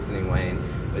when I was listening, Wayne.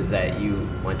 Was that you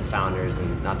went to Founders,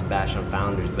 and not to bash on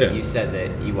Founders, but you said that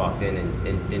you walked in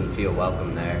and didn't feel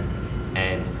welcome there.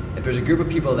 And if there's a group of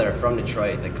people that are from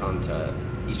Detroit that come to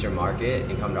Eastern Market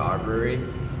and come to our brewery,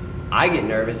 I get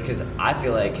nervous because I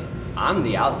feel like I'm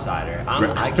the outsider.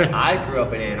 I grew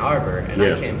up in Ann Arbor, and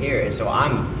I came here, and so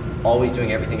I'm always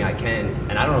doing everything I can.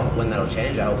 And I don't know when that'll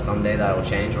change. I hope someday that'll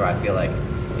change where I feel like,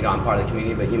 I'm part of the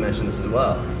community, but you mentioned this as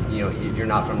well. You're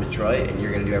not from Detroit, and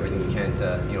you're going to do everything you can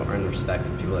to, earn the respect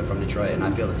of people that are from Detroit, and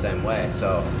I feel the same way.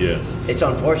 So it's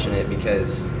unfortunate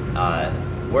because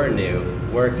we're new,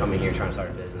 we're coming here trying to start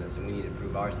a business, and we need to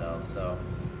prove ourselves. So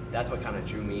that's what kind of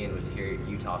drew me in, was to hear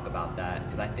you talk about that,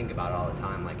 because I think about it all the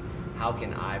time, like, how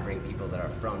can I bring people that are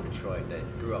from Detroit,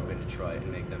 that grew up in Detroit,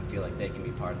 and make them feel like they can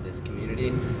be part of this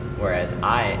community, whereas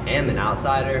I am an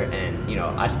outsider, and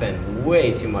I spend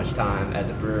way too much time at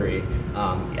the brewery.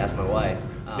 Ask my wife.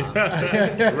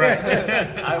 Right.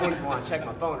 I wouldn't want to check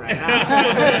my phone right now.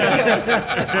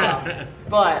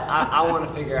 But I want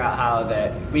to figure out how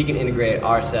that we can integrate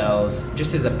ourselves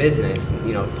just as a business,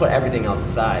 put everything else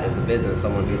aside as a business,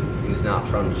 someone who's not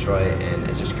from Detroit, and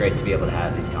it's just great to be able to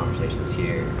have these conversations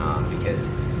here, because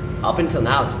up until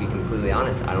now, to be completely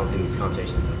honest, I don't think these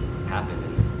conversations have happened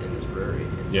in this brewery,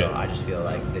 and so I just feel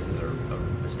like this is a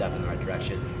step in the right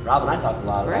direction. Rob and I talked a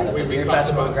lot about it. We talked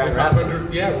about Grand Rapids.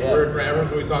 We're at Grand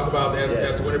Rapids. We talked about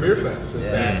at the Winter Beer Fest. Is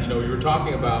that you were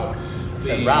talking about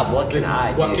Rob, what can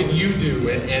I do? What can you do?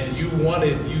 And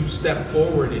you stepped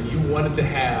forward, and you wanted to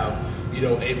have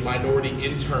a minority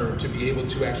intern to be able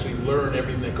to actually learn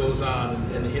everything that goes on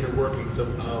and the inner workings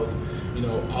of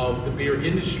the beer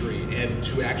industry, and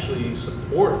to actually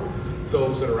support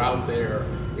those that are out there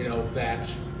that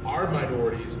are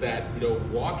minorities, that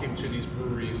walk into these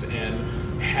breweries and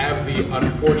have the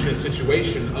unfortunate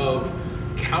situation of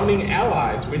counting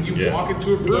allies when you walk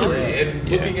into a brewery and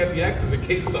looking at the X's in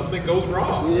case something goes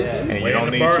wrong. And you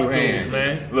don't need two hands.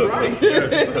 Man. Look,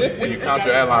 when you count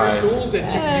your allies. Stools, and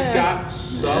you've got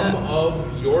some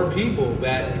of your people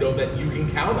that that you can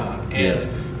count on, and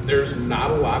there's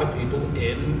not a lot of people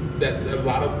in that.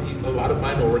 A lot of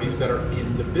minorities that are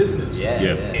in the business,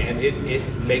 and it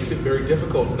makes it very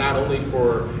difficult, not only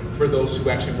for those who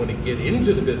actually want to get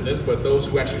into the business, but those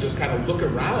who actually just kind of look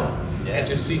around and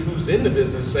just see who's in the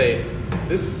business and say,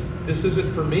 this isn't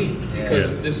for me,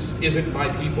 because this isn't my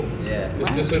people.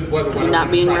 This isn't what I'm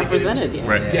not being represented.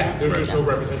 There's just no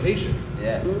representation.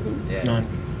 None.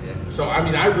 So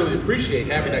I really appreciate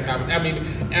having that conversation.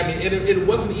 It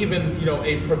wasn't even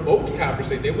a provoked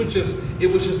conversation. It was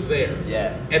just there.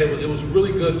 And it was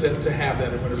really good to have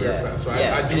that at Winter Beer Fest. So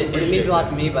I do appreciate it. It means a lot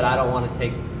to me, but I don't want to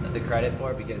take the credit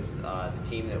for it, because the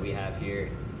team that we have here,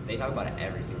 they talk about it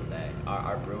every single day.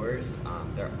 Our brewers,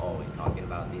 they're always talking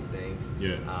about these things.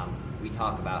 We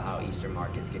talk about how Eastern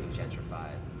Market's getting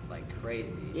gentrified like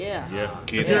crazy.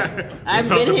 I've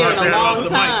been here in a long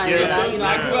time. And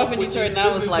I grew up in Detroit, and I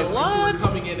was like, what? Were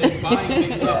coming in and buying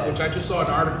things up, which I just saw an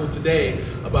article today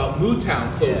about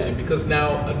Mootown closing because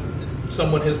now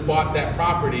someone has bought that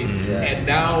property, and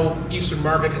now Eastern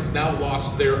Market has now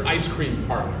lost their ice cream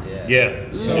parlor.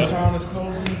 So Mootown is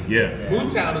closing?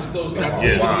 Mootown is closing at the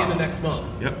end of next month.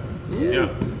 I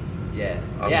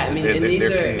mean, and these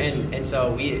are, and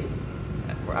so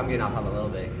I'm getting off on a little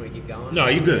bit. Can we keep going? No,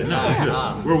 you good. No, you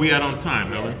good. Where are we at on time,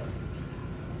 Helen?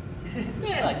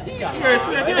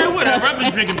 Whatever. I've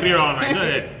been drinking beer all night. Go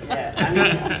ahead. I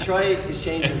mean, Detroit is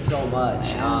changing so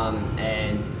much,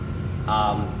 and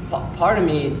part of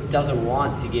me doesn't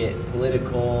want to get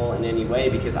political in any way,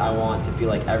 because I want to feel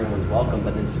like everyone's welcome.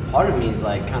 But then part of me is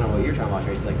like kind of what you're talking about,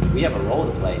 Tracy. Like, we have a role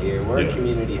to play here. We're a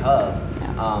community hub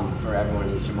for everyone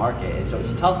in Eastern Market, and so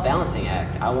it's a tough balancing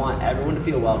act. I want everyone to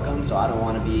feel welcome, so I don't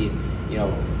want to be,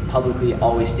 publicly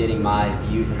always stating my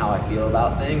views and how I feel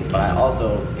about things. But I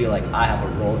also feel like I have a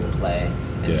role to play,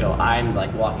 and so I'm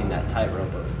like walking that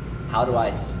tightrope of how do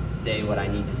I say what I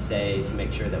need to say to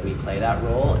make sure that we play that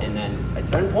role, and then at a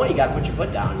certain point you got to put your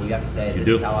foot down. You have to say, this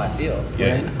is how I feel.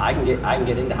 And I can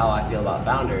get into how I feel about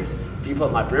Founders, if you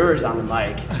put my brewers on the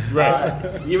mic,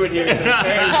 you would hear some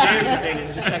very serious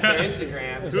opinions. Just check their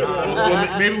Instagrams.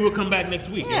 Well, maybe we'll come back next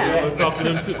week and we'll talk to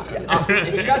them too.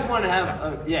 If you guys want to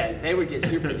have, they would get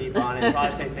super deep on it and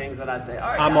probably say things that I'd say, all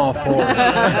right, I'm all for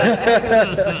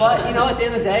it. But, you know, at the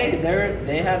end of the day,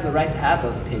 they have the right to have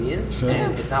those opinions.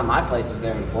 And it's not my place as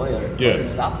their employer to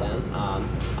stop them.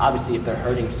 Obviously, if they're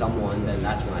hurting someone, then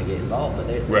that's when I get involved. But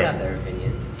they have their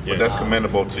opinions. But that's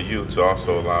commendable to you to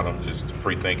also allow them just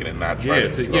free thinking and not try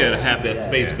to have that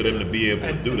space for them to be able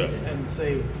to do that. And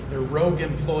say they're rogue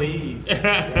employees. Their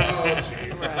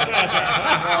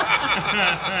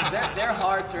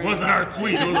hearts are. Wasn't our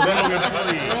tweet? It was rogue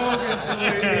employees.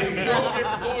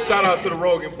 Shout out to the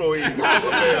rogue employees.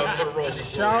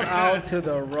 Shout out to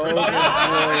the rogue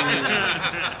employees.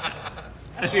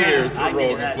 Cheers to the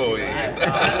rogue employees.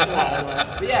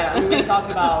 But yeah, I mean, we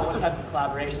talked about what type of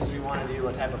collaborations we want to do,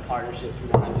 what type of partnerships we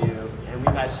want to do, and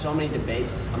we've had so many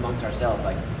debates amongst ourselves.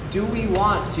 Like, do we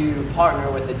want to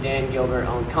partner with the Dan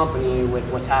Gilbert-owned company with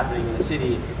what's happening in the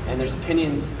city? And there's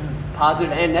opinions,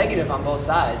 positive and negative, on both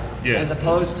sides. Yeah. As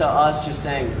opposed to us just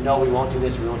saying, no, we won't do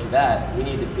this, we won't do that. We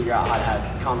need to figure out how to have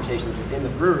conversations within the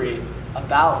brewery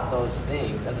about those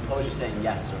things, as opposed to saying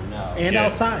yes or no. And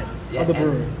outside of the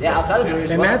brewery. Outside the brewery as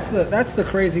well. And that's the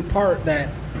crazy part, that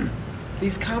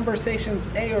these conversations,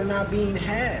 A, are not being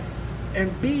had,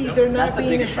 and B, they're not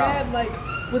being had like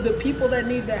with the people that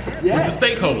need to have with the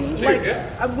stakeholders.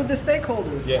 With the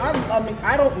stakeholders. Yeah. I mean,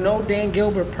 I don't know Dan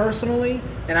Gilbert personally,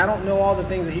 and I don't know all the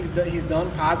things that he's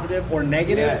done, positive or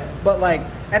negative, but like,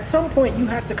 at some point you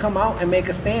have to come out and make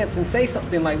a stance and say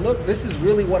something like, look, this is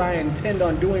really what I intend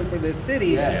on doing for this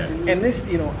city, and this,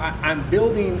 you know, I'm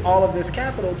building all of this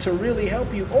capital to really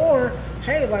help you, or,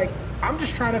 hey, like, I'm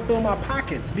just trying to fill my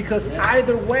pockets, because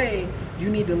either way, you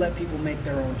need to let people make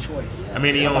their own choice. I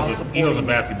mean, he owns a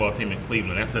basketball team in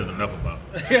Cleveland. That says enough about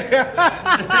it.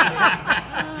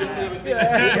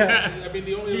 I mean,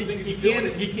 the only thing he's doing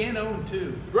is he can't own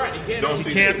two. Right, he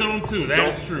can't own two.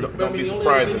 That is true. Don't be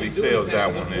surprised if he sells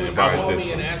that one and buys this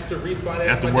one.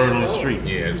 That's the word on the street.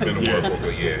 Yeah, it's been a word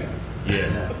for good.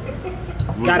 Yeah.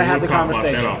 Gotta have the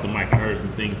conversation. Off the mic. I heard some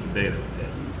things today that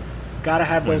gotta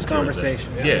have those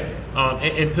conversations. Yeah.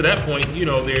 And to that point, you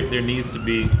know, there needs to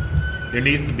be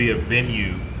a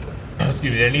venue.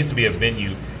 Excuse me. There needs to be a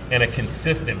venue and a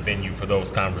consistent venue for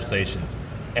those conversations.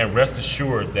 And rest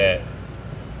assured that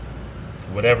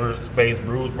whatever space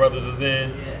Brewz Brothaz is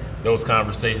in, those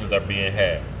conversations are being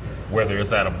had. Whether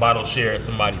it's at a bottle share at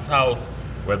somebody's house,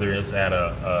 whether it's at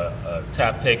a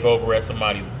tap takeover at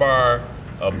somebody's bar,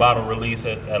 a bottle release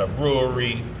at a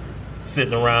brewery,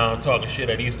 sitting around talking shit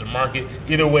at Eastern Market.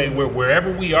 Either way, wherever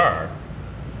we are,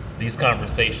 these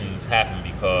conversations happen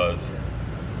because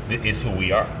it's who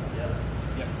we are.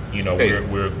 You know,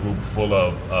 we're a group full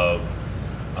of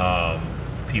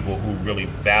people who really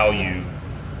value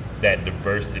that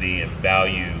diversity and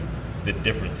value the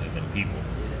differences in people.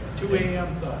 2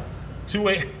 a.m. thoughts. 2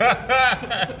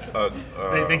 a.m.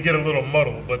 They get a little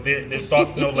muddled, but their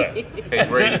thoughts no less.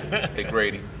 Hey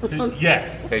Grady.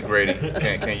 Yes. Hey Grady,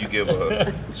 can you give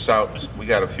a shout? We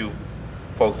got a few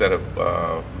folks that have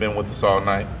been with us all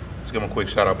night. Let's give them a quick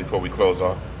shout out before we close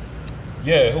off.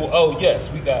 Yeah. Oh yes,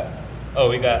 we got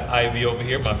Ivy over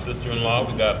here, my sister-in-law.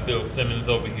 We got Phil Simmons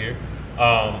over here.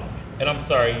 And I'm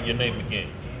sorry, your name again.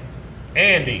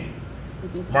 Andy.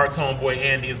 Mark's homeboy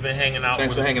Andy has been hanging out with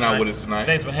us. Thanks for hanging out with us tonight.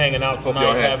 Thanks for hanging out tonight.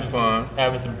 Hope y'all had some fun.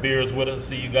 Having some beers with us. I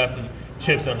see you got some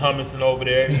chips and hummus over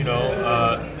there, you know.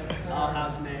 All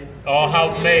house made. All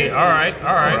house made. All right.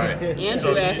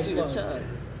 Andrew asked you to chug.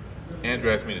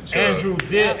 Andrew asked me to chug. Andrew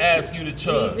did ask you to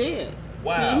chug. He did.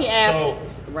 Wow. He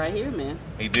asked right here, man.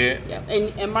 He did? Yeah.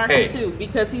 And Mark too,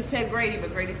 because he said Grady,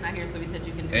 but Grady's not here, so he said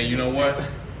you can do it. And you know what?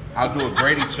 I'll do a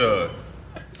Grady chug.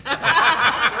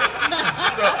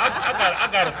 So I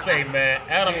gotta say, man,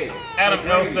 Adam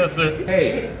Elsesser.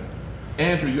 Hey,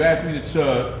 Andrew, you asked me to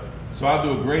chug, so I'll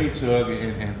do a Grady chug.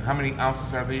 And how many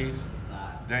ounces are these?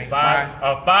 A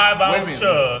 5-ounce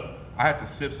chug. I have to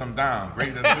sip some down.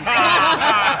 Grady doesn't do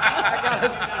I gotta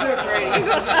sip Grady.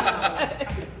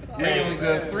 Grady only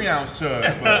does 3-ounce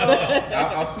chugs, but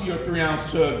I'll see your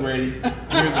 3-ounce chug, Grady. Here's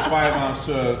a 5-ounce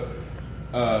chug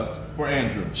for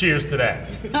Andrew. Cheers to that.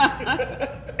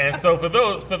 And so for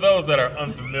those that are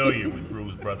unfamiliar with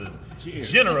Brewz Brothaz,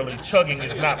 generally chugging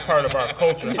is not part of our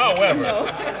culture. However,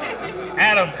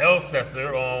 Adam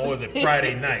Elsesser on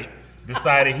Friday night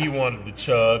decided he wanted to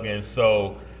chug, and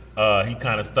so he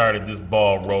kind of started this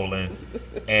ball rolling.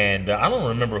 And I don't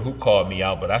remember who called me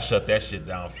out, but I shut that shit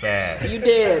down fast. You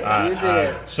did.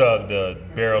 I chugged the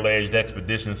barrel-aged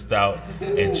Expedition Stout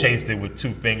and chased it with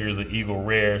 2 fingers of Eagle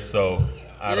Rare. So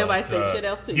And everybody said shit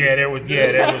else too. Yeah, there was.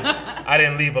 I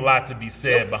didn't leave a lot to be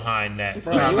said behind that.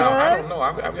 So. Now, I don't know.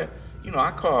 I've got,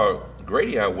 I called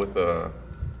Grady out with a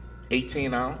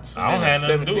 18 ounce. I don't have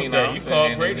nothing to do with that. You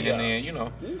called Grady out.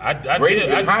 And I Grady's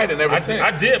been hiding ever since.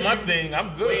 I did my thing.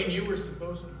 I'm good. Wayne, you were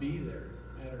supposed to be there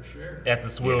at our share. At the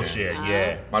Swill share,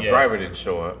 yeah. My driver didn't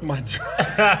show up.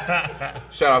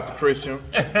 Shout out to Christian.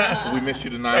 We missed you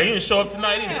tonight. Hey, you didn't show up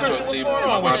tonight either. Christian, what's going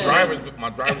on with you? My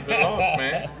driver's been lost,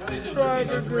 man. He's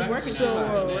working too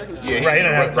well. Yeah, right. He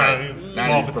didn't have time.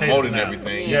 Now he's promoting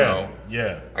everything, you know.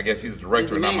 Yeah. I guess he's the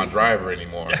director, not my driver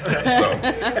anymore. So.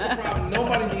 Here's the problem.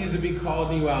 Nobody needs to be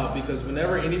calling you out because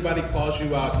whenever anybody calls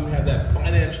you out, you have that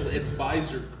financial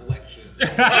advisor collection.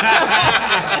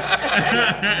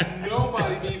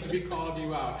 Nobody needs to be calling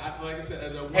you out. Like I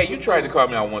said, hey, you tried to call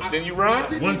me out once, didn't you,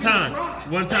 Rod? One time.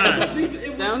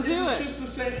 Don't do it. Just to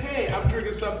say, hey, I'm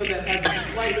drinking something that has a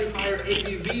slightly higher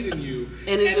ABV than you,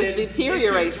 and it just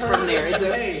deteriorates from there. It just.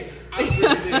 Hey, I'm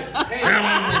drinking this. Hey.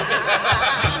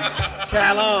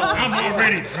 Shalom. I'm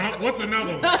already drunk. What's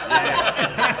another one?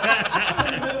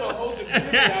 I'm in the middle of hosting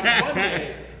trivia on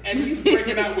Monday, and he's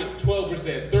breaking out with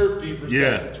 12%,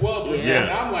 13%, 12%. Yeah.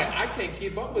 And I'm like, I can't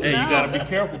keep up with that. Hey, you gotta be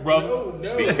careful, brother.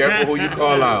 No. Be careful who you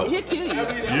call out. He'll kill you. I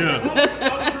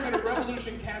was drinking a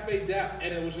Revolution Cafe Def,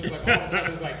 and it was just like, all of a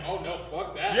sudden, it's like, oh no,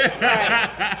 fuck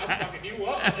that. I'm fucking you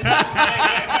up.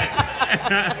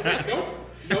 I was like, nope.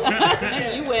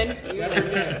 You win.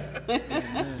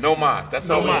 No mas. That's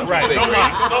all I right. say.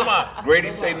 No mas.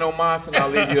 Grady say no mas, and I'll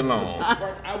leave you alone.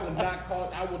 I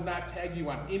will not tag you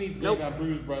on anything on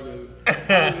Brewz Brothaz.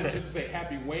 I will just say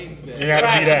Happy Wayne's Day. You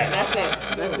gotta be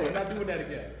that. That's it. I'm not doing that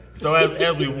again. So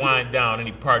as we wind down,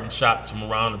 any parting shots from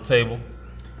around the table?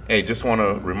 Hey, just want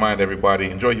to remind everybody: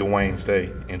 enjoy your Wayne's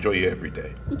Day. Enjoy your every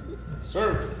day.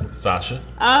 Sir. Sasha.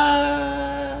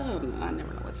 I don't know. I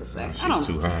never know what to say. She's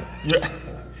too hot. Yeah.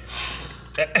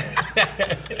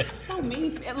 So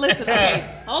mean to me. Listen,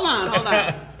 okay, hold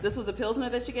on. This was a Pilsner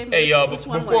that you gave me? Hey, y'all,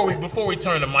 before we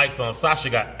turn the mics on, Sasha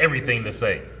got everything to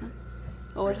say.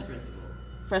 First Principle.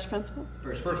 Fresh Principle?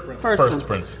 First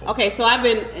Principle. Okay, so I've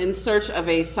been in search of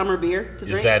a summer beer to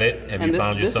drink. Is that it? Have you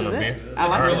found your summer beer? I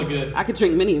like it. Really good. I could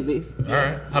drink many of these. All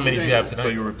right. How many do you have tonight? So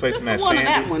you're replacing that one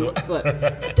Shandy? That one, but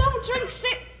I don't drink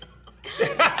shit.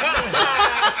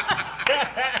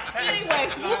 Anyway,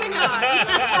 moving on.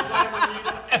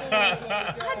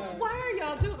 Why are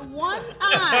y'all doing it? One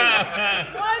time?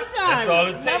 That's all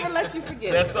it takes. Never let you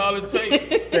forget. That's all it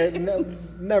takes.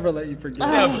 Never let you forget.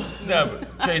 Never.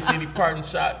 Tracy, any parting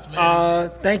shots,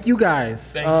 man? Thank you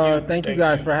guys. Thank you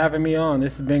guys for having me on.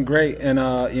 This has been great, and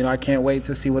I can't wait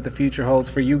to see what the future holds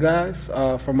for you guys,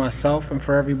 for myself, and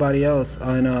for everybody else.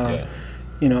 And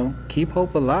keep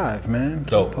hope alive, man.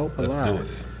 Keep hope alive. Let's do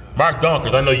it. Mark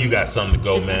Donkers, I know you got something to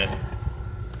go, man.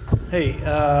 Hey,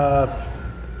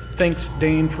 thanks,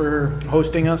 Dane, for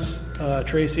hosting us.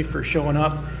 Tracy for showing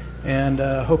up, and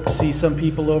hope to see some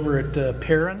people over at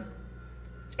Perrin.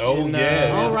 Oh,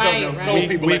 yeah. There's a couple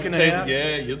people at the table.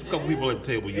 Yeah, there's a couple people at the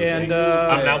table.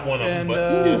 I'm not one of them,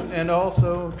 but and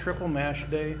also Triple Mash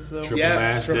Day. So Triple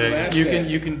Mash Day.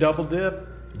 You can double dip.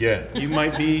 Yeah. You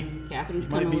might be Catherine's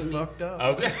fucked up.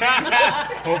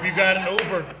 Hope you got an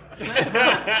Uber.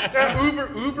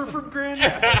 Uber from Grand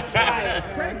Rapids.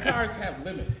 Credit cards have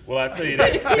limits. Well, I tell you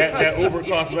that Uber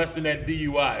costs less than that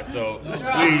DUI. So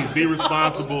please be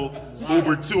responsible.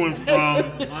 Uber to and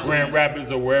from Grand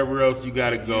Rapids or wherever else you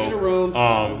got to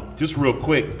go. Just real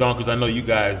quick, Donkers, I know you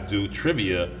guys do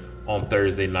trivia on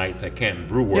Thursday nights at Canton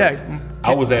Brew Works. Yeah.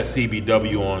 I was at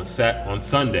CBW on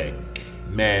Sunday.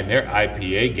 Man, their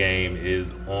IPA game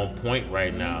is on point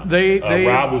right now.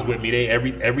 Rob was with me.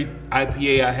 Every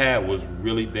IPA I had was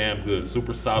really damn good.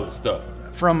 Super solid stuff.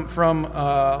 From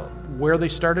where they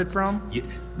started from,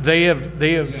 they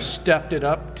have stepped it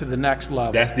up to the next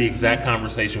level. That's the exact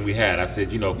conversation we had. I said,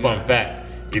 fun fact,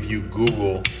 if you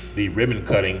Google the ribbon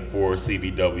cutting for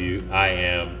CBW, I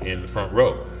am in the front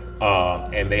row.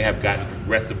 And they have gotten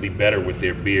progressively better with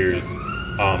their beers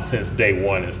since day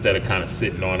one, instead of kind of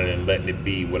sitting on it and letting it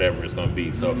be whatever it's going to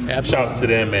be. So shouts to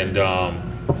them, and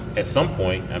at some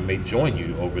point I may join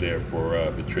you over there for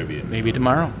the trivia. Maybe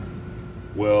tomorrow.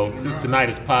 Well, since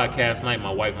tonight is podcast night,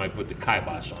 my wife might put the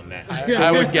kibosh on that.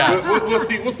 I would guess. We'll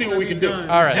see what we can do.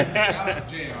 All right.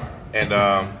 And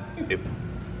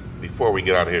before we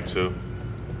get out of here too,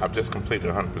 I've just completed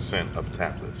 100% of the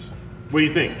tap list. What do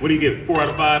you think? What do you give? 4 out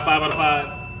of 5? 5 out of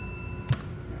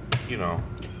 5?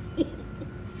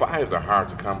 Fives are hard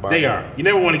to come by. They are. You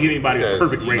never want to give anybody a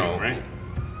perfect rating, right?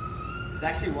 There's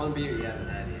actually one beer you haven't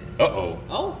had yet. Uh-oh.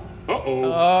 Oh.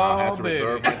 I'll have to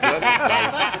reserve my judgment.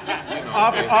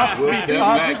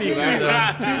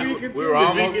 We're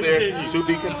almost there. To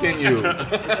be continued.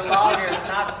 The lager's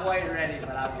not quite ready,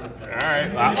 but I'll do it. All right.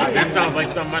 That sounds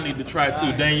like something I need to try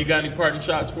too. Dane, you got any parting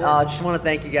shots for I just want to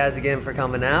thank you guys again for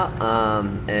coming out,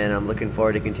 and I'm looking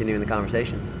forward to continuing the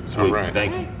conversations. Sweet. All right.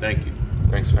 Thank you.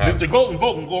 Thanks for having Mr. Golden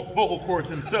vocal cords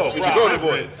himself. Mr. Golden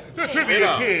Boys. The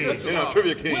Trivia King.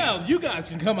 Trivia King. Well, you guys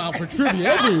can come out for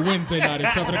trivia every Wednesday night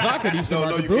at 7 o'clock at Eastern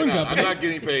Market Brewing Company. I'm not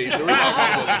getting paid, so we're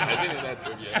not going to have any of that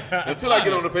trivia. Until I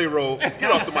get on the payroll,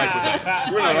 get off the mic with that.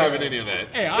 We're not having any of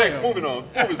that. Next, moving on.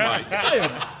 Move his mic. I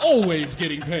am always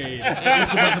getting paid at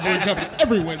Eastern Market Brewing Company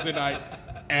every Wednesday night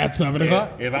at 7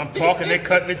 o'clock. If I'm talking, they're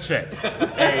cutting the check.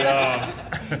 Hey,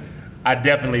 I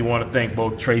definitely want to thank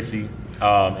both Tracy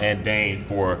and Dane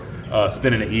for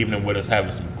spending the evening with us,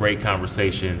 having some great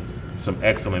conversation, some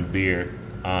excellent beer.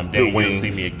 Dane, you'll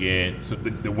see me again. So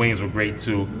the wings were great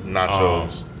too.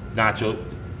 Nachos. I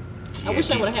wish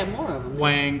I would have had more of them.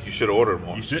 Wings. You should have ordered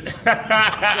more. You should.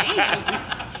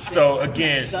 So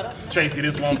again, Tracy,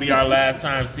 this won't be our last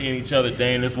time seeing each other.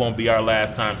 Dane, this won't be our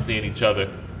last time seeing each other.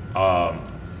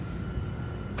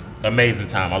 Amazing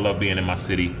time. I love being in my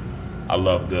city. I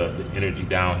love the energy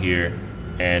down here.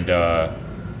 And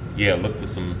look for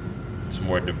some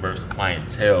more diverse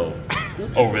clientele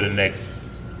over the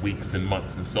next weeks and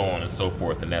months and so on and so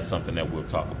forth. And that's something that we'll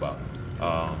talk about.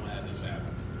 Glad this happened.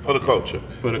 For the culture.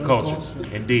 For the culture,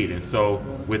 indeed. And so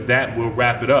with that, we'll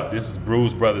wrap it up. This is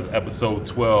Brewz Brothaz, episode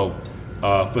 12,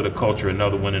 For the Culture,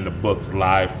 another one in the books,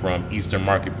 live from Eastern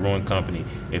Market Brewing Company.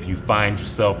 If you find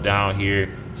yourself down here,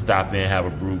 stop in, have a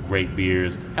brew, great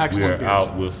beers. Excellent beers.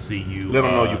 Out, we'll see you. Let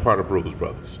them know you're part of Brewz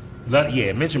Brothaz.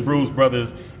 Mention Brewz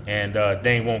Brothaz, and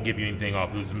Dane won't give you anything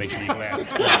off. Just make sure you glasses.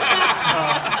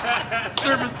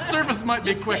 Service might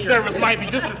be quicker. Service might be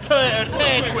just a tad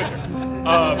quicker.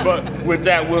 But with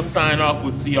that, we'll sign off.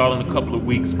 We'll see y'all in a couple of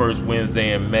weeks, first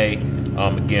Wednesday in May.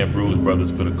 Again, Brewz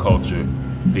Brothaz for the culture.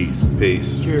 Peace.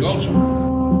 Cheers.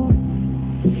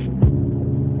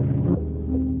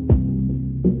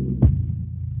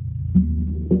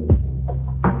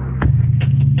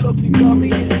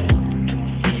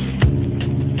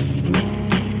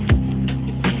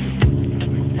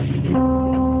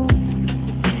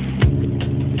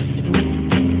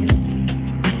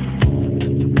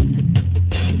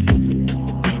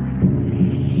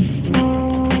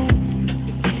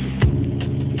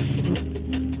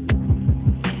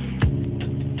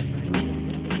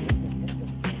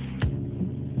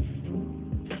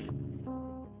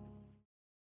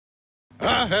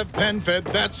 I have been fed,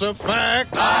 that's a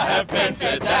fact. I have been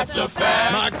fed, that's a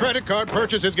fact. My credit card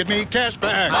purchases get me cash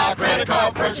back. My credit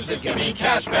card purchases get me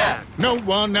cash back. No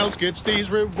one else gets these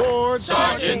rewards.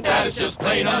 Sergeant, that is just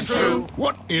plain untrue.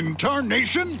 What in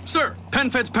tarnation? Sir,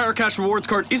 PenFed's PowerCash Rewards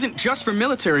Card isn't just for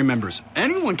military members.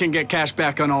 Anyone can get cash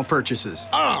back on all purchases.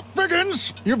 Ah,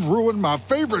 Figgins, you've ruined my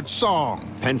favorite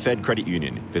song. PenFed Credit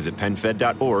Union. Visit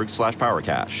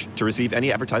PenFed.org/PowerCash. To receive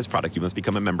any advertised product, you must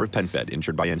become a member of PenFed,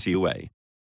 insured by NCUA.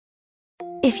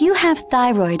 If you have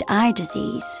thyroid eye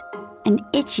disease and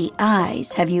itchy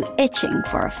eyes have you itching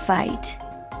for a fight,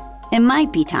 it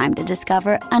might be time to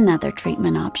discover another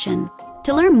treatment option.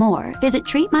 To learn more, visit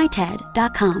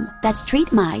treatmyted.com. That's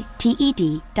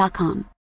treatmyted.com.